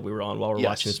safari that we were on while we were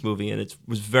watching this movie, and it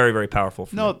was very, very powerful.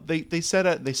 For me. They set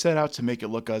out to make it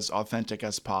look as authentic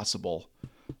as possible.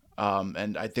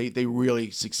 And they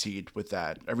really succeed with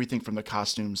that. Everything from the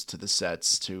costumes to the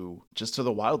sets to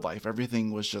the wildlife,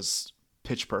 everything was just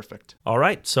pitch perfect. All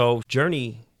right, so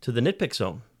journey to the nitpick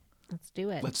zone. Let's do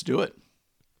it. Let's do it.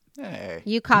 Hey,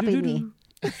 You copied me.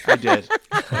 I did.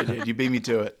 You beat me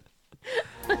to it.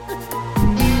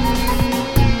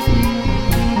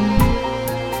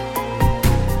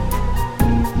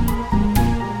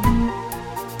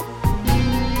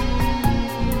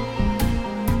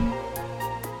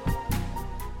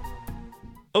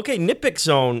 Okay, nitpick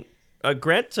zone.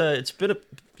 Grant, it's been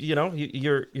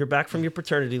you're back from your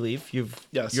paternity leave.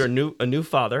 You're a new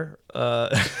father,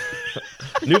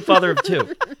 new father of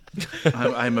two.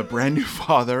 I'm a brand new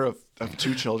father of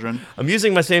two children. I'm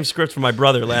using my same script for my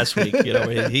brother last week. He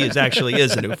is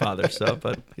a new father. So,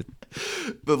 but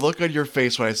the look on your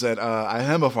face when I said I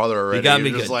am a father already. You got me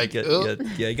You're good. just like,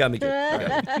 you got me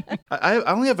good. I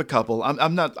only have a couple.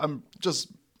 I'm just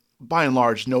by and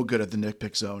large no good at the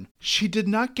nitpick zone. She did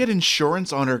not get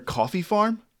insurance on her coffee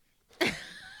farm.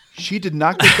 She did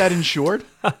not get that insured?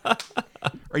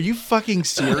 Are you fucking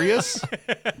serious?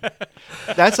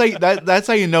 That's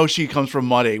how you know she comes from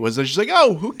money. Was that she's like,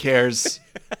 oh, who cares?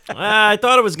 I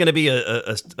thought it was going to be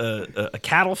a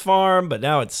cattle farm, but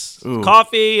now it's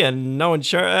coffee and no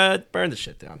insurance. Burn the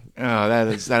shit down. Oh, that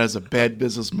is a bad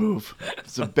business move.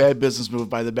 It's a bad business move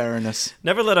by the Baroness.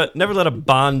 Never let a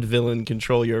Bond villain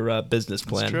control your business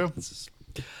plan. That's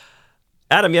true.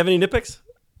 Adam, you have any nitpicks?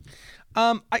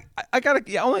 I got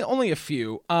only a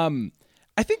few.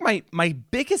 I think my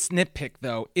biggest nitpick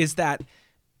though is that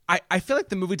I feel like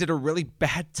the movie did a really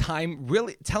bad time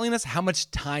really telling us how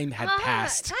much time had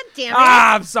passed. God damn it.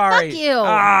 I'm sorry. Fuck you.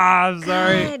 I'm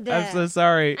sorry. God. I'm so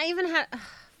sorry. I even had.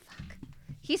 Fuck.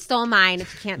 He stole mine.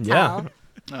 If you can't tell.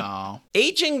 Oh.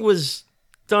 Aging was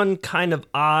done kind of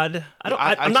odd.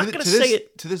 I'm not going to say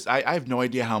it. To this, I have no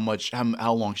idea how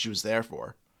long she was there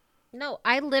for. No,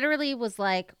 I literally was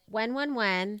like, when,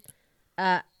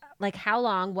 like how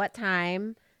long, what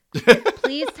time?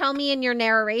 Please tell me in your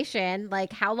narration,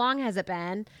 like how long has it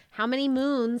been? How many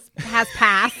moons has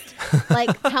passed?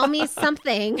 Like, tell me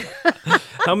something.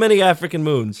 How many African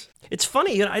moons? It's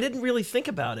funny, I didn't really think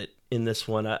about it in this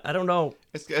one. I don't know.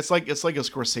 It's like a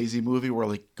Scorsese movie where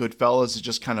like Goodfellas is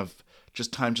just kind of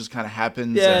time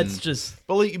happens. Yeah, and, it's just.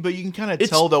 But you can kind of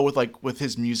tell though with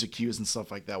his music cues and stuff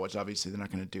like that, which obviously they're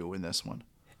not going to do in this one.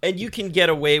 And you can get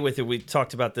away with it. We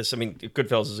talked about this. I mean,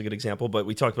 Goodfellas is a good example, but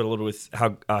we talked about it a little with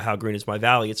How Green Is My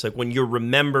Valley. It's like when you're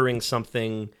remembering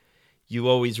something, you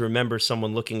always remember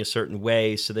someone looking a certain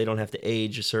way, so they don't have to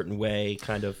age a certain way.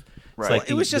 Kind of. It's Right. like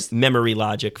it was just memory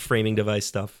logic, framing device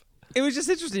stuff. It was just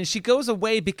interesting. She goes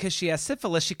away because she has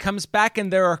syphilis. She comes back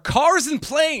and there are cars and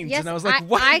planes. Yes, and I was like,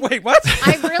 wait, what?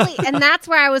 I really, and that's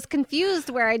where I was confused,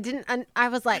 where I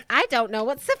was like, I don't know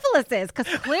what syphilis is, because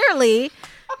clearly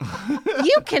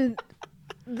you can,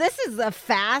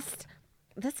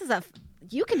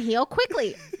 you can heal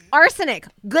quickly. Arsenic,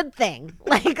 good thing.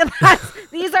 Like,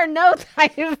 these are notes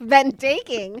I've been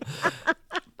taking.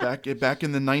 Back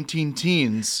in the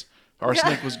 19-teens,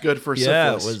 arsenic was good for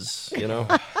Yeah, syphilis. it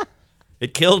was,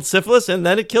 it killed syphilis and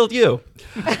then it killed you.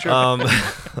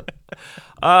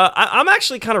 I'm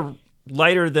actually kind of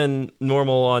lighter than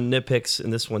normal on nitpicks in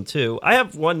this one, too. I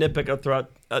have one nitpick I'll throw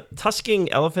out.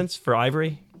 Tusking elephants for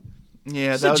ivory.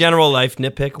 Yeah, It's a general life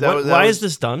nitpick. Why is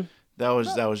this done? That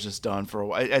was just done for a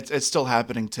while. It's still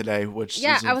happening today, which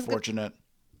is unfortunate.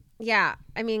 Yeah,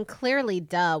 I mean, clearly,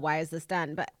 why is this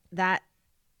done? But that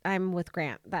I'm with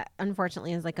Grant. That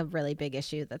unfortunately is like a really big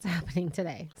issue that's happening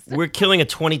today. So, We're killing a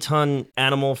 20-ton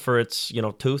animal for its,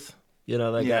 tooth.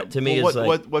 Like that to me is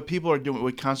like what people are doing,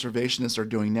 what conservationists are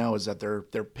doing now is that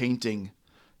they're painting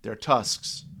their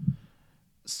tusks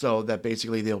so that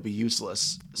basically they'll be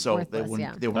useless. So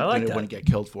Worthless, they I like that. wouldn't get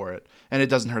killed for it, and it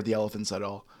doesn't hurt the elephants at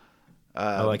all.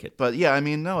 I like it. But yeah, I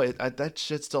mean, no, that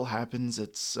shit still happens.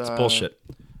 It's Bullshit.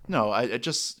 No,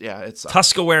 it's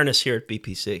Tusk awareness here at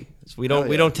BPC. We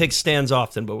don't take stands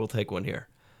often, but we'll take one here.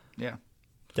 yeah.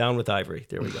 Down with Ivory.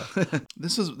 There we go.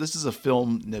 This is a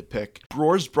film nitpick.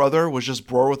 Bror's brother was just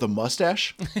Bror with a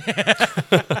mustache.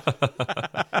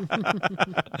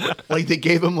 Like they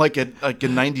gave him like a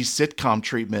 90s sitcom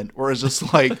treatment, where it's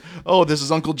just like, oh, this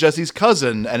is Uncle Jesse's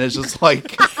cousin, and it's just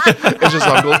like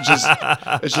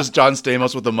it's just John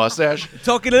Stamos with a mustache.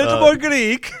 Talking a little more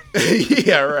Greek.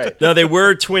 Yeah, right. No, they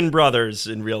were twin brothers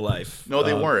in real life. No,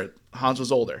 they weren't. Hans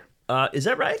was older. Is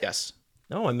that right? Yes.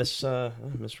 No, I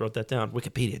miswrote that down.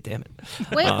 Wikipedia, damn it.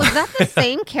 wait, was that the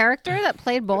same character that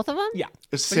played both of them? Yeah,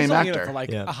 It's the But he's same only in it actor. for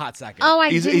like Yeah. a hot second. Oh, I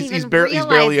He's didn't even barely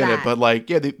realize in it, that. but like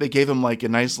yeah, they gave him like a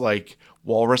nice like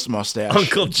walrus mustache.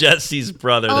 Uncle Jesse's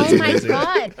brother. That's Oh my amazing.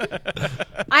 God.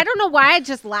 I don't know why I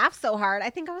just laughed so hard. I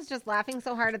think I was just laughing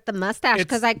so hard at the mustache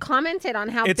because I commented on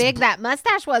how it's big that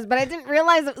mustache was, but I didn't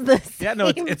realize it was the same Yeah, no,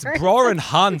 it's person. Bror and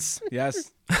Hans.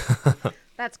 Yes.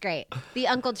 That's great. The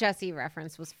Uncle Jesse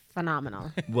reference was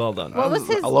phenomenal. Well done. What was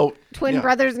his Hello? twin Yeah.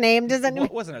 brother's name? Does Well, anyone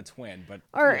it wasn't a twin, but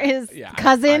or yeah, his yeah,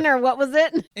 cousin or what was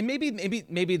it? and maybe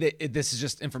this is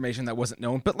just information that wasn't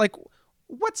known, but like,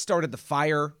 what started the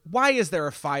fire? Why is there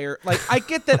a fire? Like, I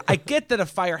get that a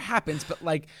fire happens, but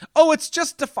like, oh, it's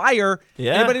just a fire.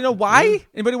 Yeah. Anybody know why?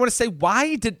 Anybody want to say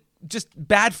why? Did just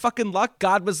bad fucking luck?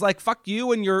 God was like, fuck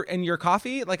you and your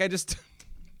coffee. Like, I just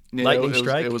Yeah, Lightning it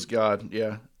strike? was God.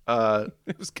 Yeah.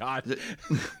 it was God.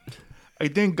 I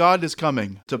think God is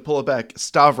coming to pull it back.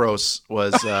 Stavros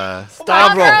was Stavros,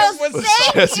 was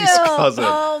thank Jesse's you. cousin.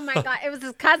 Oh my God, it was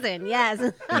his cousin. Yes.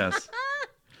 Yes.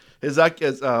 His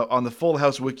on the Full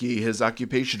House wiki, his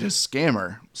occupation is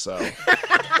scammer. So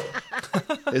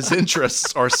his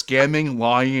interests are scamming,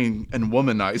 lying, and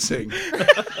womanizing.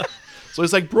 So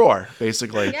he's like Bror,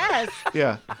 basically. Yes.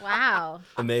 Yeah. Wow.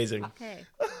 Amazing. Okay.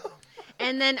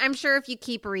 And then I'm sure if you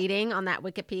keep reading on that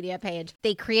Wikipedia page,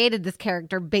 they created this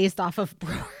character based off of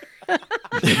Bror.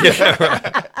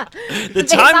 The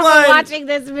Based off of timeline watching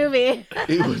this movie.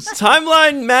 It was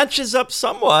timeline matches up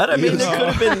somewhat. I mean,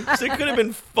 was- there could have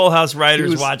been Full House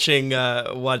writers was- watching yeah.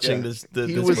 this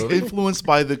he this was movie. influenced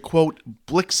by the quote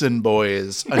Blixen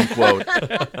Boys unquote.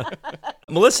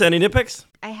 Melissa, any nitpicks?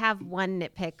 I have one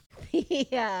nitpick.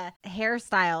 The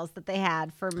hairstyles that they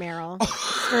had for Meryl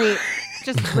Streep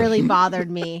just really bothered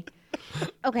me.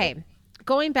 Okay,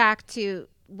 going back to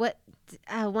what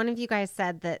one of you guys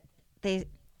said that they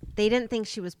didn't think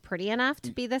she was pretty enough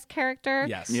to be this character.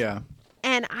 Yes. Yeah.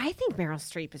 And I think Meryl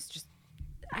Streep is just,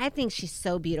 I think she's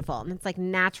so beautiful, and it's like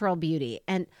natural beauty.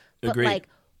 And but Agreed. like,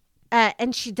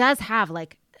 and she does have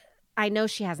like, I know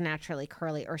she has naturally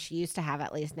curly, or she used to have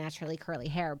at least naturally curly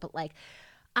hair. But like,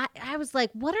 I was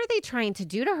like, what are they trying to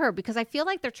do to her? Because I feel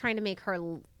like they're trying to make her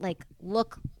like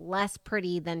look less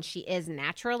pretty than she is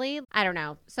naturally. I don't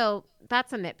know. So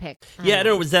that's a nitpick. Yeah, I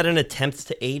don't know. Was that an attempt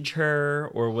to age her,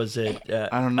 or was it?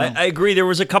 I don't know. I agree. There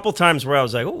was a couple times where I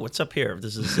was like, "Oh, what's up here?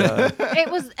 This is."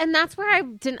 It was, and that's where I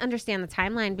didn't understand the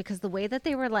timeline, because the way that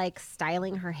they were like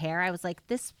styling her hair, I was like,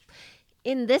 this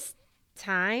in this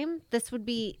time, this would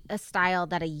be a style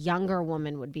that a younger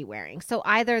woman would be wearing. So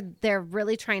either they're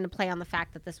really trying to play on the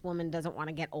fact that this woman doesn't want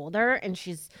to get older and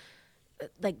she's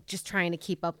like just trying to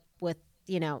keep up with,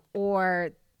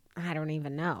 or I don't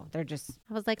even know. They're just,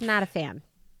 I was like, not a fan.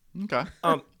 Okay.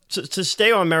 To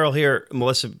stay on Meryl here,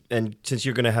 Melissa, and since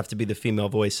you're going to have to be the female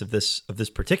voice of this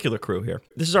particular crew here,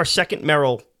 this is our second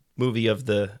Meryl movie of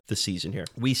the season here.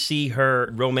 We see her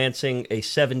romancing a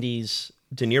 70s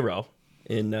De Niro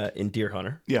in Deer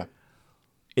Hunter. Yeah.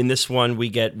 In this one, we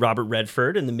get Robert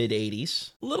Redford in the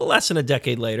mid-'80s. A little less than a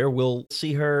decade later, we'll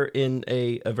see her in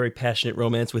a very passionate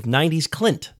romance with 90s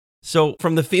Clint. So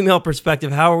from the female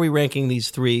perspective, how are we ranking these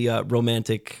three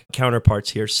romantic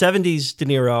counterparts here? 70s De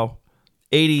Niro,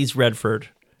 80s Redford,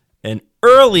 and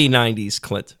early 90s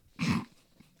Clint.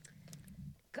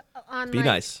 Be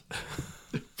nice.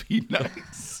 Be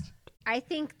nice. I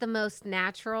think the most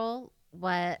natural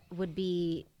would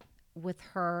be with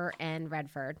her and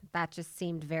Redford. That just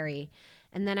seemed very,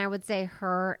 and then I would say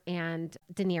her and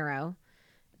De Niro.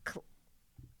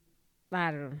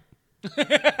 I don't know.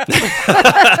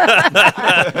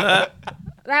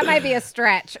 That might be a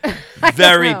stretch. I don't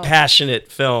Very know.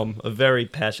 passionate film. A very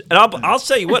passionate. And I'll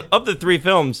tell you what, of the three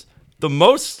films, the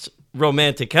most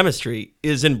romantic chemistry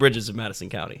is in Bridges of Madison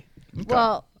County.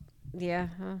 Well, yeah.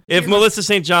 If Melissa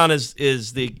St. John is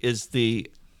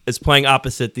playing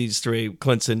opposite these three,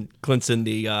 Clinton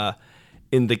the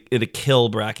in the kill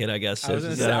bracket, I guess. I was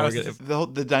gonna say, I was-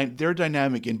 Their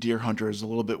dynamic in Deer Hunter is a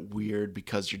little bit weird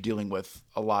because you're dealing with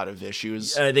a lot of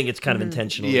issues. I think it's kind of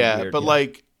intentional. Yeah, weird, but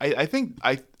like I think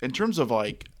in terms of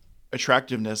like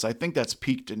attractiveness, I think that's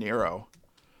peak De Niro.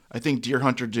 I think Deer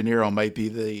Hunter De Niro might be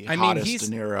the hottest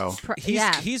De Niro.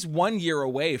 He's 1 year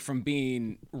away from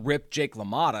being Rip Jake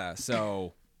LaMotta.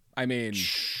 So, I mean,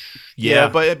 Yeah,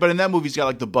 but in that movie, he's got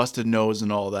like the busted nose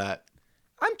and all that.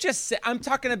 I'm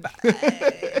talking about,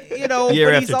 Year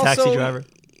but after Taxi Driver.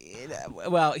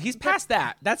 Well, he's past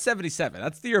that. That's 77.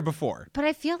 That's the year before. But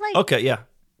I feel like Okay, yeah.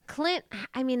 Clint,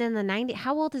 I mean, in the 90s,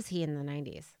 how old is he in the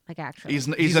 90s? Like, actually? He's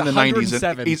in the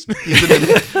 107. 90s. He's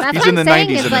in the 90s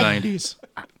is, and like, the 90s.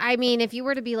 I mean, if you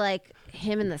were to be like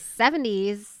him in the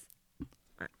 70s,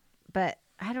 but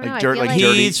I don't know. Like I feel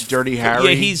like Dirty Harry.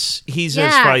 Yeah, he's Yeah,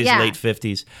 as probably yeah. his late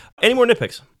 50s. Any more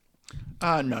nitpicks?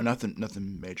 No,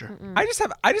 nothing major. I just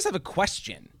have a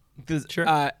question. Sure.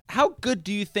 How good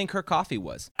do you think her coffee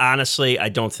was? Honestly, I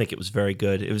don't think it was very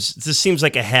good. This seems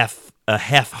like a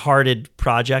half-hearted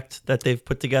project that they've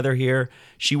put together here.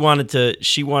 She wanted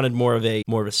more of a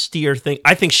steer thing.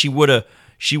 I think she would have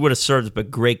served up a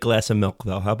great glass of milk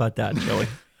though. How about that, Joey?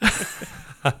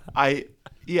 I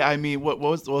mean, what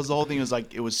was the whole thing? It was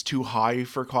like it was too high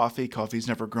for coffee. Coffee's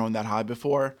never grown that high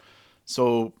before,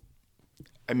 so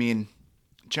I mean,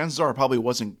 chances are it probably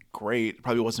wasn't great. It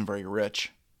probably wasn't very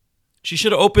rich. She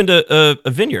should have opened a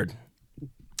vineyard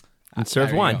and served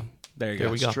There you wine. go. There you There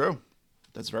go. we That's go. true.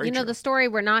 That's very you know, true. the story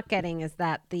we're not getting is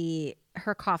that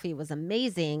her coffee was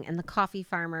amazing, and the coffee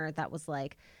farmer that was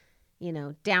like,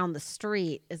 down the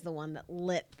street is the one that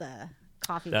lit the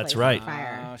coffee That's place right. on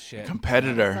fire. Oh shit.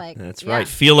 Competitor. It's like, That's yeah, right.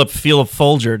 Feel a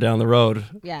Folger down the road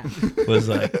Yeah, was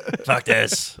like, fuck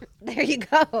this. there you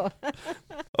go.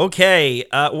 Okay,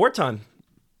 wartime.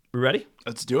 We ready?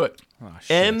 Let's do it. Oh,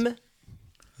 shit.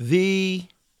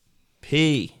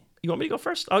 MVP. You want me to go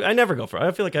first? I never go first.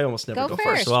 I feel like I almost never Go go first,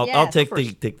 first. So I'll yes. take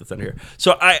the thunder here.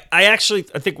 So I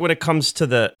think when it comes to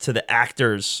the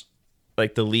actors,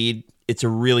 like the lead, it's a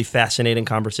really fascinating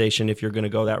conversation if you're going to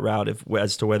go that route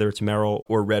as to whether it's Meryl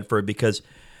or Redford, because,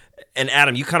 and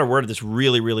Adam, you kind of worded this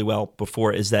really, really well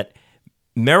before, is that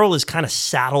Meryl is kind of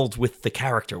saddled with the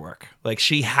character work. Like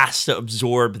she has to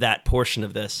absorb that portion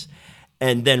of this.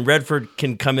 And then Redford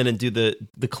can come in and do the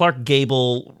Clark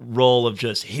Gable role of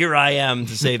just, here I am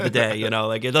to save the day.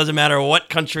 Like it doesn't matter what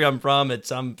country I'm from.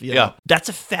 It's Yeah. That's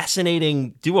a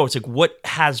fascinating duo. It's like, what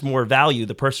has more value?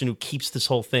 The person who keeps this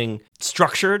whole thing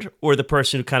structured, or the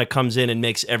person who kind of comes in and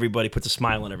puts a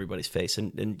smile on everybody's face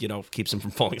and keeps them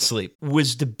from falling asleep.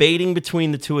 Was debating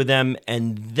between the two of them,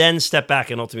 and then step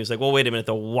back and ultimately was like, well, wait a minute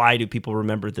though. Why do people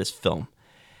remember this film?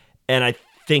 And I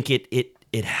think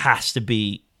it has to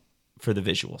be for the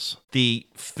visuals. The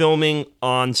filming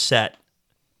on set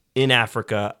in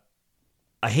Africa,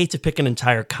 I hate to pick an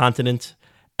entire continent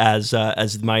as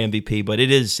my MVP, but it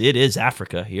is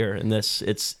Africa here in this.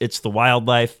 It's the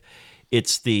wildlife,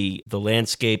 it's the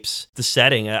landscapes, the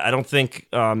setting. I don't think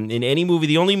in any movie,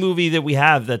 the only movie that we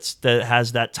have that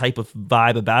has that type of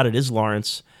vibe about it is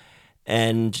Lawrence.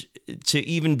 And to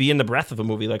even be in the breath of a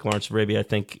movie like Lawrence of Arabia, I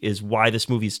think, is why this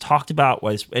movie is talked about,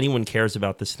 why anyone cares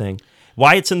about this thing,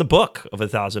 why it's in the book of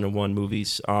 1001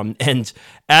 movies. And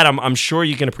Adam, I'm sure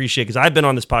you can appreciate, because I've been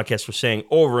on this podcast for saying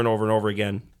over and over and over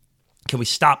again, can we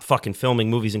stop fucking filming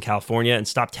movies in California and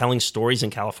stop telling stories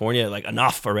in California? Like,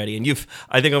 enough already. And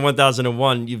I think on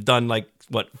 1001, you've done like,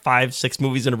 5-6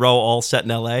 movies in a row, all set in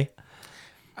LA?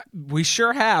 We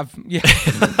sure have. Yeah.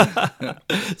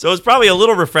 So it's probably a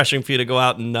little refreshing for you to go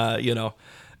out and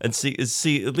and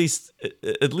see at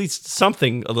least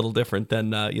something a little different than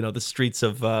the streets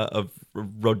of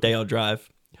Rodeo Drive.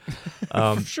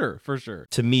 For sure.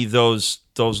 To me, those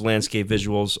landscape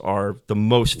visuals are the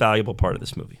most valuable part of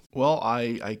this movie. Well,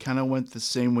 I kind of went the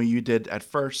same way you did at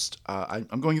first.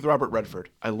 I'm going with Robert Redford.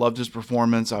 I loved his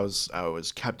performance. I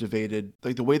was captivated.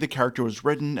 Like the way the character was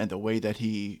written and the way that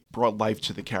he brought life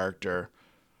to the character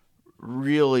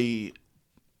really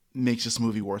makes this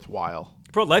movie worthwhile.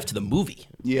 It brought life to the movie.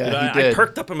 Yeah, he I did.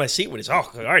 perked up in my seat when he's, all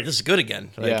right, this is good again.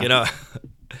 Like, Yeah.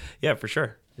 Yeah, for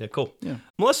sure. Yeah, cool. Yeah.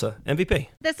 Melissa, MVP.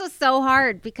 This was so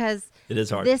hard because It is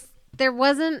hard. there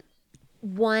wasn't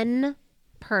one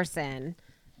person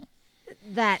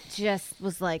that just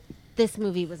was like, this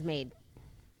movie was made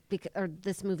or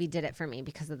this movie did it for me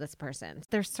because of this person.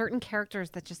 There's certain characters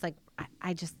that just like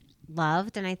I just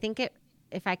loved, and I think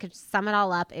if I could sum it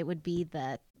all up, it would be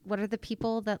the what are the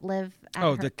people that live at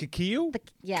Oh, her- the Kikiu?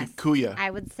 yes. Kuya. I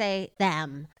would say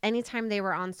them. Anytime they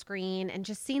were on screen and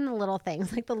just seeing the little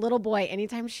things, like the little boy,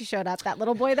 anytime she showed up, that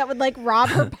little boy that would like rob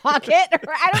her pocket,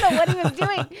 or I don't know what he was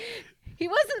doing. He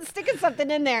wasn't sticking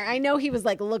something in there. I know he was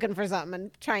like looking for something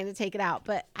and trying to take it out,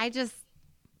 but I just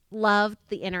loved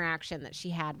the interaction that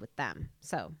she had with them.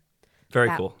 So Very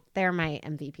that- cool. They're my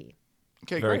MVP.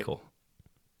 Okay, Very great. cool.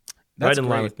 That's right in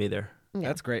line great. with me there.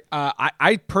 That's great.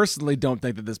 I personally don't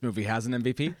think that this movie has an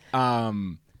MVP.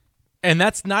 And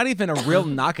that's not even a real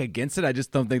knock against it. I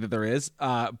just don't think that there is.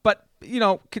 But you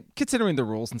know, considering the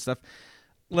rules and stuff,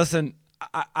 listen,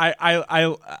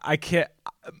 I can't.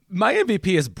 My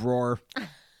MVP is Bror.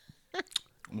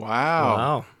 Wow.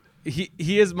 Wow.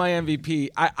 He is my MVP.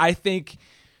 I think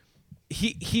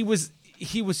he was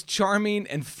charming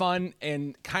and fun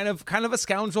and kind of a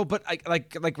scoundrel, but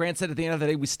like Grant said, at the end of the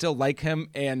day, we still like him,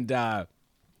 and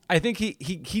I think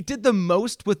he did the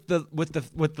most with the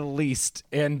least.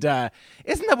 And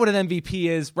isn't that what an MVP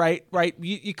is? Right.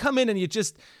 You come in and you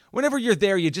just, whenever you're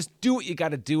there, you just do what you got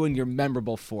to do, and you're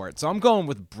memorable for it. So I'm going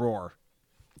with Bror.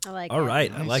 I like All it.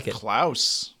 right. I Nice. like it.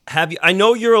 Klaus. Have you? I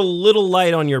know you're a little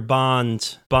light on your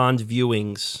Bond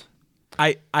viewings.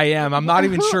 I am. I'm not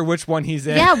even sure which one he's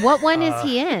in. Yeah, what one is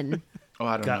he in? Oh,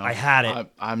 I don't God, know. I had it.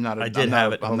 I'm not. I did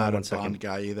have it. I'm Hold on not one a second. Bond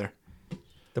guy either.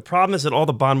 The problem is that all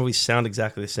the Bond movies sound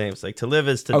exactly the same. It's like To Live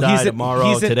Is to Oh, Die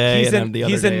Tomorrow, Today, and then the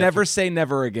other he's day. in Never Say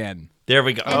Never Again. There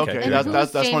we go. Okay, And that- who's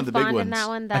that's one James of the big Bond in ones. that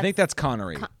one? I think that's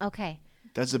Connery. Okay.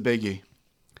 That's a biggie.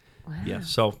 Yeah.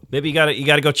 So maybe you got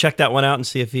to go check that one out and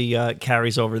see if he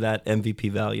carries over that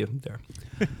MVP value there.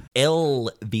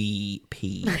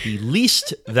 LVP, the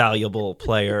least valuable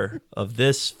player of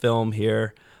this film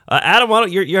here. Adam, why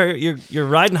don't you're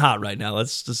riding hot right now?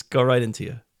 Let's just go right into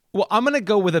you. Well, I'm gonna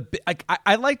go with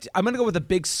I'm gonna go with a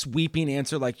big sweeping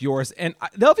answer like yours, and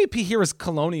the LVP here is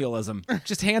colonialism,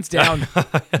 just hands down.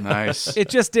 Nice. It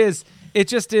just is. It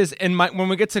just is. And when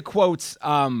we get to quotes,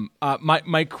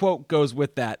 my quote goes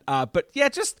with that. But yeah,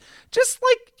 just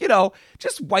like, you know,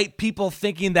 just white people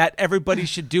thinking that everybody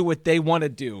should do what they want to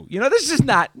do. You know, this is just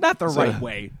not the right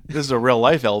way. This is a real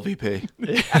life LVP.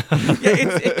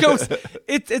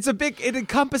 It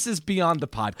encompasses beyond the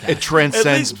podcast. It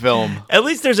transcends least- film. At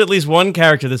least there's at least one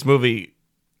character in this movie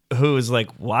who is like,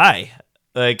 why?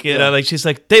 Like, you know, like she's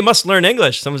like, they must learn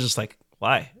English. Someone's just like,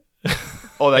 why?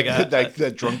 Oh,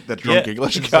 that drunk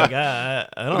English It's guy. like,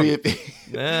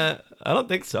 I don't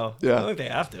think so. Yeah. I don't think they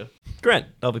have to. Grant,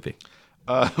 LVP.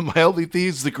 My LVP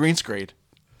is the green screen.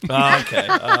 Okay.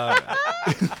 Love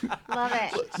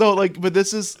it. No,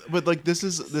 this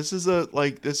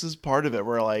is part of it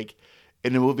where like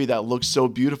in a movie that looks so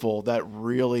beautiful that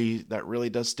really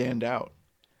does stand out.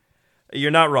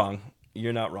 You're not wrong.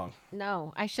 You're not wrong.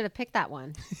 No, I should have picked that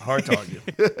one. Hard to argue.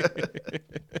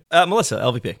 Melissa,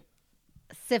 LVP.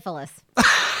 Syphilis.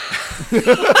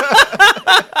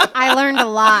 I learned a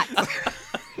lot.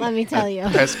 Let me tell you.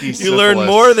 Pesky You learned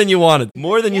more than you wanted,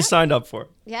 more than you signed up for.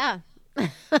 Yeah.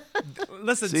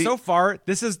 Listen, See? so far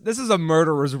this is a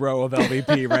murderer's row of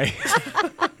LVP, right?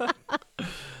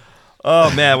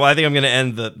 Oh man, well I think I'm going to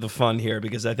end the fun here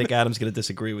because I think Adam's going to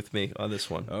disagree with me on this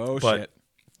one. Oh But,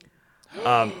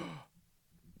 shit.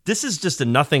 This is just a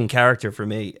nothing character for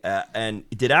me, and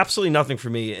it did absolutely nothing for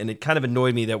me, and it kind of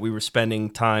annoyed me that we were spending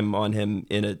time on him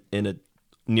in a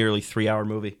nearly 3-hour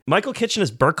movie. Michael Kitchen is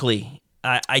Berkeley.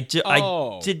 I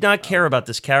did not care about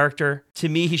this character. To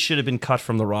me, he should have been cut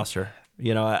from the roster.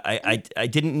 You know, I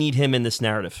didn't need him in this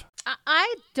narrative.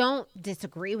 I don't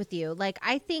disagree with you. Like,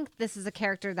 I think this is a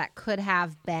character that could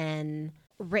have been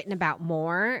written about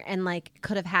more and like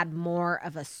could have had more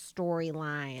of a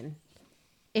storyline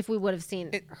if we would have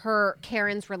seen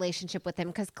Karen's relationship with him,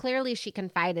 because clearly she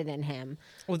confided in him.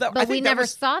 Well, but I think we that never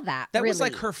was- saw that. That was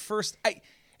really. like her first.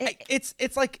 This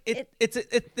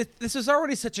is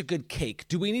already such a good cake.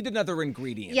 Do we need another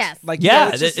ingredient? Yes. Like Yeah,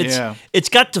 it's just- it's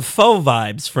got Defoe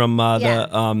vibes from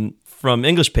Yeah. from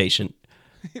English Patient.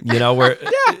 You know, where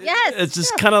Yes. it's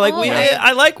just kind of like Totally.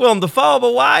 I like Willem Dafoe,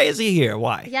 but why is he here?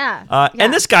 Why? Yeah. And Yeah.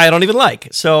 this guy I don't even like.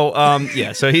 So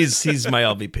so he's my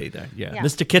LVP there. Yeah, Yeah.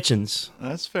 Mr. Kitchens.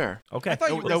 That's fair. Okay. I thought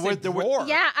you were There going were- to there say were- Bror.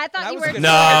 Yeah, I thought And you was were. gonna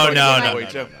No, say- no, like- no, Wait, no,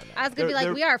 Joe. I was gonna be like,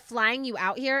 There- we are flying you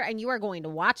out here, and you are going to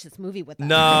watch this movie with us.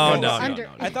 No, Go no, under- no.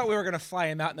 I thought we were going to fly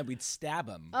him out and then we'd stab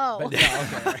him. Oh. But no,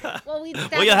 okay. Well, we'd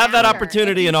Well, you'll have that after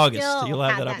opportunity if in you August. still You'll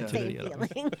have had that opportunity in same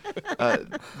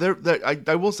August. feeling.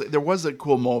 I will say there was a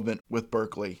cool moment with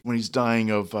Berkeley when he's dying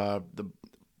of the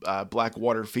black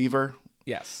water fever.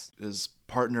 Yes. His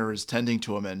partner is tending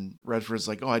to him, and Redford's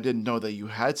like, "Oh, I didn't know that you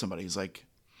had somebody." He's like,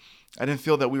 "I didn't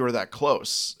feel that we were that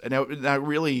close," and that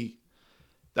really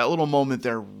That little moment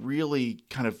there really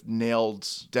kind of nailed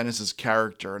Dennis's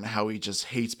character and how he just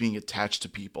hates being attached to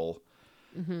people.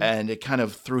 And it kind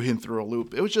of threw him through a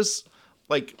loop. It was just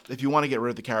like, if you want to get rid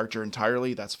of the character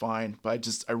entirely, that's fine. But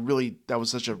that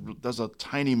was a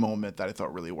tiny moment that I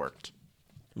thought really worked.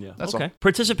 Yeah. That's okay. all.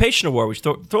 Participation award. We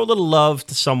should throw a little love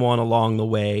to someone along the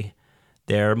way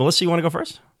there. Melissa, you want to go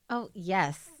first? Oh,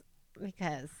 yes,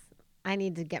 because I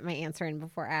need to get my answer in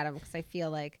before Adam because I feel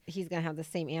like he's going to have the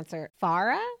same answer.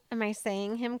 Farah? Am I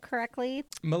saying him correctly?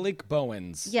 Malik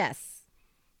Bowens. Yes.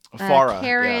 Farah.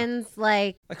 Karen's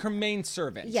like, Like her main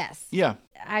servant. yes. Yeah.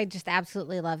 I just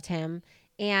absolutely loved him.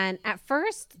 And at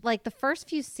first, like the first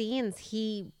few scenes,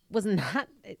 he was not,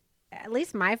 at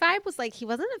least my vibe was like, he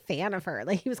wasn't a fan of her.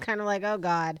 Like he was kind of like, oh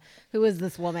God, who is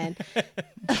this woman?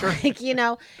 Like, you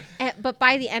know, but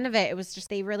by the end of it, it was just,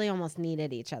 they really almost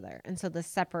needed each other. And so the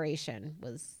separation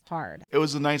was hard. It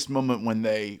was a nice moment when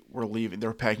they were leaving. They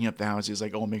were packing up the house. He's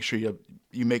like, "Oh, make sure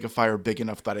you make a fire big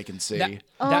enough that I can see."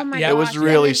 My it was gosh.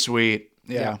 really sweet.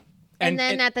 Yeah. And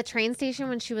then at the train station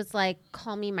when she was like,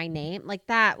 call me my name, like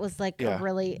that was like a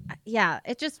really,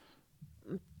 it just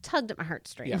tugged at my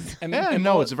heartstrings. Yeah.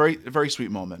 It's a very, very sweet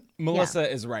moment. Melissa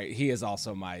is right. He is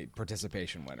also my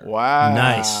participation winner. Wow.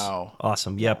 Nice.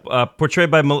 Awesome. Yep. Portrayed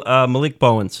by Malik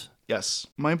Bowens. Yes.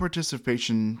 My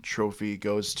participation trophy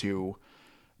goes to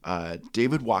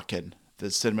David Watkin, the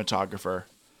cinematographer.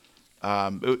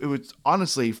 It was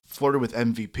honestly flirted with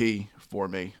MVP for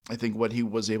me. I think what he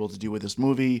was able to do with this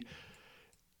movie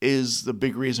is the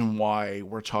big reason why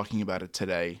we're talking about it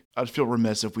today. I'd feel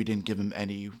remiss if we didn't give him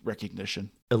any recognition.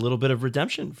 A little bit of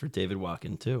redemption for David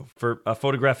Watkin, too, for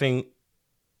photographing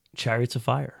Chariots of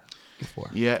Fire before.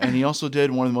 Yeah, and he also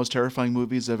did one of the most terrifying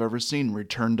movies I've ever seen,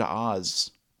 Return to Oz.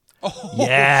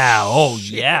 Yeah. Oh,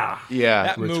 yeah. Yeah.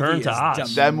 That Return movie to is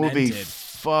Oz. That movie demented.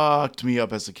 fucked me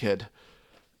up as a kid.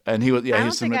 And he was, I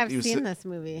don't think I've seen this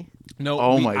movie. No,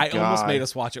 Oh my I almost God. made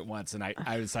us watch it once, and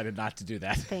I decided not to do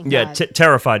that. Thank Yeah, God.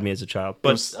 terrified me as a child.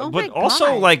 But Oh my also,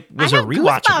 God. like, was I a have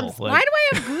rewatchable. goosebumps. Like, Why do I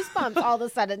have goosebumps all of a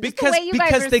sudden? Just Because the way you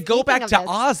guys are they go speaking back of to this.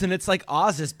 Oz, and it's like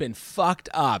Oz has been fucked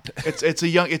up. It's a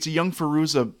young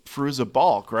Fairuza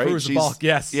Balk, right? Fairuza Balk,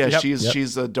 yes. Yeah, Yep.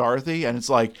 she's Dorothy, and it's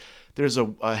like there's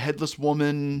a headless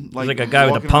woman, like a guy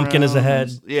with a walking pumpkin as a around. head.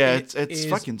 Yeah, It it's is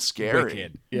fucking scary.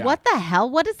 Wicked. Yeah. What the hell?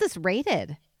 What is this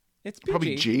rated? It's PG.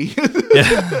 Probably G.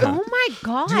 Oh my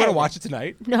God. Do you want to watch it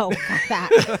tonight? No, fuck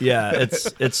that. yeah,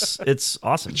 it's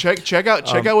awesome. check out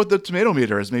what the tomato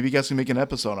meter is. Maybe you guys can make an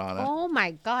episode on it. Oh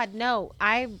my God, no.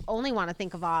 I only want to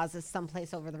think of Oz as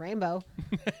someplace over the rainbow.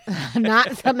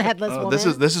 Not some headless woman.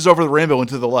 This is over the rainbow and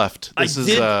to the left.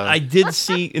 I did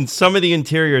see in some of the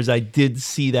interiors. I did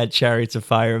see that Chariots of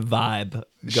Fire vibe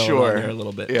going on there a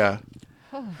little bit. Yeah.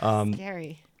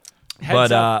 Scary. Heads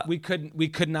But, up, we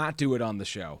could not do it on the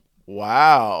show.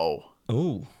 Wow.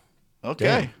 Ooh,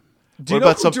 Okay. Do you What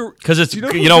know about who some? dir- because it's do you know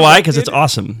who you know why? Because directed- it's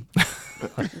awesome.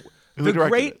 Who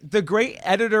directed it? the great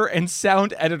editor and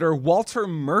sound editor Walter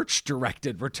Murch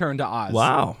directed Return to Oz.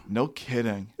 Wow, No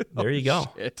kidding. there you go.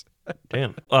 Shit.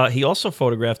 Damn. He also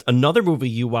photographed another movie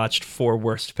you watched for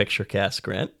Worst Picture Cast.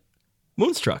 Grant,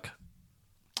 Moonstruck.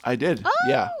 I did. Oh,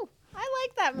 Yeah. I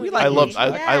like that movie. like I love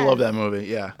Yes. that movie.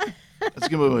 Yeah. It's a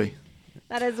good movie.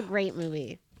 That is a great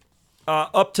movie.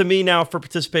 Up to me now for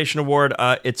participation award.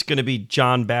 It's going to be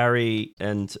John Barry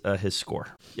and his score.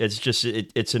 It's just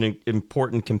it's an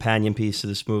important companion piece to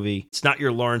this movie. It's not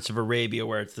your Lawrence of Arabia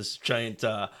where it's this giant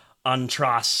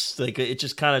entr'acte. Like it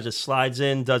just kind of just slides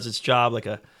in, does its job like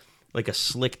a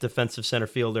slick defensive center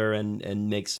fielder, and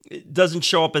it doesn't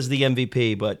show up as the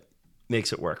MVP, but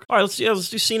makes it work. All right, let's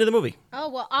do scene of the movie. Oh,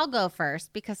 well, I'll go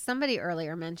first because somebody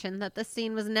earlier mentioned that this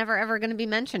scene was never ever going to be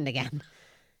mentioned again.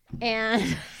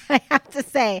 And I have to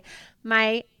say,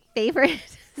 my favorite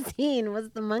scene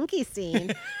was the monkey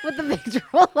scene with the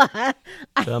Victrola.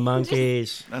 The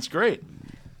monkeys. That's great.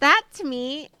 That to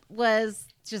me was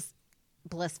just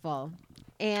blissful.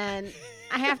 And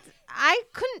I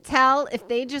couldn't tell if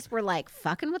they just were like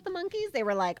fucking with the monkeys. They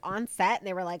were like on set and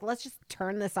they were like, let's just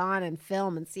turn this on and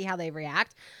film and see how they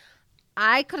react.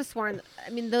 I could have sworn,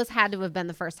 those had to have been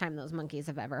the first time those monkeys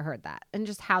have ever heard that and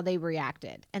just how they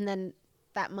reacted. And then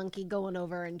that monkey going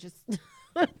over and just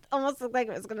almost looked like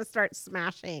it was going to start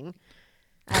smashing.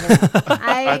 I don't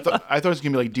know. I thought it was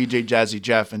gonna be like DJ Jazzy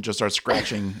Jeff and just start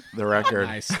scratching the record.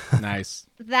 Nice.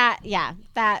 that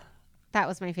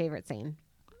was my favorite scene.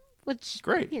 Which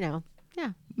Great. yeah.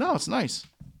 No, it's nice.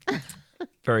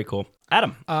 Very cool.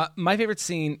 Adam. My favorite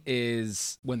scene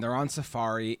is when they're on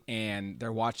safari and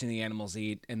they're watching the animals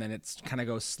eat, and then it's kind of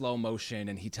goes slow motion,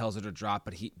 and he tells her to drop,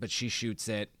 but she shoots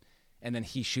it, and then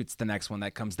he shoots the next one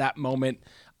that comes. That moment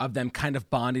of them kind of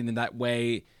bonding in that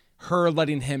way, her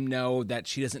letting him know that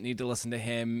she doesn't need to listen to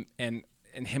him, and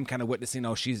him kind of witnessing,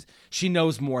 oh, she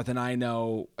knows more than I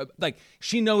know. Like,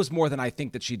 she knows more than I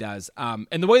think that she does. And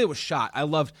the way it was shot, I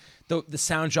loved the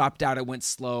sound dropped out, it went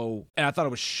slow, and I thought it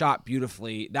was shot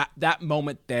beautifully. That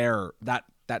moment there, that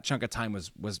chunk of time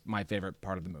was my favorite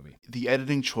part of the movie. The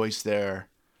editing choice there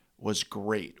was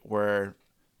great, where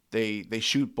they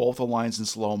shoot both the lines in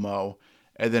slow-mo,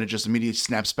 and then it just immediately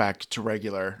snaps back to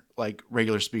regular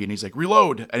speed, and he's like,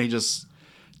 reload, and he just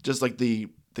like the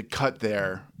cut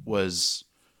there was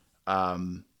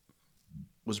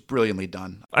brilliantly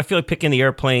done. I feel like picking the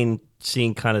airplane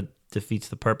scene kind of defeats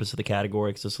the purpose of the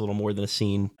category because it's a little more than a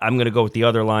scene. I'm going to go with the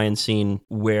other lion scene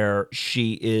where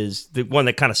she is the one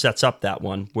that kind of sets up that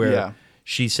one where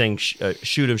she's saying,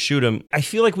 shoot him. I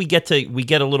feel like we get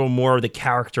a little more of the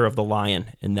character of the lion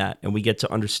in that, and we get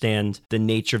to understand the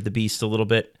nature of the beast a little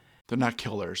bit. They're not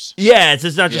killers. Yeah,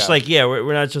 it's not just like,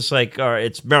 we're not just like, all right,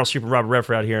 it's Meryl Streep and Robert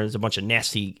Redford out here, and there's a bunch of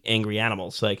nasty, angry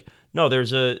animals. Like, no,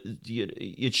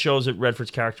 it shows that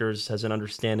Redford's character has an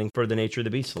understanding for the nature of the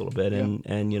beast a little bit, and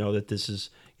that this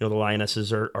is, the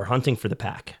lionesses are hunting for the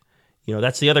pack.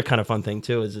 That's the other kind of fun thing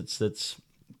too, is it's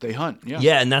they hunt. Yeah.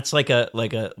 Yeah, and that's like a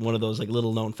one of those like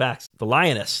little known facts. The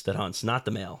lioness that hunts, not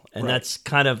the male, and that's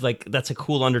kind of like that's a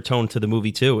cool undertone to the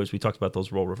movie too, as we talked about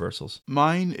those role reversals.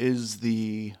 Mine is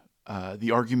the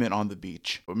argument on the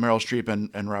beach. Meryl Streep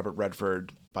and Robert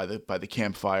Redford by the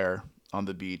campfire on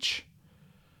the beach.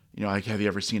 Like, have you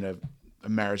ever seen a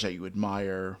marriage that you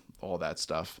admire? All that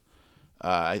stuff.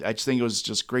 I just think it was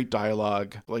just great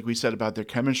dialogue. Like we said about their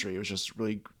chemistry, it was just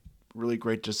really, really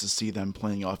great just to see them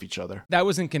playing off each other. That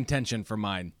was in contention for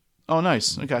mine. Oh,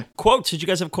 nice. Okay. Quotes. Did you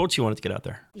guys have quotes you wanted to get out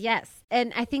there? Yes.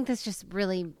 And I think this just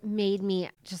really made me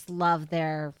just love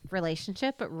their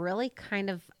relationship, but really kind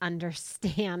of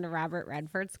understand Robert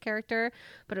Redford's character.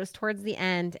 But it was towards the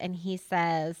end, and he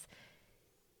says,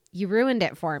 "You ruined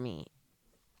it for me."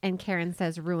 And Karen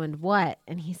says, "Ruined what?"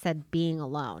 And he said, "Being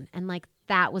alone." And like,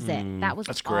 that was it. That was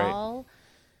all.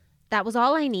 That was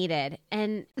all I needed.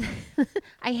 And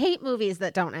I hate movies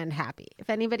that don't end happy. If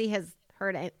anybody has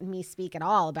heard me speak at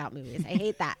all about movies, I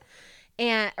hate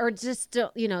that. Or just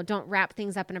don't wrap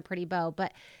things up in a pretty bow.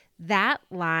 But that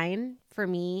line for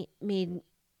me made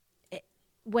it,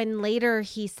 when later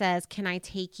he says, "Can I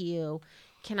take you?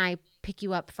 Can I pick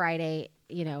you up Friday,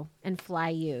 and fly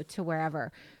you to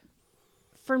wherever?"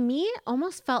 For me, it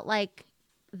almost felt like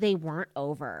they weren't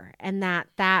over, and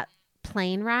that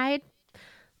plane ride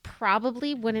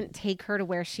probably wouldn't take her to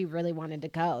where she really wanted to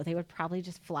go. They would probably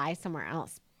just fly somewhere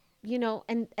else,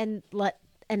 and let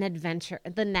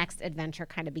the next adventure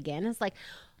kind of begin. It's like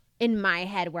in my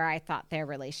head where I thought their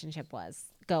relationship was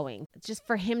going. Just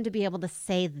for him to be able to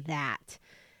say that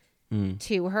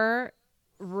to her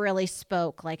really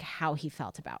spoke like how he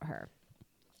felt about her.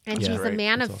 And she's a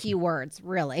man of few words,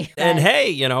 really. And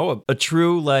hey, a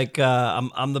true, like,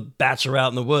 I'm the bachelor out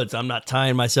in the woods. I'm not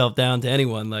tying myself down to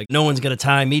anyone. Like, no one's going to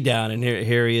tie me down. And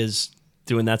here he is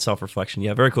doing that self-reflection.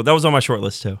 Yeah, very cool. That was on my short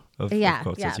list, too. Of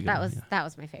quotes. That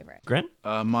was my favorite. Grant?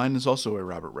 Mine is also a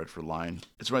Robert Redford line.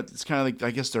 It's kind of like,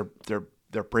 I guess,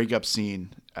 their breakup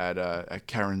scene at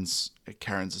Karen's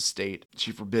estate.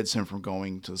 She forbids him from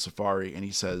going to the safari, and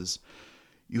he says,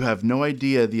 "You have no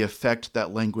idea the effect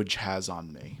that language has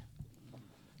on me."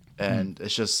 And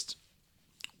it's just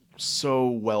so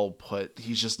well put.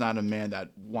 He's just not a man that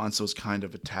wants those kind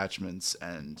of attachments,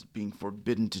 and being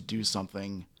forbidden to do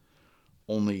something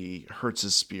only hurts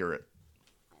his spirit.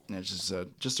 And it's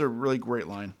just a really great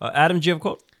line. Adam, do you have a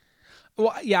quote?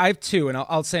 Well, yeah, I have two, and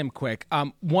I'll say them quick.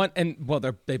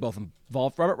 They both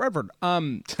involve Robert Redford.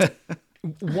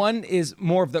 One is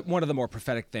one of the more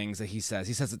prophetic things that he says.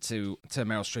 He says it to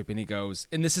Meryl Streep, and he goes,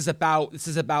 and this is about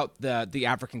the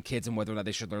African kids and whether or not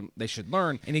they should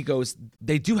learn. And he goes,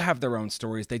 they do have their own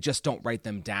stories, they just don't write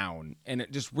them down. And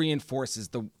it just reinforces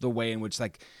the way in which,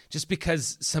 like, just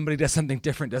because somebody does something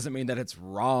different doesn't mean that it's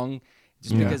wrong.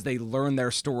 Just because they learn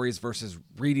their stories versus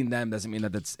reading them doesn't mean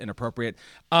that it's inappropriate.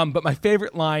 But my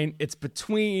favorite line, it's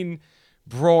between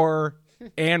Bror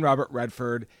and Robert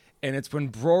Redford. And it's when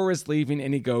Bror is leaving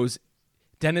and he goes,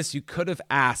 "Dennis, you could have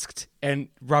asked." And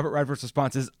Robert Redford's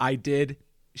response is, "I did.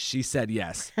 She said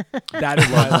yes." That is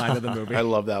my line of the movie. I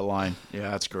love that line. Yeah,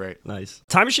 that's great. Nice.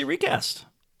 Time Machine recast.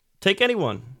 Take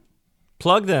anyone.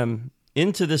 Plug them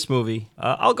into this movie.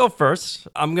 I'll go first.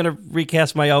 I'm going to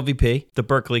recast my LVP, the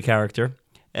Berkeley character.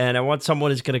 And I want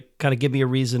someone who's going to kind of give me a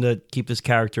reason to keep this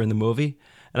character in the movie.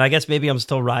 And I guess maybe I'm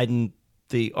still riding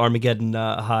the Armageddon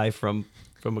high from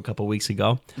from a couple weeks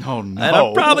ago. Oh no! And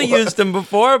I've probably used him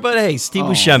before, but hey, Steve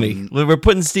Buscemi. We're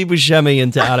putting Steve Buscemi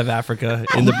into Out of Africa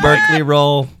in the Berkeley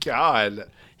role. God.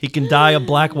 He can die of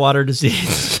Blackwater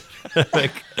disease.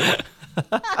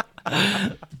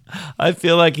 I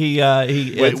feel like he adds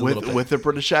a little bit. With a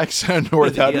British accent or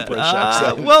without a British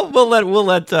accent. Well, we'll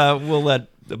let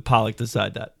Pollock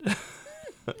decide that.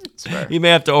 It's fair. He may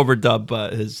have to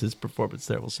overdub his performance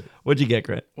there. We'll see. What'd you get,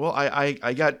 Grant? Well, I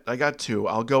got two.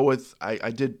 I'll go with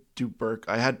I did do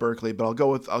I had Berkeley, but I'll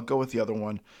go with the other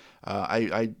one.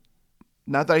 I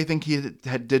not that I think he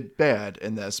did bad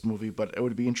in this movie, but it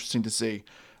would be interesting to see.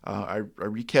 I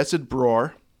recasted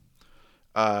Bror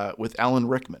with Alan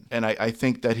Rickman, and I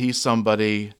think that he's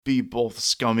somebody be both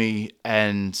scummy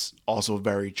and also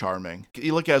very charming.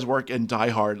 You look at his work in Die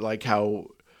Hard, like how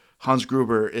Hans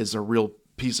Gruber is a real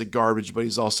piece of garbage, but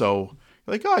he's also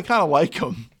like, oh, I kind of like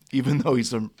him, even though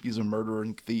he's a murderer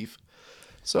and thief.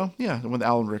 So yeah, with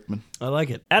Alan Rickman. I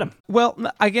like it. Adam. Well,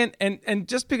 again, and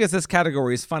just because this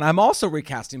category is fun, I'm also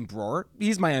recasting Bror.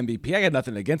 He's my MVP. I got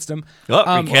nothing against him.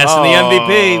 Recasting the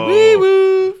MVP. Wee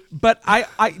woo. But I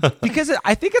because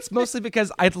I think it's mostly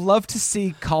because I'd love to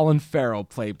see Colin Farrell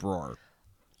play Bror.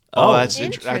 Oh, that's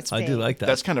interesting. I do like that.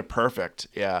 That's kind of perfect.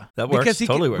 Yeah. That works. Because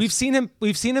Totally works. we've seen him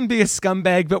be a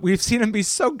scumbag, but we've seen him be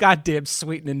so goddamn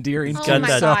sweet and endearing. Oh got my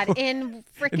that- god! In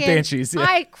freaking Banshees, yeah.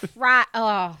 I cry.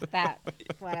 Oh, that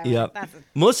whatever. Yeah. That's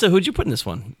Melissa, who'd you put in this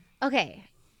one? okay.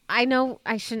 I know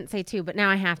I shouldn't say two, but now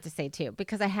I have to say two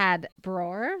because I had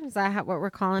Bror. Is that what we're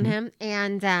calling him?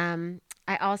 And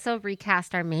I also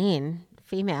recast our main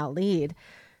female lead,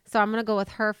 so I'm gonna go with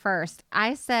her first.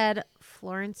 I said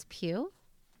Florence Pugh.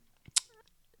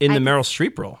 In the Meryl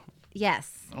Streep role.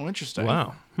 Yes. Oh, interesting.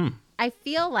 Wow. I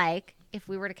feel like if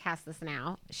we were to cast this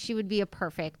now, she would be a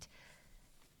perfect.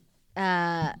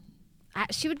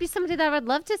 She would be somebody that I would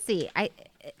love to see.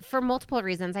 For multiple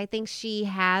reasons. I think she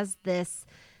has this.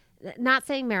 Not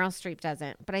saying Meryl Streep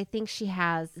doesn't, but I think she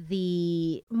has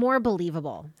the more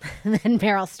believable than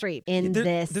Meryl Streep in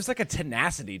this. There's like a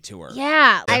tenacity to her.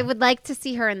 Yeah, I would like to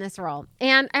see her in this role,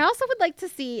 and I also would like to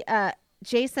see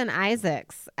Jason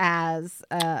Isaacs as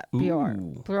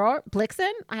Bjorn.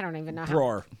 Blixen? I don't even know how.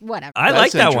 Bror. Whatever. I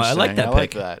like that one. I like interesting. that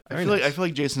pick. that. Very I feel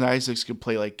like Jason Isaacs could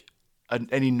play like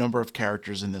any number of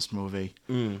characters in this movie.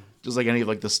 Just like any of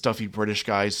like the stuffy British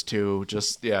guys too.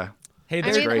 Just yeah. Hey, I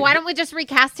there's, mean, great. why don't we just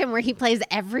recast him where he plays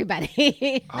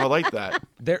everybody? I like that.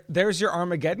 there's your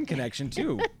Armageddon connection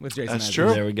too with Jason. That's Isaacs.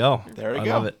 true. There we go. There we I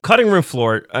go. love it. Cutting room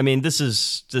floor. I mean, this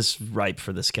is just ripe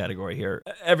for this category here.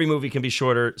 Every movie can be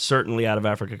shorter. Certainly, Out of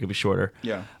Africa could be shorter.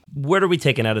 Yeah. What are we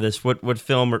taking out of this? What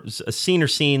film or a scene or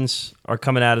scenes are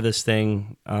coming out of this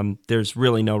thing? There's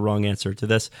really no wrong answer to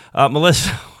this. Melissa,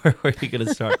 where are you going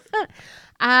to start?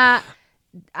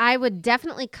 I would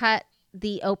definitely cut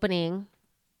the opening.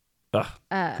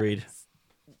 Agreed.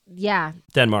 Yeah.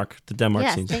 Denmark. The Denmark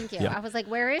Yes, scenes. thank you. Yeah. I was like,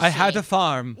 where is I she? had to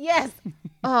farm. Yes.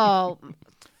 Oh,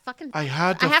 fucking. I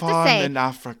had to have to farm say- in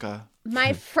Africa.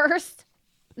 My first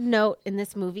note in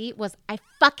this movie was, I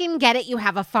fucking get it. You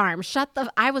have a farm.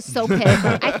 I was so pissed.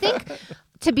 I think,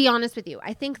 to be honest with you,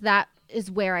 I think that is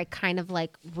where I kind of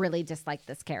like really disliked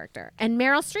this character. And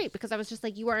Meryl Streep, because I was just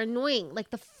like, you are annoying.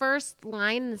 Like the first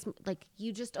line in this, like,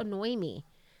 you just annoy me.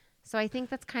 So I think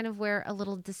that's kind of where a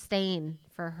little disdain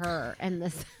for her and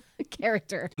this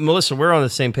character. Melissa, we're on the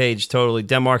same page totally.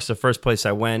 Denmark's the first place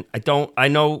I went. I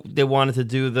know they wanted to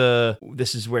do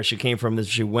this is where she came from, this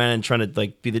she went and trying to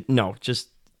like be just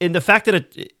in the fact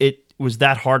that it was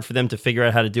that hard for them to figure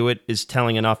out how to do it is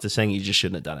telling enough to saying you just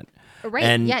shouldn't have done it. Right.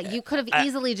 And yeah, you could have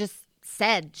easily just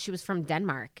said she was from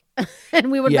Denmark. And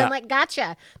we would have Yeah. been like,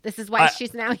 gotcha. This is why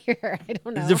she's now here. I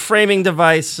don't know. The framing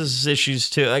device has issues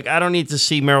too. Like I don't need to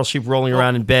see Meryl Streep rolling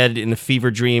around in bed in a fever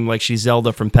dream like she's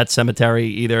Zelda from Pet Cemetery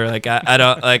either. Like I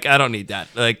don't need that.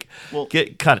 Like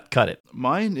cut it.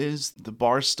 Mine is the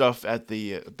bar stuff at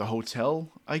the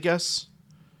hotel, I guess,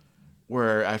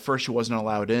 where at first she wasn't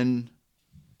allowed in,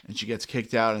 and she gets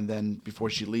kicked out, and then before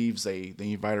she leaves, they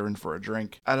invite her in for a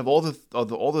drink. Out of all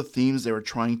the themes they were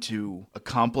trying to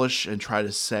accomplish and try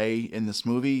to say in this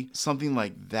movie, something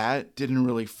like that didn't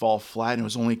really fall flat, and it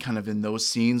was only kind of in those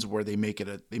scenes where they make it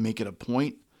a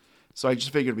point. So I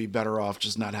just figured it'd be better off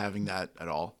just not having that at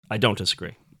all. I don't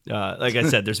disagree. Like I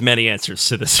said, there's many answers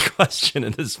to this question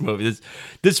in this movie.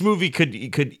 This movie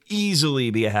could easily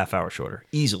be a half hour shorter.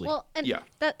 Easily. Well, and Yeah.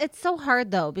 it's so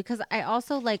hard though, because I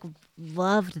also like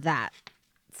loved that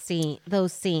scene,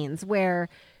 those scenes where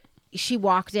she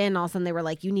walked in, all of a sudden they were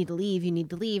like, you need to leave,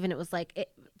 and it was like it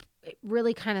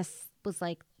really kind of was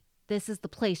like, this is the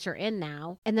place you're in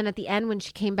now. And then at the end when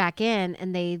she came back in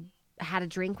and they had a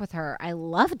drink with her, I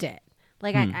loved it.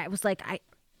 Like I was like,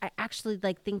 I actually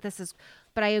like think this is,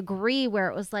 but I agree where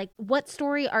it was like, what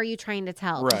story are you trying to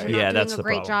tell? 'Cause Right. You're not Yeah, doing that's a the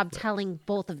great problem. job telling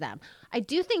both of them. I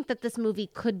do think that this movie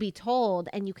could be told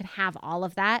and you could have all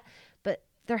of that, but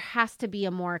there has to be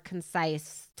a more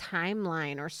concise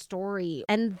timeline or story.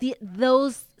 And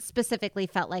those specifically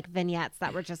felt like vignettes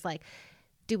that were just like,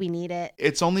 do we need it?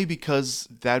 It's only because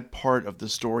that part of the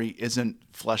story isn't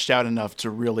fleshed out enough to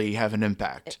really have an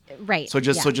impact. Right. So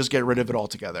yeah, just get rid of it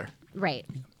altogether. right.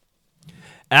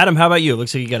 Adam, how about you?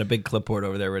 Looks like you got a big clipboard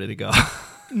over there ready to go.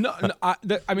 No,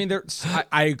 I mean,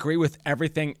 I agree with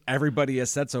everything everybody has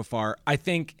said so far. I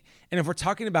think, and if we're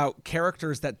talking about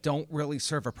characters that don't really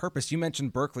serve a purpose, you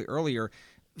mentioned Berkeley earlier.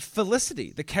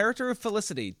 Felicity, the character of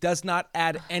Felicity, does not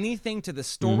add anything to the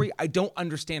story. I don't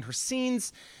understand her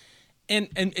scenes. And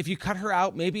if you cut her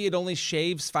out, maybe it only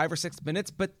shaves 5 or 6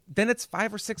 minutes, but then it's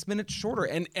 5 or 6 minutes shorter.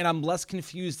 And I'm less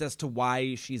confused as to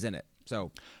why she's in it.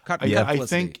 So cut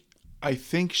Felicity. I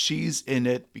think she's in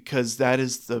it because that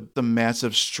is the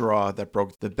massive straw that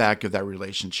broke the back of that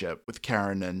relationship with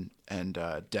Karen and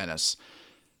Dennis.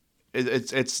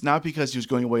 It's not because he was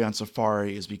going away on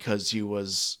safari, it's because he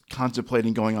was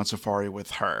contemplating going on safari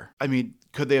with her. I mean,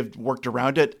 could they have worked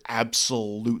around it?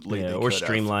 Absolutely. Yeah, they or could have.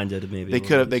 streamlined it maybe. They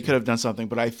could have done something,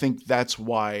 but I think that's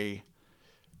why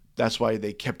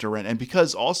they kept her in. And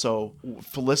because also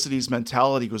Felicity's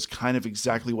mentality was kind of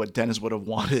exactly what Dennis would have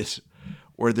wanted,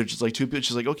 where they're just like two people.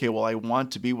 She's like, okay, well, I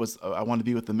want to be with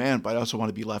the man, but I also want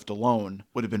to be left alone.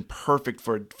 Would have been perfect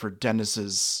for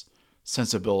Dennis's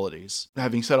sensibilities.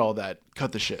 Having said all that,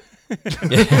 cut the shit.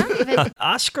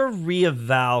 Oscar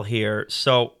reeval here.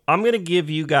 So I'm going to give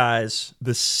you guys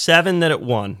the 7 that it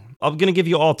won. I'm going to give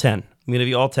you all 10. I'm going to give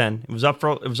you all 10. It was up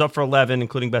for 11,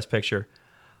 including Best Picture.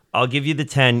 I'll give you the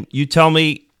 10. You tell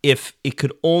me if it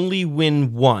could only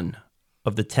win one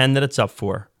of the 10 that it's up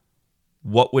for,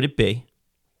 what would it be?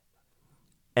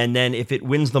 And then if it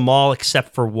wins them all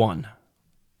except for one,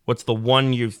 what's the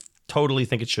one you totally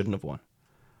think it shouldn't have won?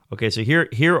 Okay, so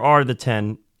here are the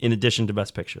 10 in addition to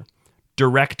Best Picture.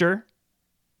 Director,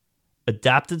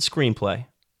 adapted screenplay,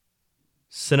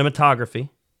 cinematography,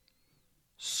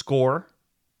 score,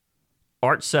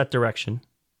 art set direction,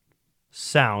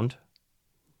 sound.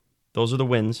 Those are the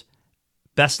wins.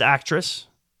 Best actress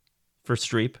for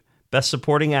Streep, best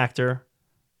supporting actor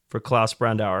for Klaus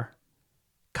Brandauer,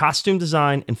 costume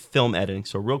design and film editing.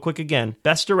 So real quick again,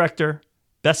 best director,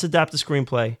 best adapted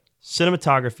screenplay,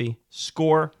 cinematography,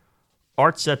 score,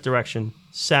 art set direction,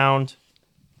 sound,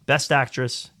 best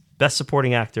actress, best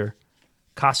supporting actor,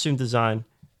 costume design,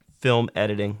 film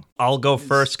editing. I'll go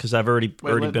first because I've already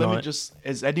been on it.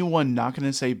 Is anyone not going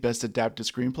to say best adapted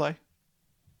screenplay?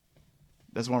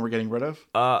 That's the one we're getting rid of?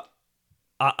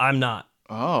 I'm not.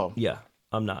 Oh. Yeah,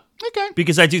 I'm not. Okay.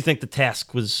 Because I do think the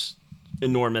task was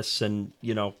enormous, and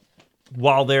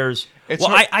while there's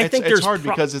I think it's hard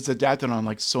because it's adapted on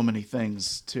like so many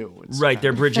things too.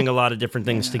 They're bridging a lot of different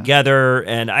things together,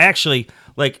 and I actually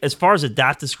like as far as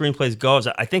adapted screenplays goes,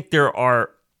 I think there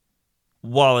are,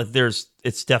 while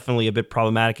it's definitely a bit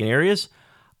problematic in areas,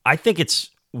 I think it's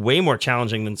way more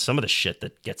challenging than some of the shit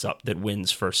that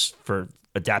wins for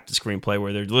adapted screenplay,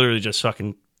 where they're literally just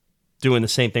fucking doing the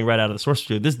same thing right out of the source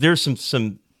material. There's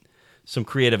some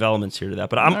creative elements here to that,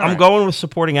 but I'm going with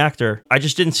supporting actor. I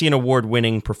just didn't see an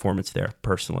award-winning performance there,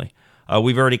 personally.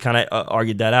 We've already kind of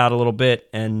argued that out a little bit,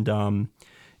 and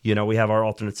we have our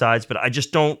alternate sides, but I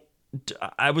just don't.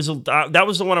 That was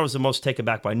the one I was the most taken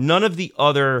back by. None of the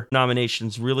other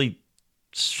nominations really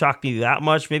shocked me that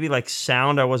much. Maybe like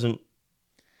sound, I wasn't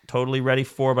totally ready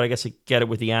for, but I guess I get it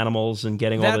with the animals and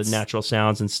getting all the natural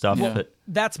sounds and stuff. Yeah. But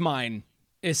that's mine.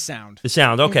 Is sound. The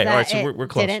sound. Okay, all right. So it we're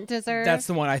close. Didn't deserve. That's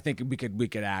the one I think we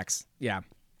could axe. Yeah.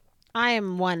 I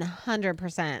am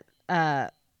 100%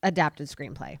 adapted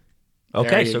screenplay. Okay,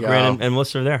 There you so go. Grant and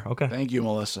Melissa are there. Okay. Thank you,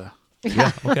 Melissa.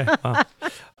 Yeah. Okay. Wow.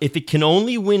 If it can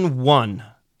only win one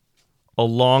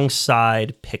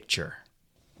alongside picture,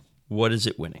 what is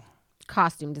it winning?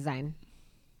 Costume design.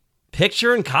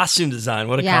 Picture and costume design.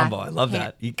 What a Yeah. combo. I love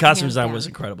Hands that. Costume design down. was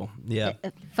incredible. Yeah.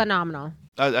 Phenomenal.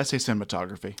 I say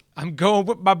cinematography. I'm going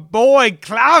with my boy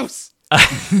Klaus.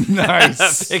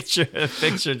 Nice. Picture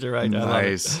right now.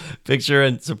 Nice. Picture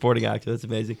and supporting actor. That's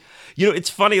amazing. It's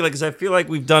funny, like, because I feel like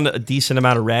we've done a decent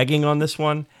amount of ragging on this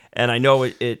one, and I know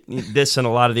this and a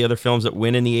lot of the other films that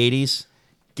win in the 80s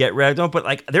get ragged on, but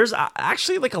like, there's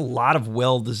actually like a lot of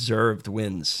well-deserved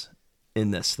wins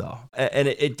in this, though, and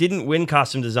it didn't win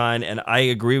costume design, and I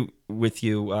agree with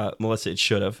you, Melissa. It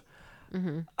should have.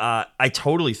 Mm-hmm. I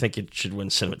totally think it should win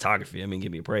cinematography. I mean,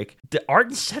 give me a break. The art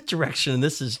and set direction in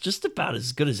this is just about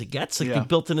as good as it gets. Like, they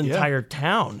built an entire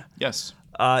town. Yes.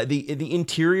 The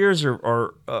interiors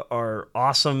are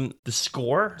awesome. The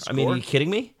score. I mean, are you kidding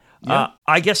me? Yeah.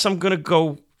 I guess I'm gonna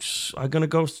go.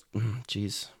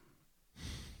 Jeez.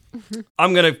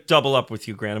 I'm gonna double up with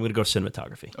you, Grant. I'm gonna go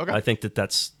cinematography. Okay. I think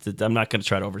that's. I'm not gonna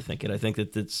try to overthink it. I think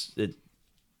that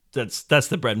that's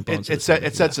the bread and bones. It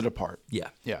sets it apart. Yeah.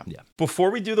 Yeah. Before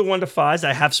we do the 1 to 5s,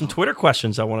 I have some Twitter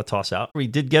questions I want to toss out. We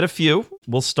did get a few.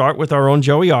 We'll start with our own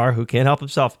Joey R, who can't help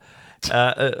himself.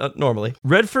 Normally,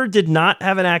 Redford did not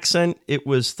have an accent. It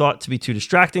was thought to be too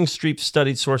distracting. Streep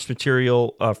studied source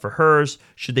material for hers.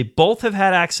 Should they both have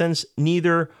had accents?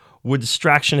 Neither. Would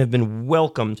distraction have been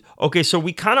welcomed? Okay, so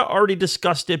we kind of already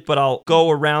discussed it, but I'll go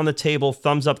around the table.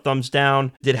 Thumbs up, thumbs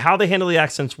down. Did how they handle the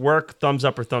accents work? Thumbs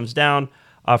up or thumbs down?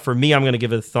 For me, I'm going to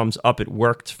give it a thumbs up. It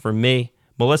worked for me.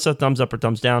 Melissa, thumbs up or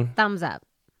thumbs down? Thumbs up.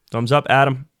 Thumbs up.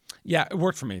 Adam? Yeah, it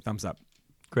worked for me. Thumbs up.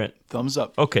 Grant? Thumbs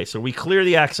up. Okay, so we clear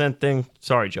the accent thing.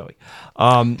 Sorry, Joey.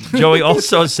 Joey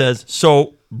also says,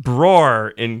 so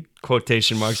Bror in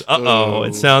quotation marks. Uh-oh,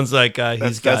 it sounds like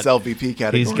that's LVP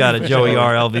category. He's got a Joey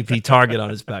R LVP target on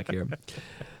his back here.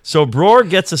 So Bror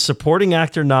gets a supporting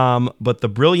actor nom, but the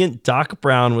brilliant Doc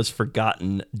Brown was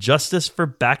forgotten. Justice for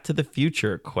Back to the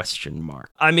Future? ?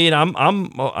 I mean,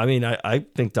 I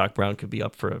think Doc Brown could be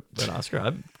up for an Oscar.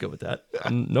 I'm good with that.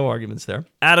 No arguments there.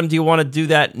 Adam, do you want to do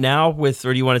that now or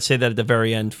do you want to say that at the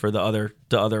very end for the other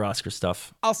Oscar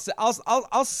stuff? I'll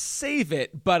save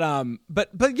it, but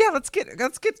yeah, let's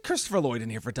get Christopher Lloyd in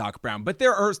here for Doc Brown. But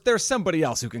there's somebody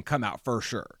else who can come out for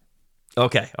sure.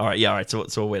 Okay. All right. Yeah. All right. So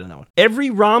we'll wait on that one. Every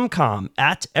Romcom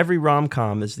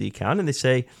is the account. And they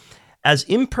say, as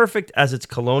imperfect as its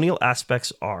colonial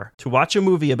aspects are, to watch a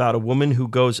movie about a woman who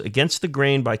goes against the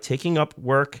grain by taking up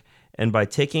work and by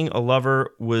taking a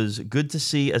lover was good to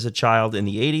see as a child in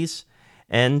the 80s.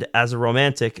 And as a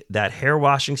romantic, that hair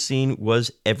washing scene was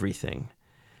everything.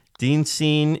 Dean's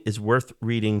scene is worth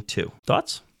reading too.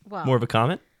 Thoughts? Well, more of a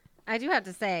comment? I do have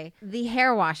to say, the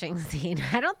hair washing scene,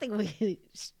 I don't think we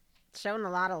shown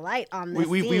a lot of light on this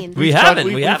scene. We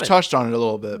haven't. We've touched on it a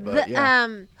little bit, but yeah.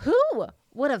 Who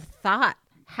would have thought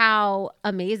how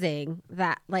amazing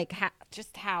that, like, I'm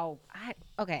just going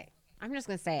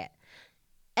to say it.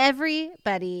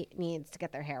 Everybody needs to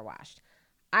get their hair washed.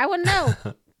 I wouldn't know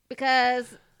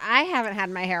because I haven't had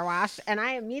my hair washed, and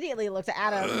I immediately looked at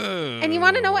Adam. And you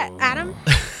want to know what, Adam?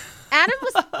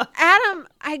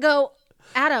 I go,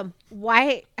 Adam,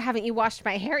 why haven't you washed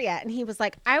my hair yet? And he was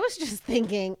like, I was just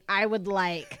thinking I would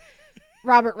like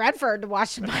Robert Redford to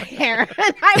wash my hair.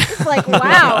 And I was like,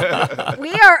 wow,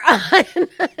 we are on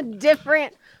a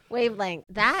different wavelength.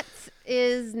 That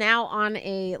is now on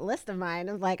a list of mine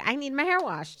of like, I need my hair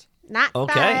washed, not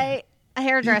by a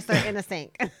hairdresser in a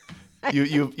sink.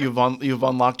 You've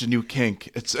unlocked a new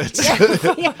kink. It's it's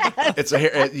a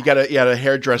hair, you got a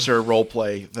hairdresser role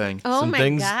play thing. Oh Some my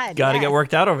things God! Got to get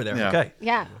worked out over there. Yeah. Okay.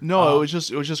 Yeah. No, it was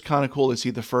just kind of cool to see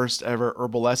the first ever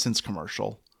Herbal Essence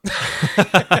commercial.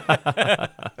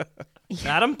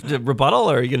 Adam, rebuttal,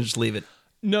 or are you gonna just leave it?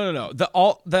 No.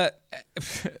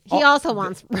 He also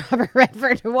wants Robert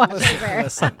Redford to wash his hair.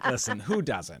 Listen, who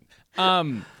doesn't?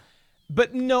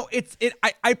 But no,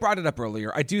 I brought it up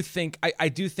earlier. I do think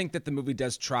that the movie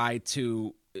does try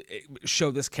to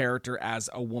show this character as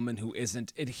a woman who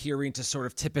isn't adhering to sort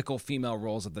of typical female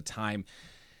roles of the time.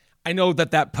 I know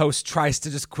that post tries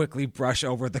to just quickly brush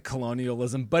over the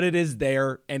colonialism, but it is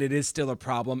there and it is still a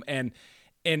problem. And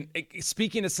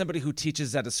speaking as somebody who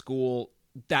teaches at a school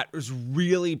that is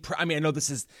really, I know this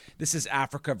is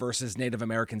Africa versus Native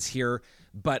Americans here,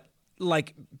 but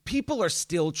like people are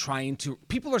still dealing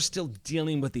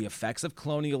with the effects of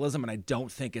colonialism, and I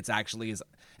don't think it's actually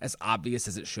as obvious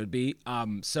as it should be.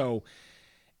 So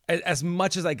as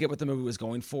much as I get what the movie was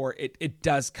going for, it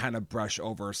does kind of brush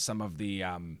over some of the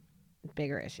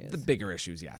bigger issues. The bigger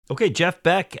issues, yeah. Okay, Jeff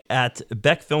Beck at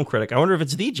Beck Film Critic. I wonder if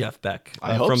it's the Jeff Beck.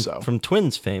 I hope so. From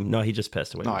Twins fame. No, he just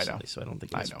passed away No, recently, I know. so I don't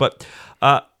think he is. know. But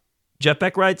Jeff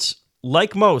Beck writes,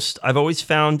 like most, I've always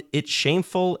found it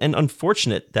shameful and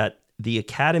unfortunate that the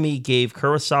Academy gave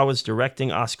Kurosawa's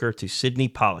directing Oscar to Sidney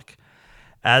Pollack.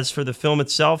 As for the film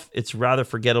itself, it's rather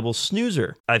forgettable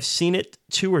snoozer. I've seen it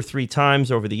 2 or 3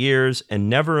 times over the years and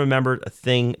never remembered a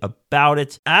thing about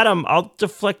it. Adam, I'll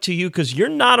deflect to you because you're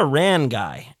not a Rand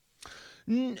guy.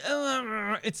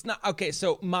 It's not okay.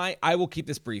 So I will keep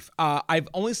this brief. I've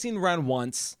only seen Ran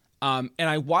once, and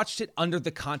I watched it under the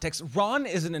context. Ran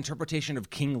is an interpretation of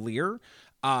King Lear,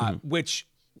 which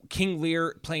King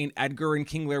Lear playing Edgar in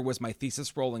King Lear was my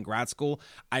thesis role in grad school.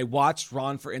 I watched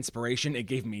Ran for inspiration. It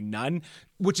gave me none,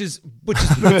 but it's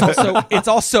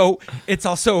also a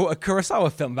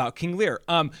Kurosawa film about King Lear.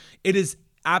 It is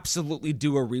absolutely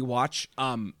due a rewatch.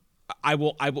 I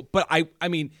will. But I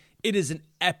mean, it is an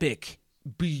epic,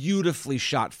 beautifully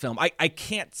shot film. I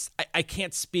can't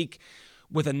speak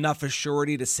with enough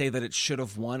assurity to say that it should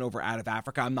have won over Out of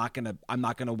Africa. I'm not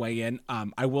gonna weigh in.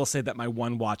 I will say that my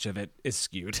one watch of it is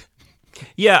skewed.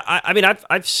 Yeah, I mean,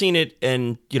 I've seen it,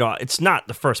 and it's not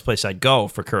the first place I'd go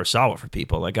for Kurosawa for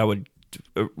people. Like, I would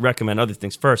recommend other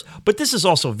things first, but this is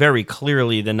also very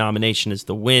clearly the nomination is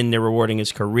the win. They're rewarding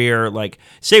his career. Like,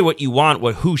 say what you want,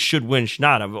 who should win, should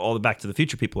not. All the Back to the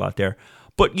Future people out there,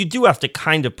 but you do have to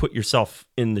kind of put yourself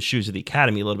in the shoes of the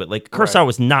Academy a little bit. Like, Kurosawa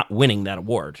was not winning that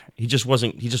award. He just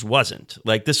wasn't.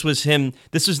 Like, this was him.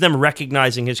 This was them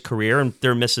recognizing his career and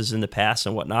their misses in the past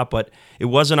and whatnot. But it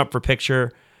wasn't up for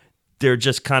picture. They're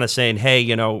just kind of saying, hey,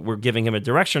 we're giving him a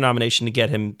direction nomination to get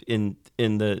him in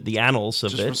the annals of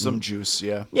Just it. for some juice,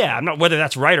 yeah. Yeah, I'm not, whether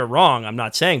that's right or wrong, I'm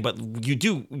not saying, but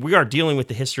we are dealing with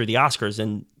the history of the Oscars,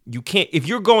 and you can't, if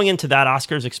you're going into that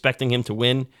Oscars expecting him to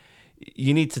win,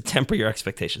 you need to temper your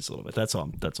expectations a little bit. That's all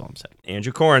I'm saying.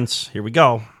 Andrew Corns, here we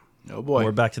go. Oh boy.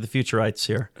 We're Back to the Futurites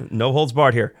here. No holds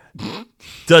barred here.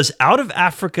 Does Out of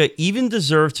Africa even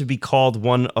deserve to be called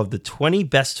one of the 20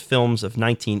 best films of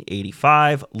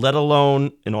 1985, let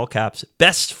alone, in all caps,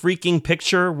 best freaking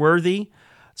picture worthy?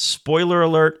 Spoiler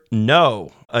alert,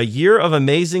 no. A year of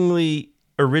amazingly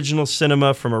original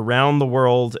cinema from around the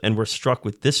world, and we're struck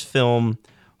with this film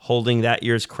holding that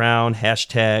year's crown,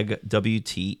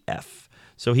 #WTF.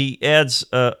 So he adds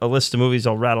a list of movies.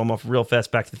 I'll rattle them off real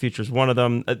fast. Back to the Future is one of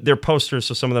them. They're posters,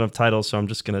 so some of them have titles, so I'm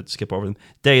just going to skip over them.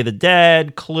 Day of the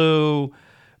Dead, Clue,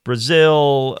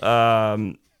 Brazil,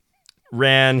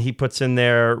 Ran, he puts in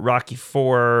there, Rocky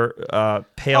IV,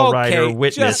 Pale Rider,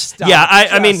 Witness. Just stop. Yeah,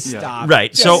 I mean, Stop.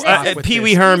 right. Just So stop with Pee Wee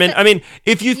this. Herman, I mean,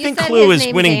 if you you think said Clue his is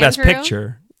name's winning Best Andrew?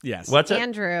 Picture. Yes. What's it?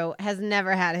 Andrew has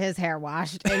never had his hair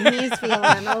washed, and he's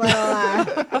feeling a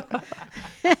little.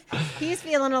 He's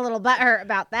feeling a little butthurt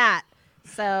about that.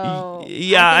 So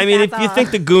Yeah, I mean, if you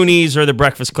think The Goonies or The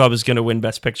Breakfast Club is going to win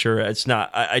Best Picture, it's not.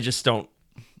 I just don't,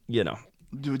 Do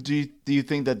you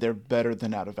think that they're better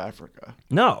than Out of Africa?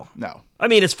 No. No. I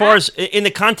mean, as far as in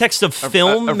the context of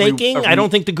filmmaking, I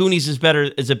don't think The Goonies is better.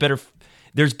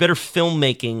 There's better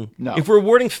filmmaking. No. If we're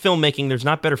awarding filmmaking, there's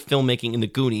not better filmmaking in The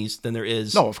Goonies than there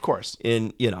is. No, of course. We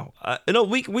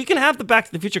can have the Back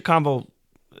to the Future combo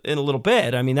in a little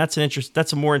bit. I mean, that's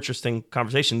a more interesting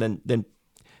conversation than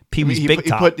Pee Wee's Big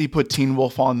Top. He put Teen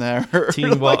Wolf on there.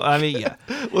 Teen Wolf. I mean, yeah.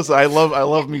 Listen, I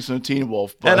love me some Teen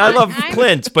Wolf, but And I love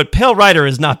Clint, but Pale Rider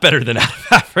is not better than Out of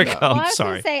Africa. Well, I I'm was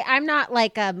sorry. gonna say I'm not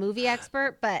like a movie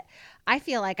expert, but I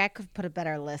feel like I could put a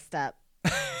better list up.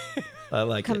 I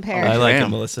like compared it. I like it,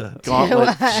 Damn. Melissa.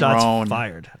 Gauntlet Shots thrown.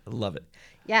 fired. I love it.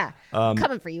 Yeah,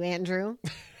 coming for you, Andrew.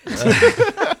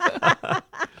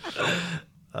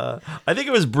 I think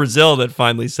it was Brazil that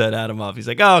finally set Adam off. He's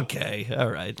like, okay, all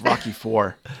right. Rocky IV.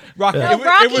 Rocky, No, it was-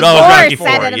 Rocky it was IV Rocky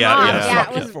set IV, it yeah, off. yeah. Yeah,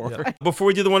 Rocky it was IV. Before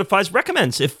we do the one of fives,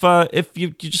 recommends. If you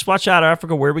just watch Out of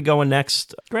Africa, where are we going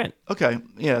next? Grant. Okay,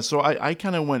 yeah. So I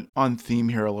kind of went on theme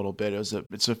here a little bit.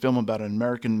 It's a film about an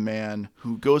American man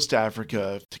who goes to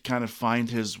Africa to kind of find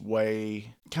his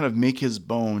way, kind of make his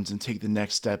bones, and take the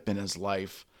next step in his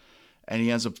life. And he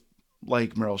ends up,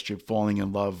 like Meryl Streep, falling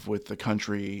in love with the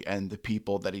country and the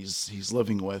people that he's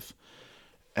living with,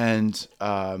 and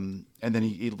then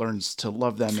he learns to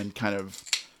love them and kind of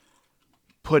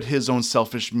put his own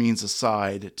selfish means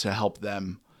aside to help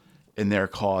them in their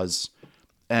cause.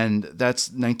 And that's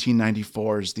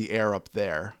 1994's The Air Up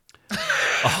There.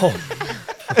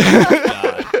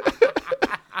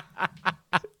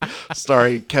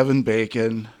 Starring Kevin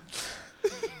Bacon.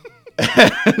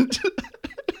 And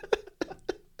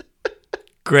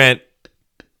Grant.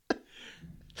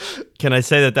 Can I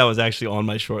say that was actually on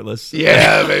my short list?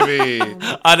 yeah, baby. And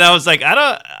I was like,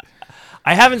 I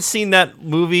haven't seen that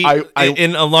movie I-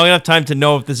 in a long enough time to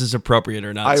know if this is appropriate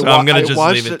or not. So I'm going to just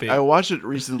watched leave it be. I watched it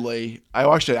recently. I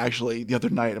watched it actually the other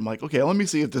night. I'm like, okay, let me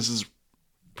see if this is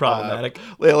Problematic.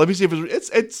 yeah, let me see if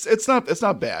it's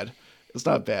not bad. It's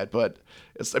not bad, but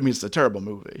it's a terrible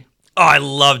movie. Oh, I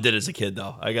loved it as a kid,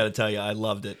 though. I got to tell you, I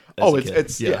loved it.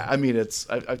 It's yeah. I mean, it's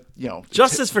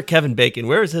Justice for Kevin Bacon.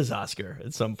 Where is his Oscar?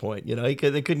 At some point, they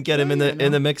couldn't get him in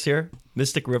the mix here.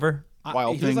 Mystic River.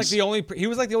 Wild he was like Things. he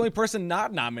was like the only person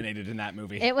not nominated in that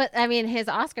movie. It was. I mean, his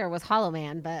Oscar was Hollow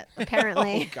Man, but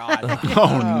apparently, God.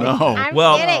 Oh no. I'm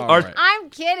Well, kidding. our- I'm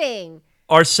kidding.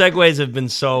 Our segues have been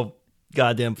so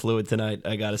goddamn fluid tonight,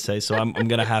 I gotta say. So I'm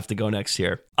gonna have to go next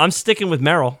here. I'm sticking with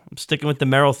Meryl. I'm sticking with the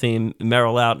Meryl theme.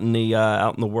 Meryl out in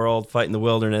the world, fighting the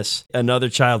wilderness. Another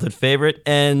childhood favorite,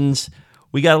 and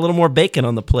we got a little more bacon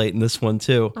on the plate in this one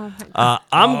too.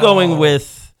 I'm going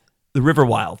with The River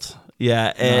Wild.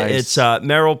 Yeah, Nice. it's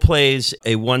Meryl plays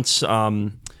a once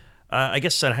I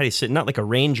guess how do you say it? Not like a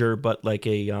ranger, but like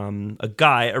a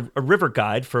guy, a river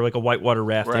guide for like a whitewater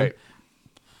rafting. Right.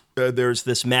 There's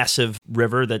this massive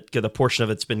river that the portion of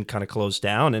it's been kind of closed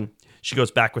down, and she goes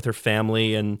back with her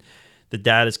family, and the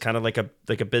dad is kind of like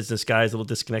a business guy, is a little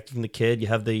disconnected from the kid. You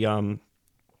have the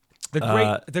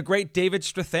great David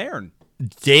Strathairn.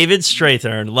 David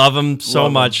Strathairn, love him so Love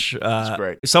him. much. He's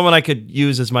great. Someone I could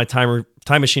use as my time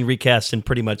machine recast in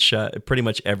pretty much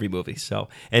every movie. So,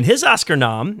 and his Oscar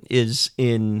nom is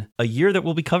in a year that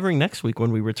we'll be covering next week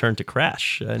when we return to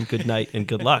Crash. And good night and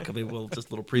good luck. I mean, we'll just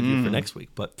a little preview for next week.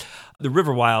 But The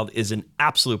River Wild is an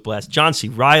absolute blast. John C.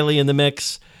 Reilly in the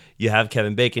mix. You have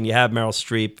Kevin Bacon. You have Meryl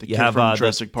Streep. You kid have from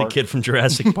Jurassic the Park. kid from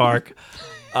Jurassic Park.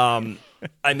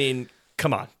 I mean,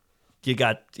 come on. You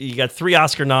got 3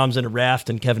 Oscar noms in a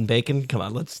raft and Kevin Bacon. Come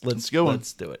on, let's go.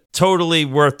 Let's do it. Totally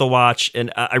worth the watch.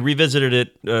 And I revisited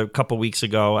it a couple weeks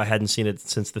ago. I hadn't seen it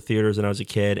since the theaters when I was a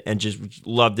kid, and just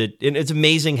loved it. And it's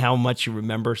amazing how much you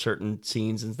remember certain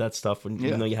scenes and that stuff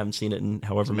even though you haven't seen it in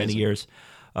however many years.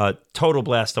 Total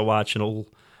blast to watch, and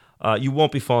you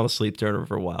won't be falling asleep during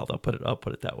River Wild. I'll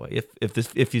put it that way.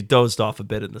 If you dozed off a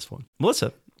bit in this one,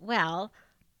 Melissa, Well,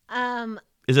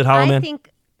 is it Hollow I Man?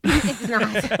 think it's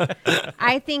not.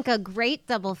 I think a great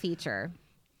double feature,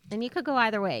 and you could go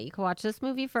either way. You could watch this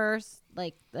movie first,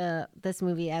 like this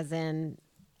movie as in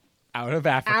Out of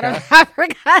Africa. Out of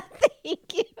Africa.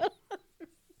 Thank you.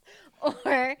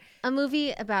 Or a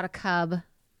movie about a cub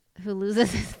who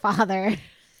loses his father.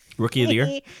 Rookie of the Year.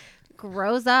 He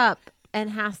grows up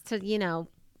and has to,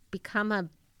 become a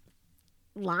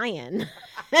lion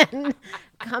and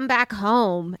come back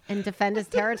home and defend his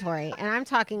territory. And I'm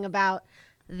talking about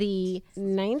the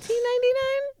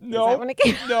 1999. No, Is that when it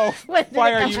came no. When did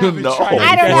Why it are come you out? even No. trying?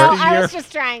 I don't to know. guess the I year? was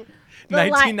just trying. The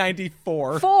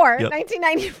 1994.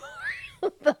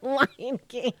 1994. The Lion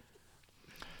King.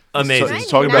 Amazing. So,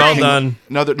 talking Well about done.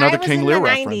 Another I was King in Lear the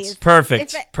reference. 90s. Perfect.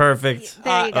 It's a- Perfect.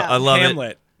 There you go. I love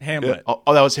Hamlet. Yeah. Hamlet.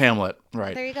 Oh, that was Hamlet,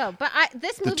 right? There you go. But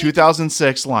this The movie.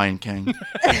 2006 Lion King.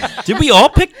 Did we all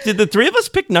pick? Did the 3 of us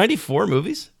pick 94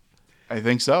 movies? I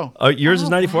think so. Yours is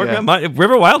 94. yeah.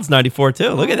 River Wild's 94 too.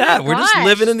 Look at my that. We're just gosh.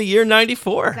 living in the year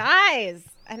 94. Guys,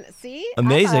 and see,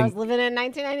 Amazing. I thought I was living in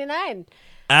 1999.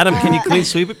 Adam, can you clean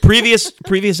sweep it?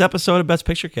 Previous episode of Best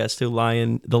Picture Cast too.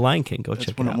 The Lion King. Go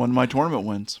check That's it out. one of my tournament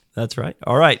wins. That's right.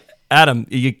 All right, Adam,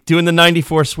 you doing the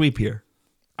 94 sweep here?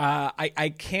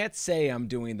 I can't say I'm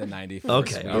doing the 94.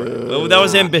 Okay. All right. Well, that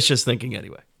was ambitious thinking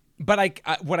anyway. But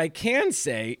what I can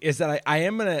say is that I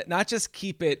am going to not just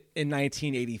keep it in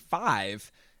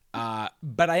 1985,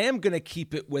 but I am going to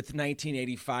keep it with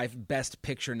 1985 Best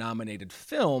Picture nominated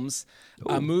films,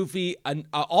 a movie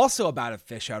also about a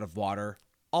fish out of water,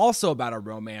 also about a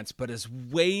romance, but is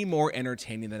way more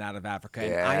entertaining than Out of Africa.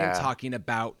 And I am Yeah. talking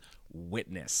about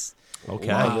Witness.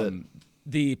 Okay.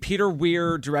 The Peter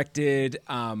Weir directed,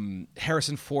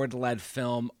 Harrison Ford led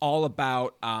film, all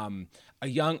about a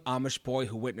young Amish boy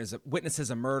who witnesses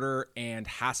a murder and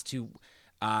has to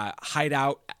hide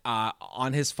out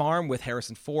on his farm with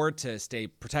Harrison Ford to stay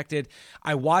protected.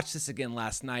 I watched this again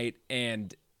last night,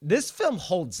 and this film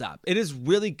holds up. It is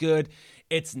really good.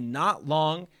 It's not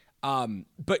long,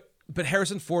 but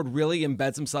Harrison Ford really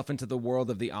embeds himself into the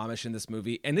world of the Amish in this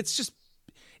movie, and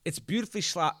it's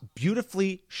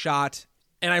beautifully shot.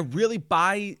 And I really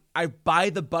buy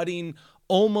the budding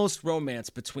almost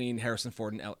romance between Harrison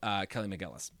Ford and Kelly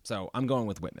McGillis. So I'm going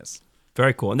with Witness.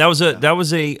 Very cool. And that was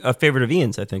a favorite of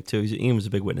Ian's, I think, too. Ian was a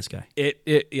big Witness guy.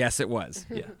 Yes, it was.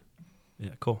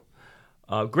 Yeah, cool.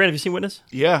 Grant, have you seen Witness?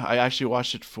 Yeah, I actually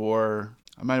watched it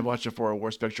I might have watched it for a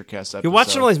Worst Picture Cast episode. You're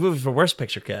watching all these movies for Worst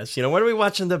Picture Cast. When are we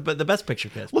watching the Best Picture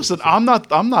Cast? Listen, I'm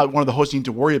not one of the hosts you need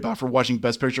to worry about for watching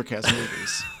Best Picture Cast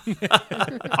movies.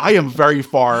 I am very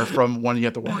far from one you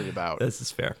have to worry about. This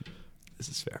is fair.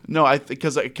 No,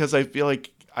 because I feel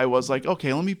like I was like,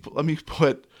 okay, let me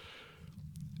put,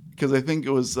 because I think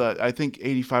it was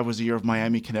 85 was the year of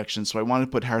Miami Connection, so I wanted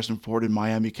to put Harrison Ford in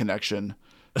Miami Connection.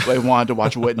 So I wanted to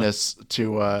watch Witness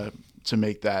to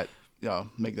make that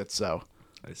so.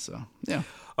 So yeah.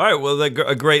 All right. Well,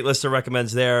 a great list of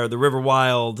recommends there: The River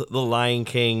Wild, The Lion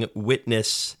King,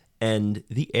 Witness, and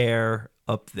The Air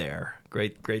Up There.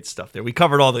 Great stuff there. We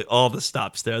covered all the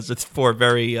stops there. It's 4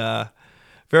 very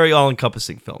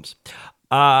all-encompassing films.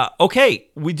 Okay,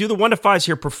 we do the 1 to 5s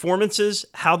here: performances,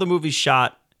 how the movie's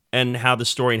shot, and how the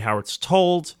story and how it's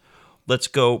told. Let's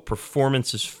go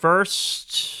performances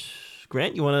first.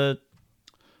 Grant, you want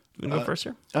to go first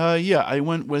here? Yeah, I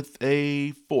went with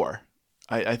a 4.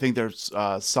 I think there's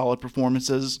solid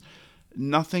performances.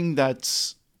 Nothing that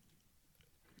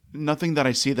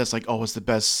I see that's like, oh, it's the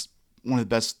best one of the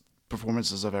best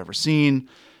performances I've ever seen,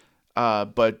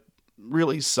 but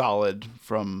really solid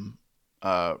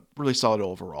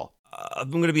overall.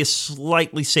 I'm going to be a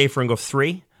slightly safer and go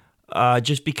 3,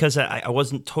 just because I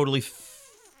wasn't totally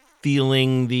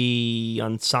feeling the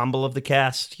ensemble of the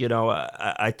cast. You know,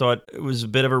 I thought it was a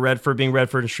bit of a Redford being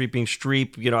Redford and Streep being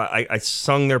Streep. You know, I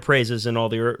sung their praises in all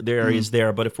the areas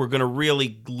there. But if we're going to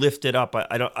really lift it up,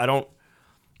 I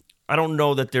don't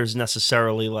know that there's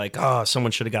necessarily like, oh,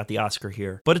 someone should have got the Oscar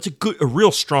here. But it's a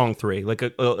real strong 3, like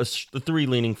a 3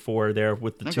 leaning 4 there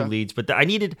with the 2 leads. But I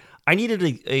needed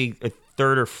a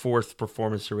third or fourth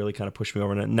performance to really kind of push me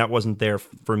over, and that wasn't there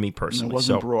for me personally. It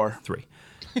wasn't Bror. 3.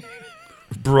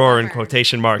 Bror in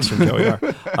quotation marks from Joey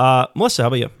R. Melissa, how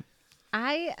about you?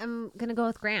 I am going to go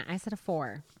with Grant. I said a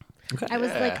 4. Okay. I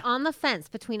was like on the fence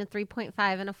between a 3.5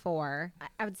 and a 4.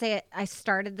 I would say I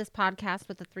started this podcast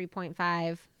with a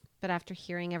 3.5, but after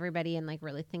hearing everybody and like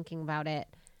really thinking about it,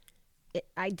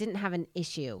 I didn't have an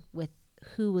issue with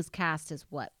who was cast as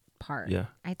what part. Yeah.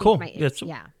 I think cool.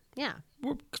 Yeah.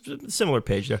 We're similar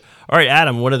page there. All right,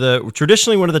 Adam,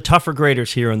 traditionally one of the tougher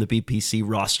graders here on the BPC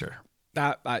roster.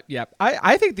 Yeah.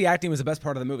 I think the acting was the best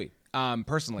part of the movie,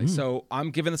 personally. So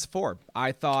I'm giving this a 4.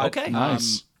 I thought, okay,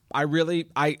 nice.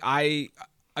 I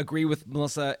agree with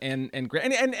Melissa and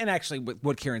Grant, and actually with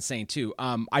what Kieran's saying too.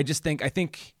 I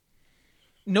think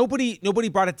nobody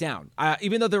brought it down.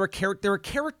 Even though there were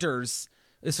characters.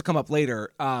 This will come up later,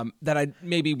 that I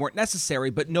maybe weren't necessary,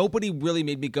 but nobody really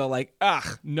made me go like,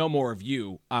 ugh, no more of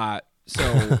you. And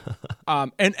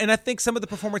I think some of the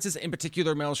performances, in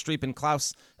particular Meryl Streep and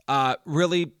Klaus,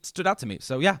 really stood out to me.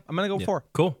 So yeah, I'm gonna go 4.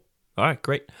 Cool. All right,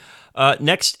 great.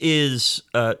 Next is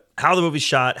how the movie's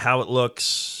shot, how it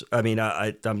looks. I mean,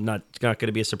 I'm not going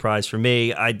to be a surprise for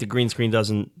me. The green screen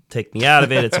doesn't take me out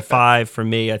of it. It's a 5 for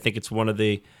me. I think it's one of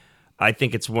the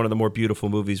more beautiful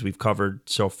movies we've covered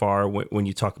so far. When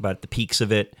you talk about the peaks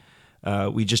of it,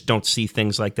 we just don't see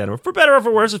things like that. Or for better or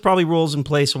for worse, there's probably rules in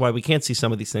place of why we can't see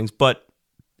some of these things. But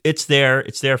it's there.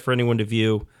 It's there for anyone to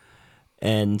view.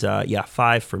 And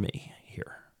 5 for me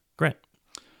here. Grant.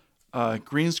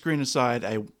 Green screen aside,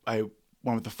 I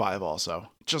went with the 5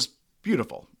 also. Just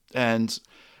beautiful. And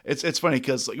it's funny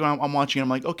because I'm watching and I'm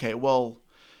like, okay, well,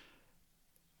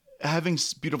 having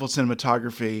beautiful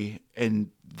cinematography in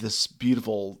this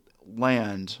beautiful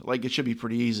land, like it should be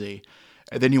pretty easy.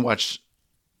 And then you watch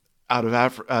Out of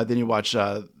Africa, then you watch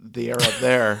The Air Up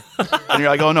There, and you're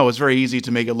like, oh no, it's very easy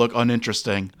to make it look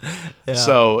uninteresting. Yeah.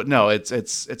 So no, it's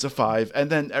a 5. And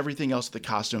then everything else, the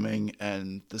costuming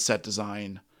and the set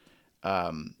design,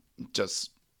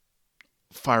 just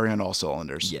firing on all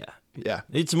cylinders. Yeah.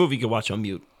 It's a movie you can watch on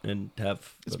mute and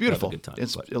have. It's beautiful. Have a good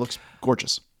time, it looks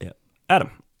gorgeous. Yeah,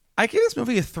 Adam. I gave this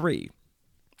movie a 3.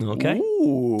 Okay.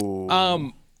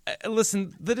 Ooh.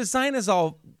 Listen, the design is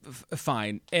all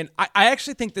fine, and I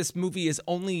actually think this movie is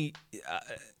only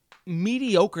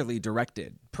mediocrely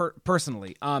directed.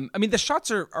 Personally, I mean the shots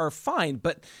are fine,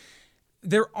 but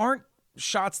there aren't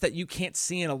shots that you can't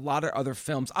see in a lot of other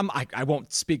films. I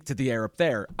won't speak to The Air Up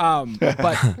There,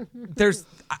 but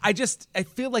I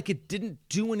feel like it didn't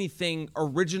do anything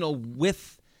original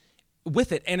with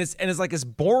it, and as like as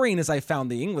boring as I found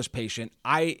The English Patient,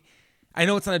 I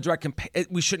know it's not a direct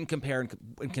we shouldn't compare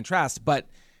and contrast, but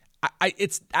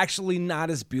it's actually not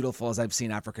as beautiful as I've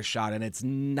seen Africa shot, and it's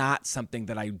not something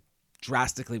that I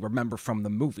drastically remember from the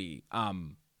movie. So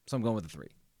I'm going with a 3.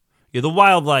 Yeah, the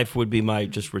wildlife would be my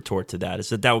just retort to that. Is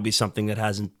that would be something that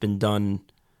hasn't been done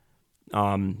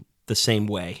the same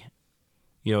way.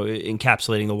 You know,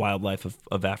 encapsulating the wildlife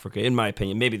of Africa, in my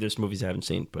opinion. Maybe there's movies I haven't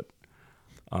seen, but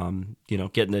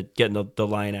getting the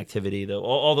lion activity,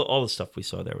 all the stuff we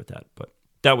saw there with that. But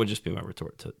that would just be my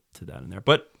retort to that in there.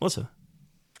 But Melissa.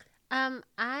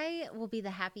 I will be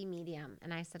the happy medium,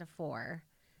 and I said a 4.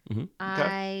 Mm-hmm.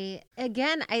 I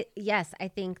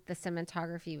think the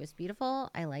cinematography was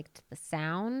beautiful. I liked the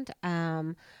sound.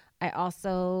 I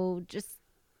also just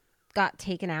got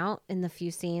taken out in the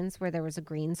few scenes where there was a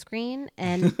green screen,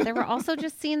 and there were also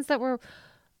just scenes that were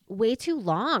way too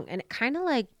long, and it kind of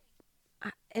like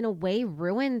in a way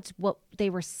ruined what they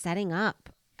were setting up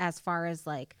as far as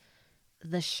like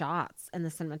the shots and the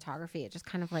cinematography. It just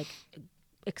kind of like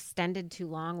extended too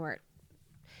long where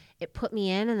it put me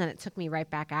in and then it took me right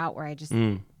back out where I just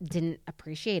didn't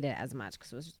appreciate it as much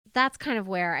because that's kind of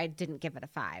where I didn't give it a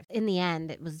 5. In the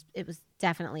end, it was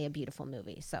definitely a beautiful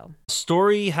movie. So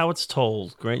story, how it's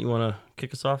told. Grant, you want to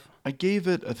kick us off? I gave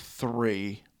it a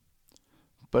 3,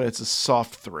 but it's a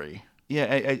soft 3.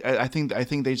 Yeah, I think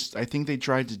they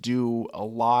tried to do a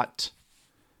lot.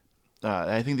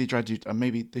 I think they tried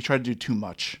to do too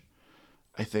much.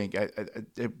 I think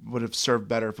it would have served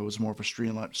better if it was more of a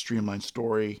streamlined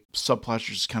story. Subplots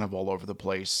are just kind of all over the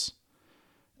place,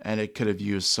 and it could have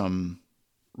used some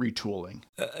retooling.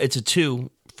 It's a 2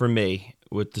 for me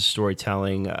with the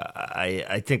storytelling.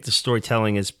 I think the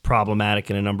storytelling is problematic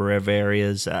in a number of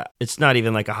areas. It's not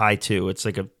even like a high 2. It's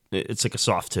like a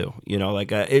soft 2. You know,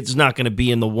 like it's not going to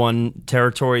be in the 1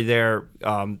 territory there.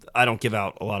 I don't give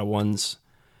out a lot of 1s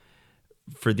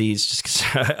for these just because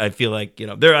I feel like, you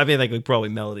know, like probably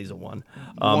Melody's a 1.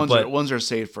 Ones are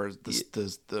saved for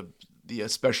the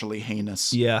especially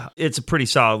heinous. Yeah, it's a pretty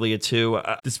solidly a 2.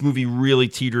 This movie really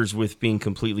teeters with being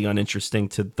completely uninteresting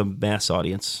to the mass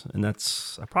audience, and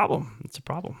that's a problem. It's a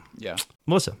problem. Yeah.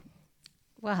 Melissa.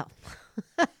 Well,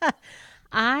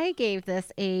 I gave this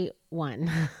a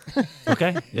 1.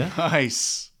 Okay. Yeah.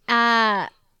 Nice.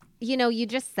 You know, you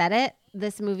just said it.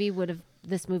 This movie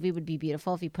would be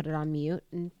beautiful if you put it on mute,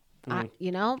 and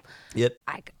you know, Yep.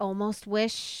 I almost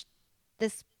wish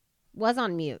this was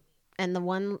on mute, and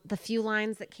the few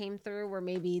lines that came through were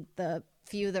maybe the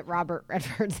few that Robert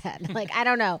Redford said. Like, I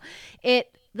don't know,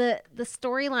 the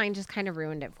storyline just kind of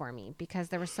ruined it for me because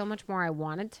there was so much more I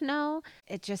wanted to know.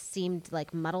 It just seemed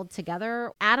like muddled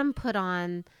together. Adam put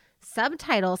on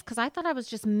subtitles because I thought I was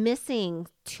just missing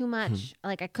too much.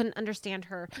 Like, I couldn't understand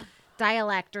her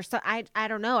dialect or so. I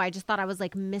don't know. I just thought I was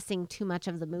like missing too much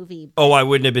of the movie. Oh, I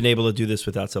wouldn't have been able to do this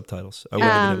without subtitles. I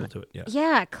wouldn't have been able to do it. Yeah.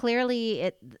 Yeah,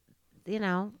 clearly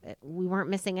we weren't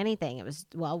missing anything. It was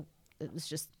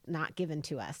just not given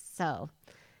to us. So,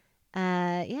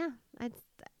 yeah, I'd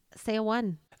say a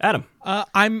 1. Adam.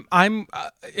 I'm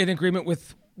in agreement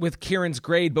with Kieran's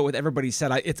grade, but with everybody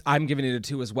said, I'm giving it a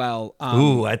 2 as well.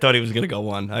 Ooh, I thought he was going to go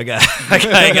 1. I got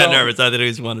nervous. I thought he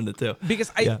was 1 and a 2.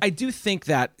 Because I do think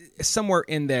that somewhere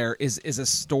in there is a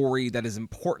story that is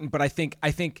important, but I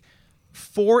think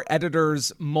 4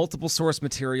 editors, multiple source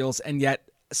materials, and yet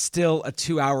still a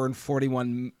 2 hour and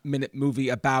 41-minute movie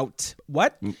about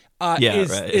what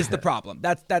is the problem.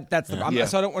 That's the problem. Yeah.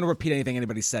 So I don't want to repeat anything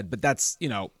anybody said, but that's, you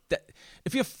know,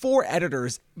 if you have 4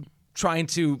 editors trying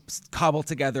to cobble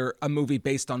together a movie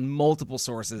based on multiple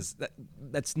sources,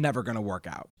 that's never going to work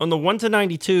out. On the 1 to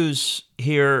 92s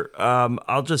here,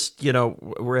 I'll just, you know,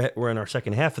 we're in our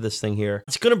second half of this thing here.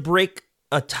 It's going to break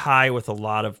a tie with a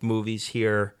lot of movies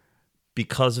here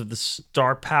because of the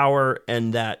star power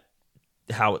and that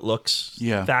how it looks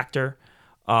factor.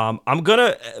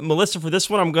 Melissa, for this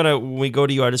one, when we go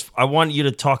to you, I want you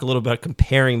to talk a little about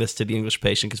comparing this to The English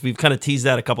Patient, because we've kind of teased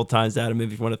that a couple times, Adam.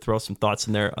 Maybe if you want to throw some thoughts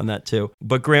in there on that too.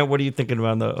 But Grant, what are you thinking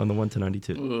about on the 1 to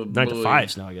 92? 9 to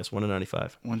 5s now, I guess. 1 to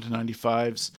 95. 1 to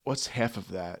 95s. What's half of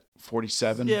that?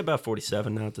 47? Yeah, about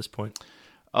 47 now at this point.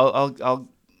 I'll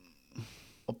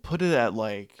put it at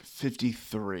like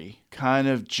 53, kind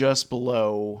of just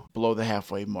below the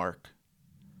halfway mark.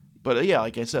 But yeah,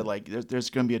 like I said, like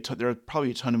there's going to be there are probably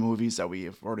a ton of movies that we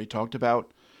have already talked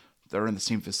about that are in the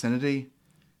same vicinity,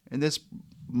 and this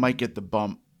might get the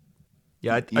bump.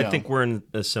 Yeah, I think we're in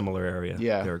a similar area.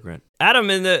 Yeah, there, Grant. Adam,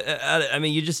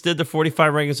 you just did the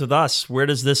 45 rankings with us. Where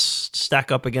does this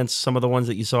stack up against some of the ones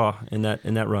that you saw in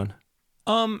that run?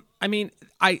 I mean,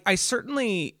 I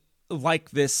certainly like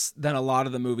this than a lot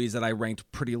of the movies that I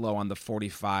ranked pretty low on the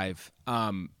 45.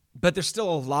 But there's still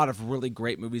a lot of really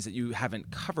great movies that you haven't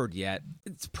covered yet.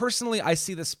 Personally, I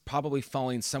see this probably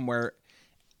falling somewhere.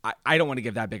 I don't want to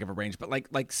give that big of a range, but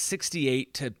like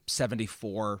 68 to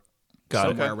 74,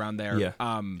 somewhere around there. Yeah.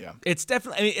 It's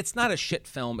definitely. I mean, it's not a shit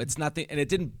film. It's nothing, and it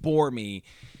didn't bore me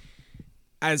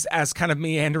as kind of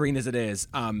meandering as it is.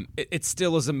 It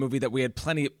still is a movie that we had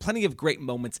plenty of great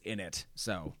moments in it.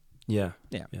 So yeah.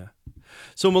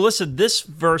 So, Melissa, this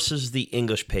versus The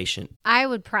English Patient. I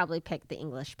would probably pick The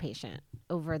English Patient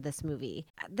over this movie.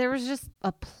 There was just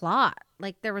a plot.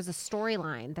 Like, there was a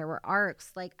storyline. There were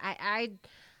arcs. Like, I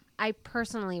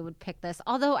personally would pick this.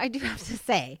 Although I do have to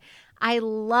say, I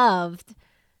loved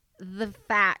the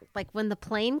fact, like, when the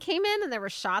plane came in and there were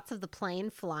shots of the plane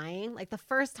flying. Like, the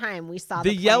first time we saw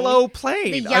the yellow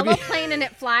plane. The yellow plane and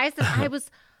it flies. And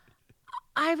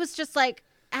I was just like,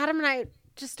 Adam and I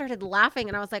just started laughing,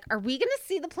 and I was like, are we gonna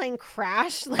see the plane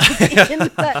crash? And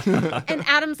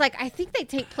Adam's like, I think they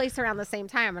take place around the same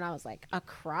time, and I was like,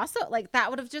 across it? Like, that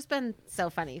would have just been so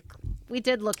funny. We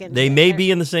did look into they may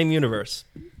be in the same universe.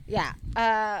 Yeah,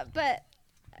 but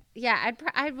yeah,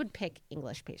 I would pick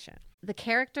English Patient. The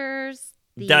characters,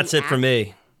 that's it for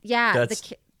me. Yeah,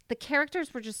 the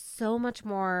characters were just so much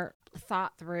more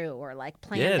thought through or like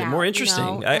planned out. Yeah, more interesting.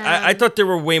 You know? I thought there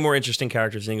were way more interesting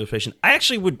characters in English Patient. I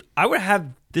would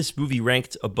have this movie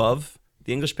ranked above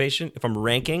The English Patient if I'm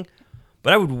ranking,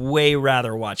 But I would way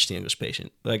rather watch The English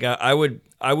Patient. Like I would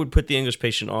put The English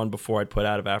Patient on before I'd put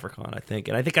Out of Africa on, I think.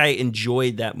 And I think I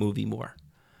enjoyed that movie more.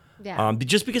 Yeah.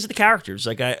 Just because of the characters.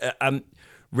 Like I'm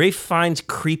Rafe Fiennes'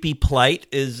 creepy plight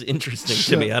is interesting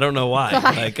to me. I don't know why.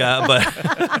 Like,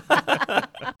 but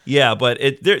yeah, but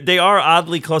they are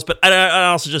oddly close. But I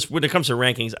also just, when it comes to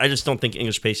rankings, I just don't think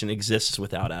English Patient exists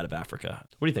without Out of Africa.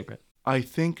 What do you think, Brett? I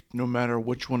think no matter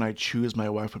which one I choose, my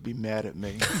wife would be mad at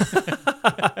me.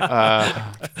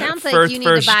 Sounds like you need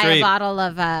to buy a bottle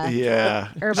of Yeah.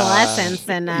 herbal essence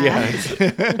and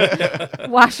Yeah.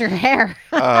 wash your hair.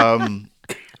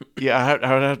 Yeah,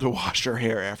 I would have to wash her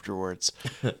hair afterwards.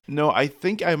 No, I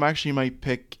think I actually might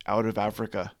pick Out of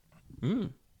Africa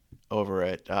over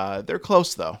it. They're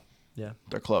close, though. Yeah.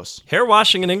 They're close. Hair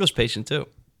washing an English Patient, too.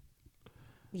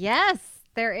 Yes,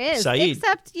 there is. Saeed.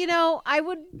 Except,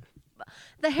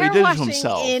 the hair did it to washing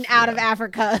himself, in Out of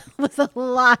Africa was a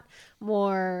lot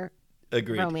more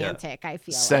Agreed. romantic, I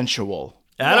feel. Sensual.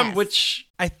 Adam, Yes. which...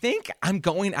 I think I'm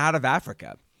going Out of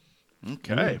Africa.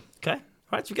 Okay. Okay.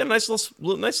 All right, so we got a nice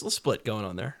little split going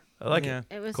on there. I like Yeah.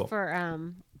 it. It was Cool.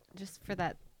 for just for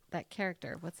that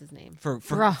character. What's his name? For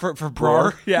Brar.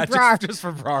 Brar. Yeah, Brar. just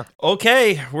for Brar.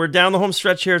 Okay, we're down the home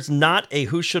stretch here. It's not a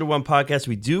Who Shoulda Won podcast.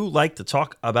 We do like to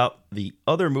talk about the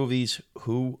other movies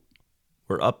who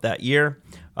were up that year.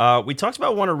 We talked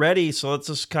about one already, so let's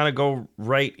just kind of go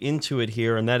right into it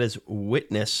here, and that is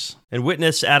Witness. And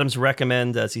Witness, Adams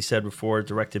recommend, as he said before,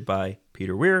 directed by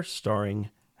Peter Weir, starring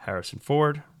Harrison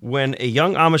Ford. When a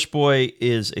young Amish boy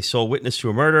is a sole witness to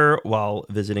a murder while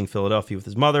visiting Philadelphia with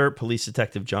his mother, police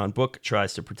detective John Book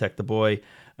tries to protect the boy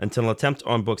until an attempt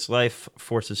on Book's life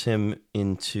forces him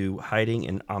into hiding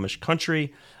in Amish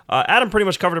country. Adam pretty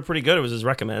much covered it pretty good. It was his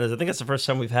recommend. I think that's the first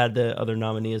time we've had the other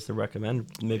nominee as the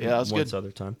recommend. Maybe Yeah, that's once good.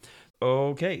 other time.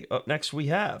 Okay, up next we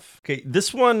have... Okay,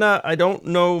 this one I don't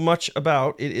know much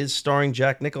about. It is starring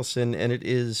Jack Nicholson, and it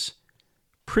is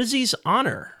Prizzi's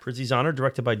Honor. Prizzi's Honor,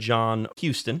 directed by John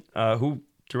Huston, who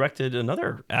directed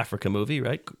another Africa movie,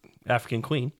 right? African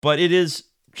Queen. But it is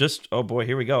just, oh boy,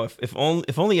 here we go. If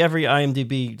only every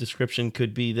IMDb description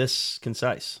could be this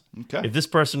concise. Okay. If this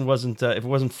person wasn't, if it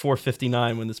wasn't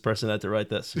 459 when this person had to write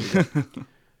this. Here we go.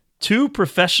 Two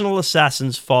professional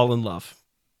assassins fall in love.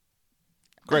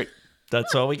 Great.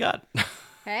 That's all we got.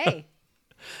 Hey.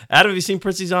 Adam, have you seen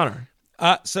Prizzi's Honor?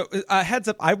 So heads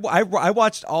up, I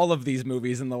watched all of these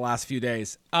movies in the last few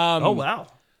days. Oh, wow.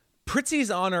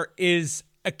 Prizzi's Honor is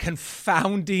a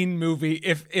confounding movie.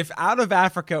 If Out of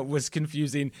Africa was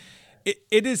confusing,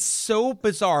 it is so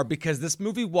bizarre because this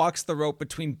movie walks the rope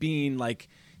between being like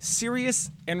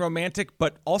serious and romantic,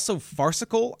 but also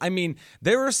farcical. I mean,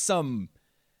 there were some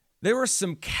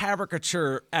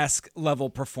caricature-esque level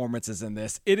performances in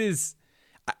this. It is...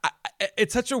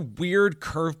 it's such a weird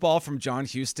curveball from John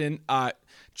Huston.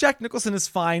 Jack Nicholson is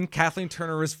fine. Kathleen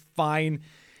Turner is fine.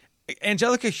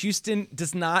 Angelica Houston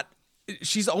does not.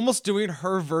 She's almost doing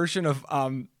her version of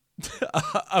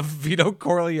of Vito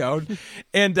Corleone.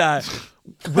 And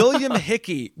William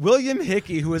Hickey,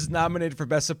 who is nominated for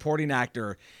Best Supporting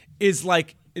Actor, is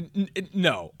like,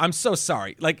 no, I'm so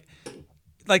sorry. Like,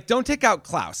 don't take out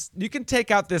Klaus. You can take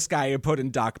out this guy and put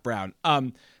in Doc Brown.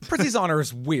 Prizzi's Honor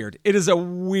is weird. It is a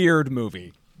weird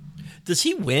movie. Does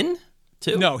he win,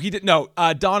 too? No, he did. No,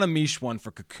 Donna Meesh won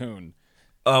for Cocoon.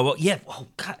 Oh, well, yeah. Oh,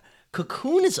 God.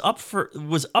 Cocoon was up for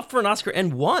an Oscar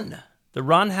and won. The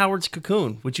Ron Howard's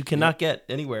Cocoon, which you cannot get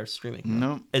anywhere streaming.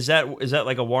 No. Is that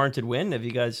like a warranted win? Have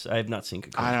you guys? I have not seen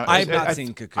Cocoon. I have not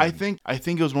seen Cocoon. I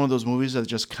think it was one of those movies that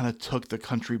just kind of took the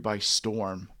country by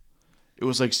storm. It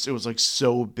was like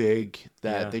so big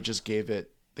that they just gave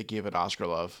it Oscar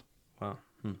love. Wow.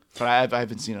 But I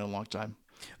haven't seen it in a long time.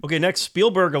 Okay, next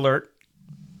Spielberg alert.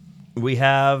 We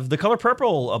have The Color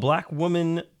Purple. A black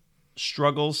woman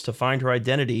struggles to find her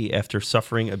identity after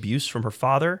suffering abuse from her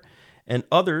father and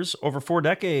others over 4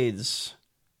 decades.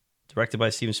 Directed by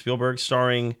Steven Spielberg,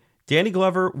 starring Danny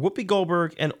Glover, Whoopi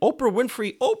Goldberg, and Oprah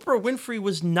Winfrey. Oprah Winfrey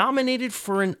was nominated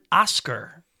for an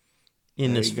Oscar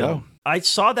in this film. Go. I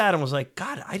saw that and was like,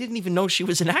 God, I didn't even know she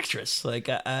was an actress. Like,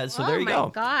 so there you go. Oh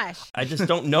my gosh. I just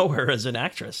don't know her as an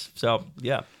actress. So,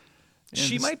 yeah.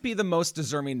 She might be the most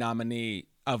deserving nominee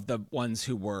of the ones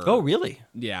who were. Oh, really?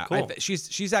 Yeah, Cool.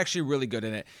 she's actually really good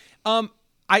in it.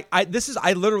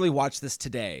 I literally watched this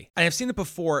today. I have seen it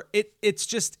before.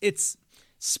 It's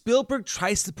Spielberg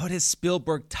tries to put his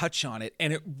Spielberg touch on it,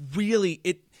 and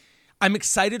I'm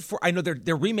excited for. I know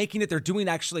they're remaking it. They're doing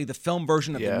actually the film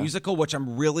version of the musical, which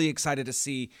I'm really excited to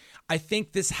see. I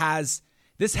think this has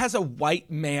a white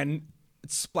man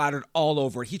splattered all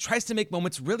over it. He tries to make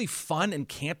moments really fun and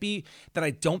campy that I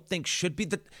don't think should be.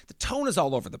 The tone is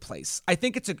all over the place. I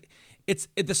think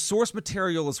the source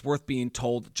material is worth being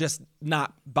told, just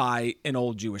not by an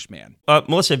old Jewish man.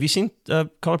 Melissa, have you seen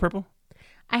Color Purple?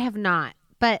 I have not,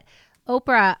 but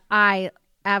Oprah, I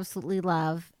absolutely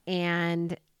love,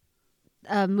 and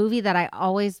a movie that I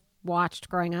always watched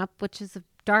growing up, which is a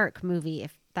dark movie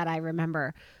that I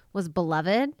remember, was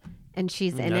Beloved, and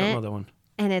she's in I don't it, know that one.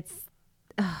 and it's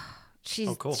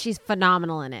cool. she's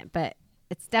phenomenal in it, but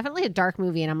it's definitely a dark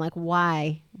movie, and I'm like,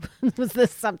 why was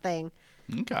this something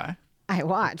Okay. I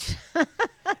watch?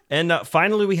 And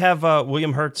finally, we have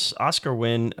William Hurt's Oscar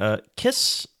win,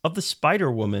 Kiss of the Spider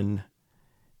Woman.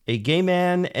 A gay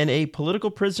man and a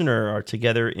political prisoner are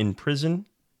together in prison.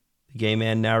 The gay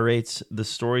man narrates the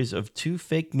stories of two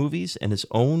fake movies and his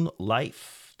own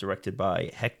life, directed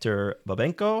by Hector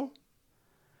Babenco,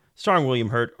 starring William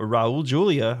Hurt, Raul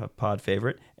Julia, a pod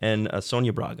favorite, and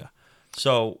Sonia Braga.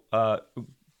 So,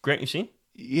 Grant, you seen?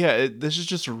 Yeah, this is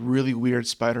just a really weird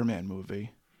Spider-Man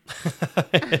movie.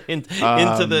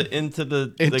 into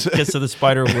the Kiss of the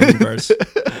Spider Woman verse.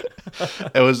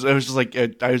 It was just like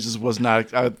I just was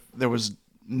not. There was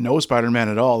no Spider-Man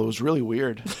at all. It was really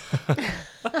weird.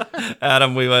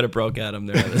 Adam, we might have broke Adam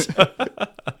there.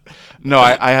 No,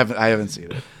 I haven't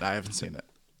seen it. I haven't seen it.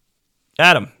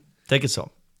 Adam, take us home.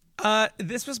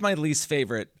 This was my least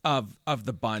favorite of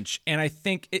the bunch, and I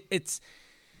think it's.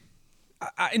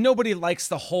 Nobody likes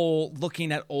the whole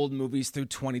looking at old movies through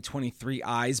 2023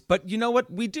 eyes, but you know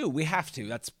what? We do. We have to.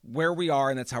 That's where we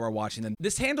are, and that's how we're watching them.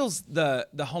 This handles the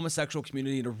homosexual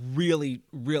community in a really,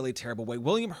 really terrible way.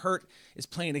 William Hurt is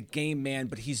playing a gay man,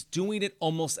 but he's doing it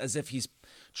almost as if he's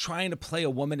trying to play a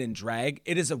woman in drag.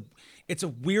 It's a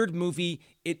weird movie.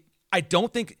 I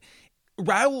don't think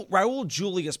Raul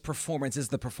Julia's performance is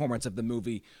the performance of the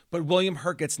movie, but William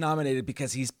Hurt gets nominated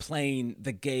because he's playing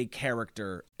the gay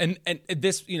character. And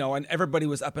this, and everybody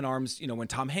was up in arms, when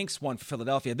Tom Hanks won for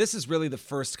Philadelphia. This is really the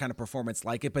first kind of performance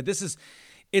like it, but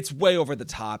it's way over the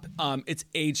top. It's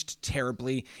aged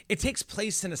terribly. It takes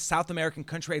place in a South American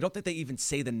country. I don't think they even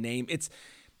say the name. It's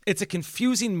a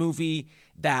confusing movie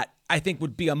that I think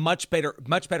would be a much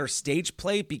better stage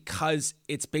play, because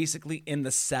it's basically in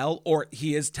the cell, or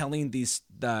he is telling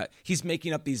he's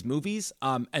making up these movies,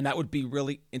 and that would be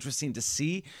really interesting to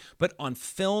see. But on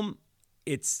film,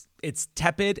 it's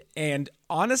tepid and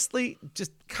honestly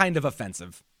just kind of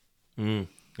offensive.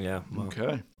 Yeah. Well,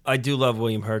 Okay. I do love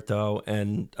William Hurt though,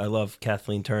 and I love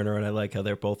Kathleen Turner, and I like how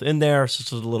they're both in there. So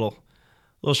it's a little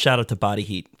shout out to Body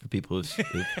Heat for people who've seen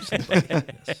Body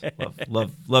Heat. Yes.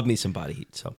 Love me some Body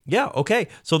Heat. So yeah, okay.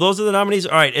 So those are the nominees.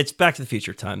 All right, it's Back to the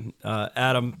Future time.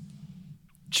 Adam,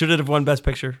 should it have won Best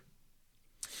Picture?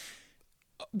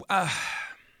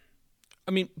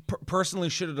 Personally,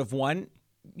 should it have won?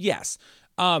 Yes.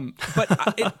 But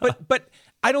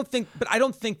I don't think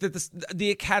that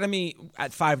the Academy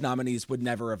at 5 nominees would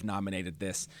never have nominated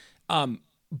this.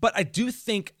 But I do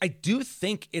think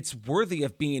it's worthy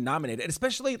of being nominated,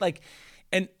 especially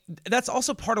and that's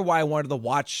also part of why I wanted to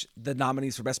watch the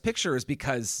nominees for Best Picture, is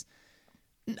because,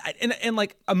 and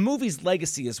a movie's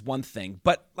legacy is one thing,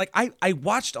 but I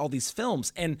watched all these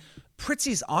films, and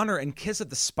Prizzi's Honor and Kiss of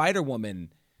the Spider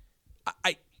Woman,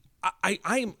 I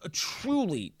am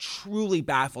truly, truly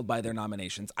baffled by their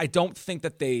nominations. I don't think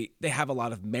that they have a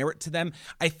lot of merit to them.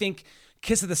 I think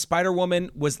Kiss of the Spider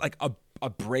Woman was a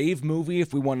brave movie,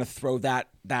 if we want to throw that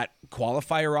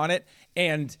qualifier on it,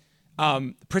 and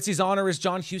Prizzi's Honor is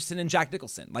John Huston and Jack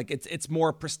Nicholson. It's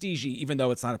more prestige-y, even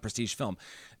though it's not a prestige film.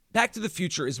 Back to the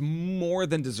Future is more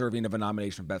than deserving of a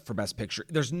nomination for Best Picture.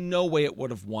 There's no way it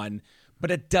would have won, but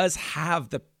it does have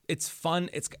it's fun.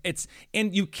 It's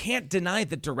and you can't deny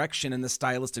the direction and the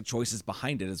stylistic choices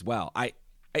behind it as well. I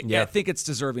think it's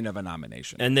deserving of a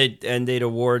nomination. And they'd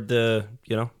award the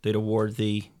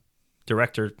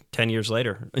director 10 years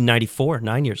later, 94,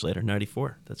 9 years later,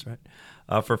 94. That's right.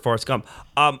 For Forrest Gump.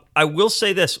 I will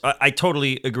say this. I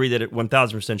totally agree that it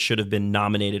 1,000% should have been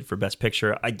nominated for Best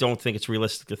Picture. I don't think it's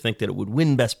realistic to think that it would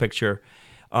win Best Picture.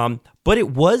 But it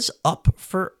was up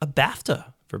for a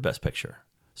BAFTA for Best Picture.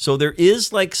 So there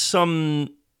is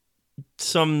some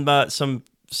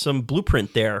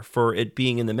blueprint there for it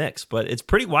being in the mix. But it's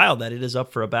pretty wild that it is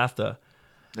up for a BAFTA.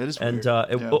 It is weird.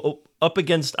 And up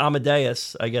against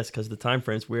Amadeus, I guess, because the time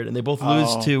frame's weird. And they both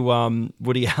lose to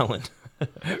Woody Allen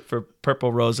for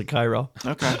Purple Rose of Cairo.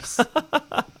 Okay.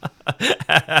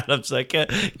 Adam's like,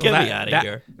 get me out of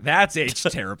here. That's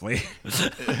aged terribly.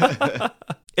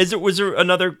 Was there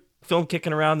another film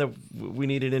kicking around that we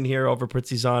needed in here over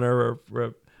Prizzi's Honor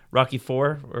or Rocky IV?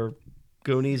 Or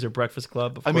Goonies or Breakfast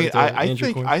Club. I mean, according to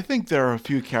Andrew Corn. I think there are a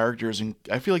few characters, and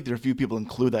I feel like there are a few people in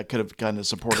Clue that could have gotten a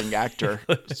supporting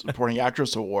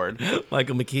actress award.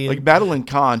 Michael McKean. Like Madeline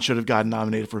Kahn should have gotten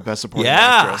nominated for best supporting Yeah.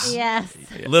 actress. Yes.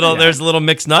 There's a little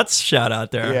mixed nuts shout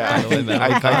out there. Yeah, by the way,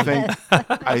 Madeline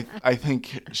Kahn. I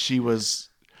think she was.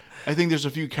 I think there's a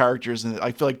few characters, and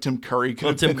I feel like Tim Curry could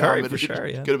have Tim been Curry, nominated. for sure,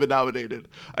 yeah. Could have been nominated.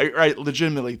 I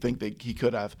legitimately think that he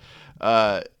could have.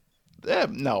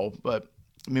 No, but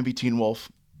maybe Teen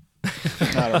Wolf.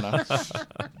 I don't know.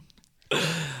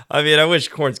 I mean, I wish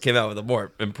Corns came out with a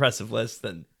more impressive list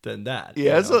than that.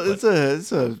 Yeah, you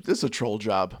know, it's a troll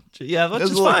job. Yeah, which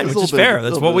It's is a little- fine, it's which a is little bit- fair. a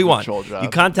That's little what bit we of a want. troll job. You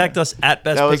contact us at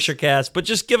Best That was- Picture Cast, but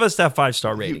just give us that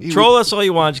 5-star rating. He Troll was- us all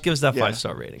you want. Just give us that Yeah.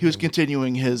 5-star rating. He was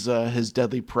continuing his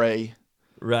Deadly Prey.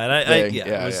 right. thing.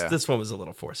 Yeah. Yeah. This one was a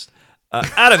little forced.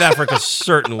 Out of Africa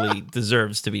certainly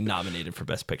deserves to be nominated for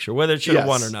Best Picture, whether it should have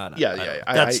won or not.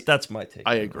 That's my take.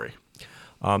 I agree.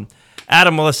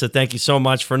 Adam, Melissa, thank you so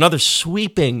much for another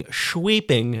sweeping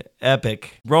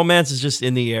epic. Romance is just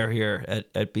in the air here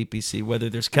at BPC, whether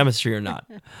there's chemistry or not.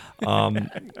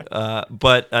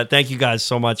 But thank you guys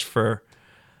so much for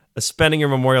spending your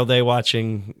Memorial Day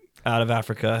watching Out of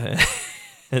Africa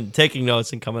and taking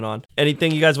notes and coming on.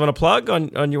 Anything you guys want to plug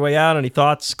on your way out? Any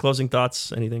thoughts, closing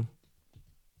thoughts, anything?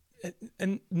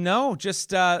 And no,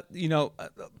 just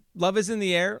love is in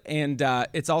the air, and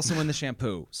it's also in the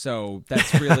shampoo. So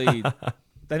that's really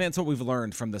that's what we've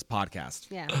learned from this podcast.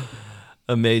 Yeah.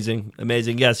 Amazing.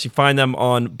 Yes, you find them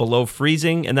on Below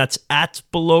Freezing, and that's at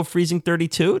Below Freezing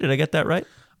 32. Did I get that right?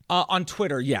 On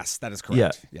Twitter, yes, that is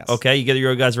correct. Yeah. Yes. Okay.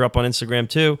 You guys are up on Instagram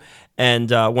too,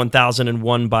 and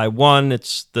 1001 by 1.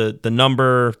 It's the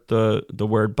number, the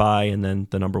word by, and then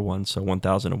the number 1. So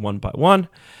 1001 by 1.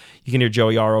 You can hear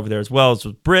Joey R over there as well as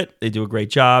with Britt. They do a great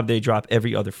job. They drop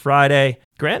every other Friday.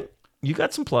 Grant, you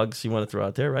got some plugs you want to throw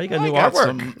out there, right? You got new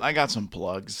artwork. I got some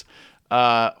plugs.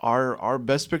 Our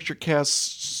Best Picture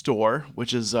Cast store,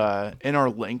 which is in our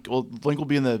link. Well, the link will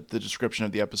be in the description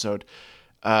of the episode.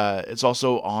 It's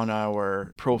also on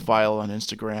our profile on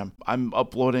Instagram. I'm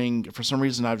uploading, for some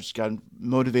reason, I've just gotten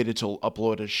motivated to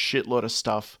upload a shitload of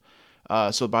stuff.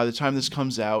 So by the time this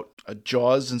comes out, a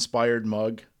Jaws-inspired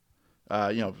mug,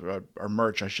 our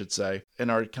merch, I should say, and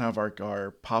our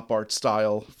pop art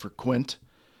style for Quint,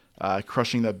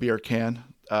 crushing the beer can.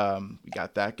 We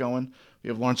got that going. We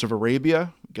have Lawrence of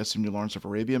Arabia. We got some new Lawrence of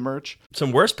Arabia merch.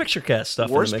 Some Worst Picture Cast stuff.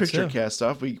 Worst in the mix, Picture too. Cast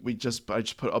stuff. I just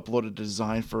uploaded a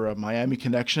design for a Miami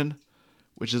Connection,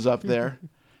 which is up there.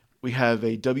 We have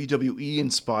a WWE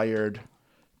inspired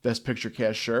Best Picture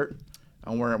Cast shirt.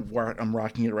 I'm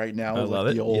rocking it right now. I love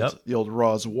it. The old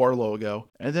Raw's War logo.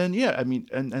 And then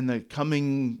and the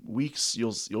coming weeks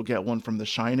you'll get one from The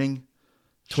Shining.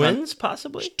 Twins,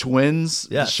 possibly? Twins,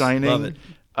 Yes, The Shining. love it.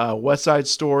 West Side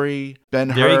Story,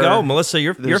 Ben-Hur. There you go. Melissa,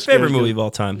 your There's- favorite there's movie good- of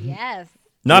all time. Yes.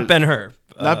 Not Ben-Hur.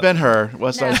 Not Ben-Hur,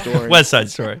 West Side Story. West Side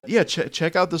Story. Yeah,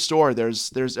 check out the store.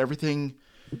 There's everything.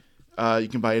 You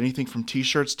can buy anything from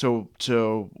T-shirts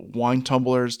to wine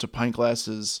tumblers to pint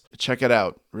glasses. Check it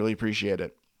out. Really appreciate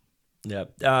it. Yeah.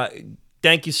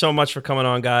 Thank you so much for coming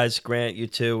on, guys. Grant, you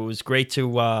too. It was great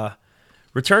to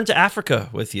return to Africa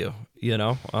with you.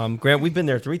 Grant, we've been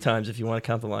there 3 times if you want to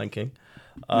count the Lion King.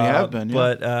 We have been, yeah.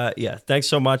 But thanks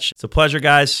so much. It's a pleasure,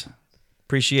 guys.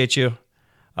 Appreciate you.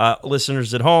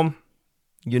 Listeners at home,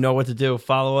 you know what to do.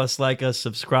 Follow us, like us,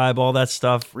 subscribe, all that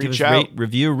stuff. Reach Give us out.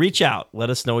 review. Reach out. Let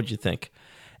us know what you think.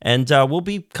 And we'll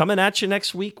be coming at you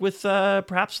next week with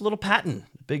perhaps a little Patton.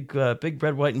 Big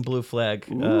red, white, and blue flag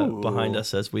behind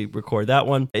us as we record that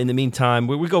one. In the meantime,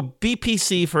 we go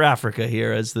BPC for Africa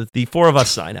here as the 4 of us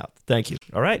sign out. Thank you.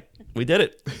 All right. We did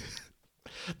it.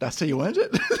 That's how you end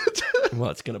it. Well,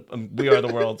 it's gonna. We Are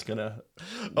the World's gonna.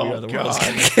 We Oh, Are the World's God.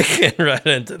 gonna kick in right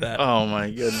into that. Oh my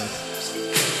goodness.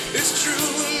 It's true.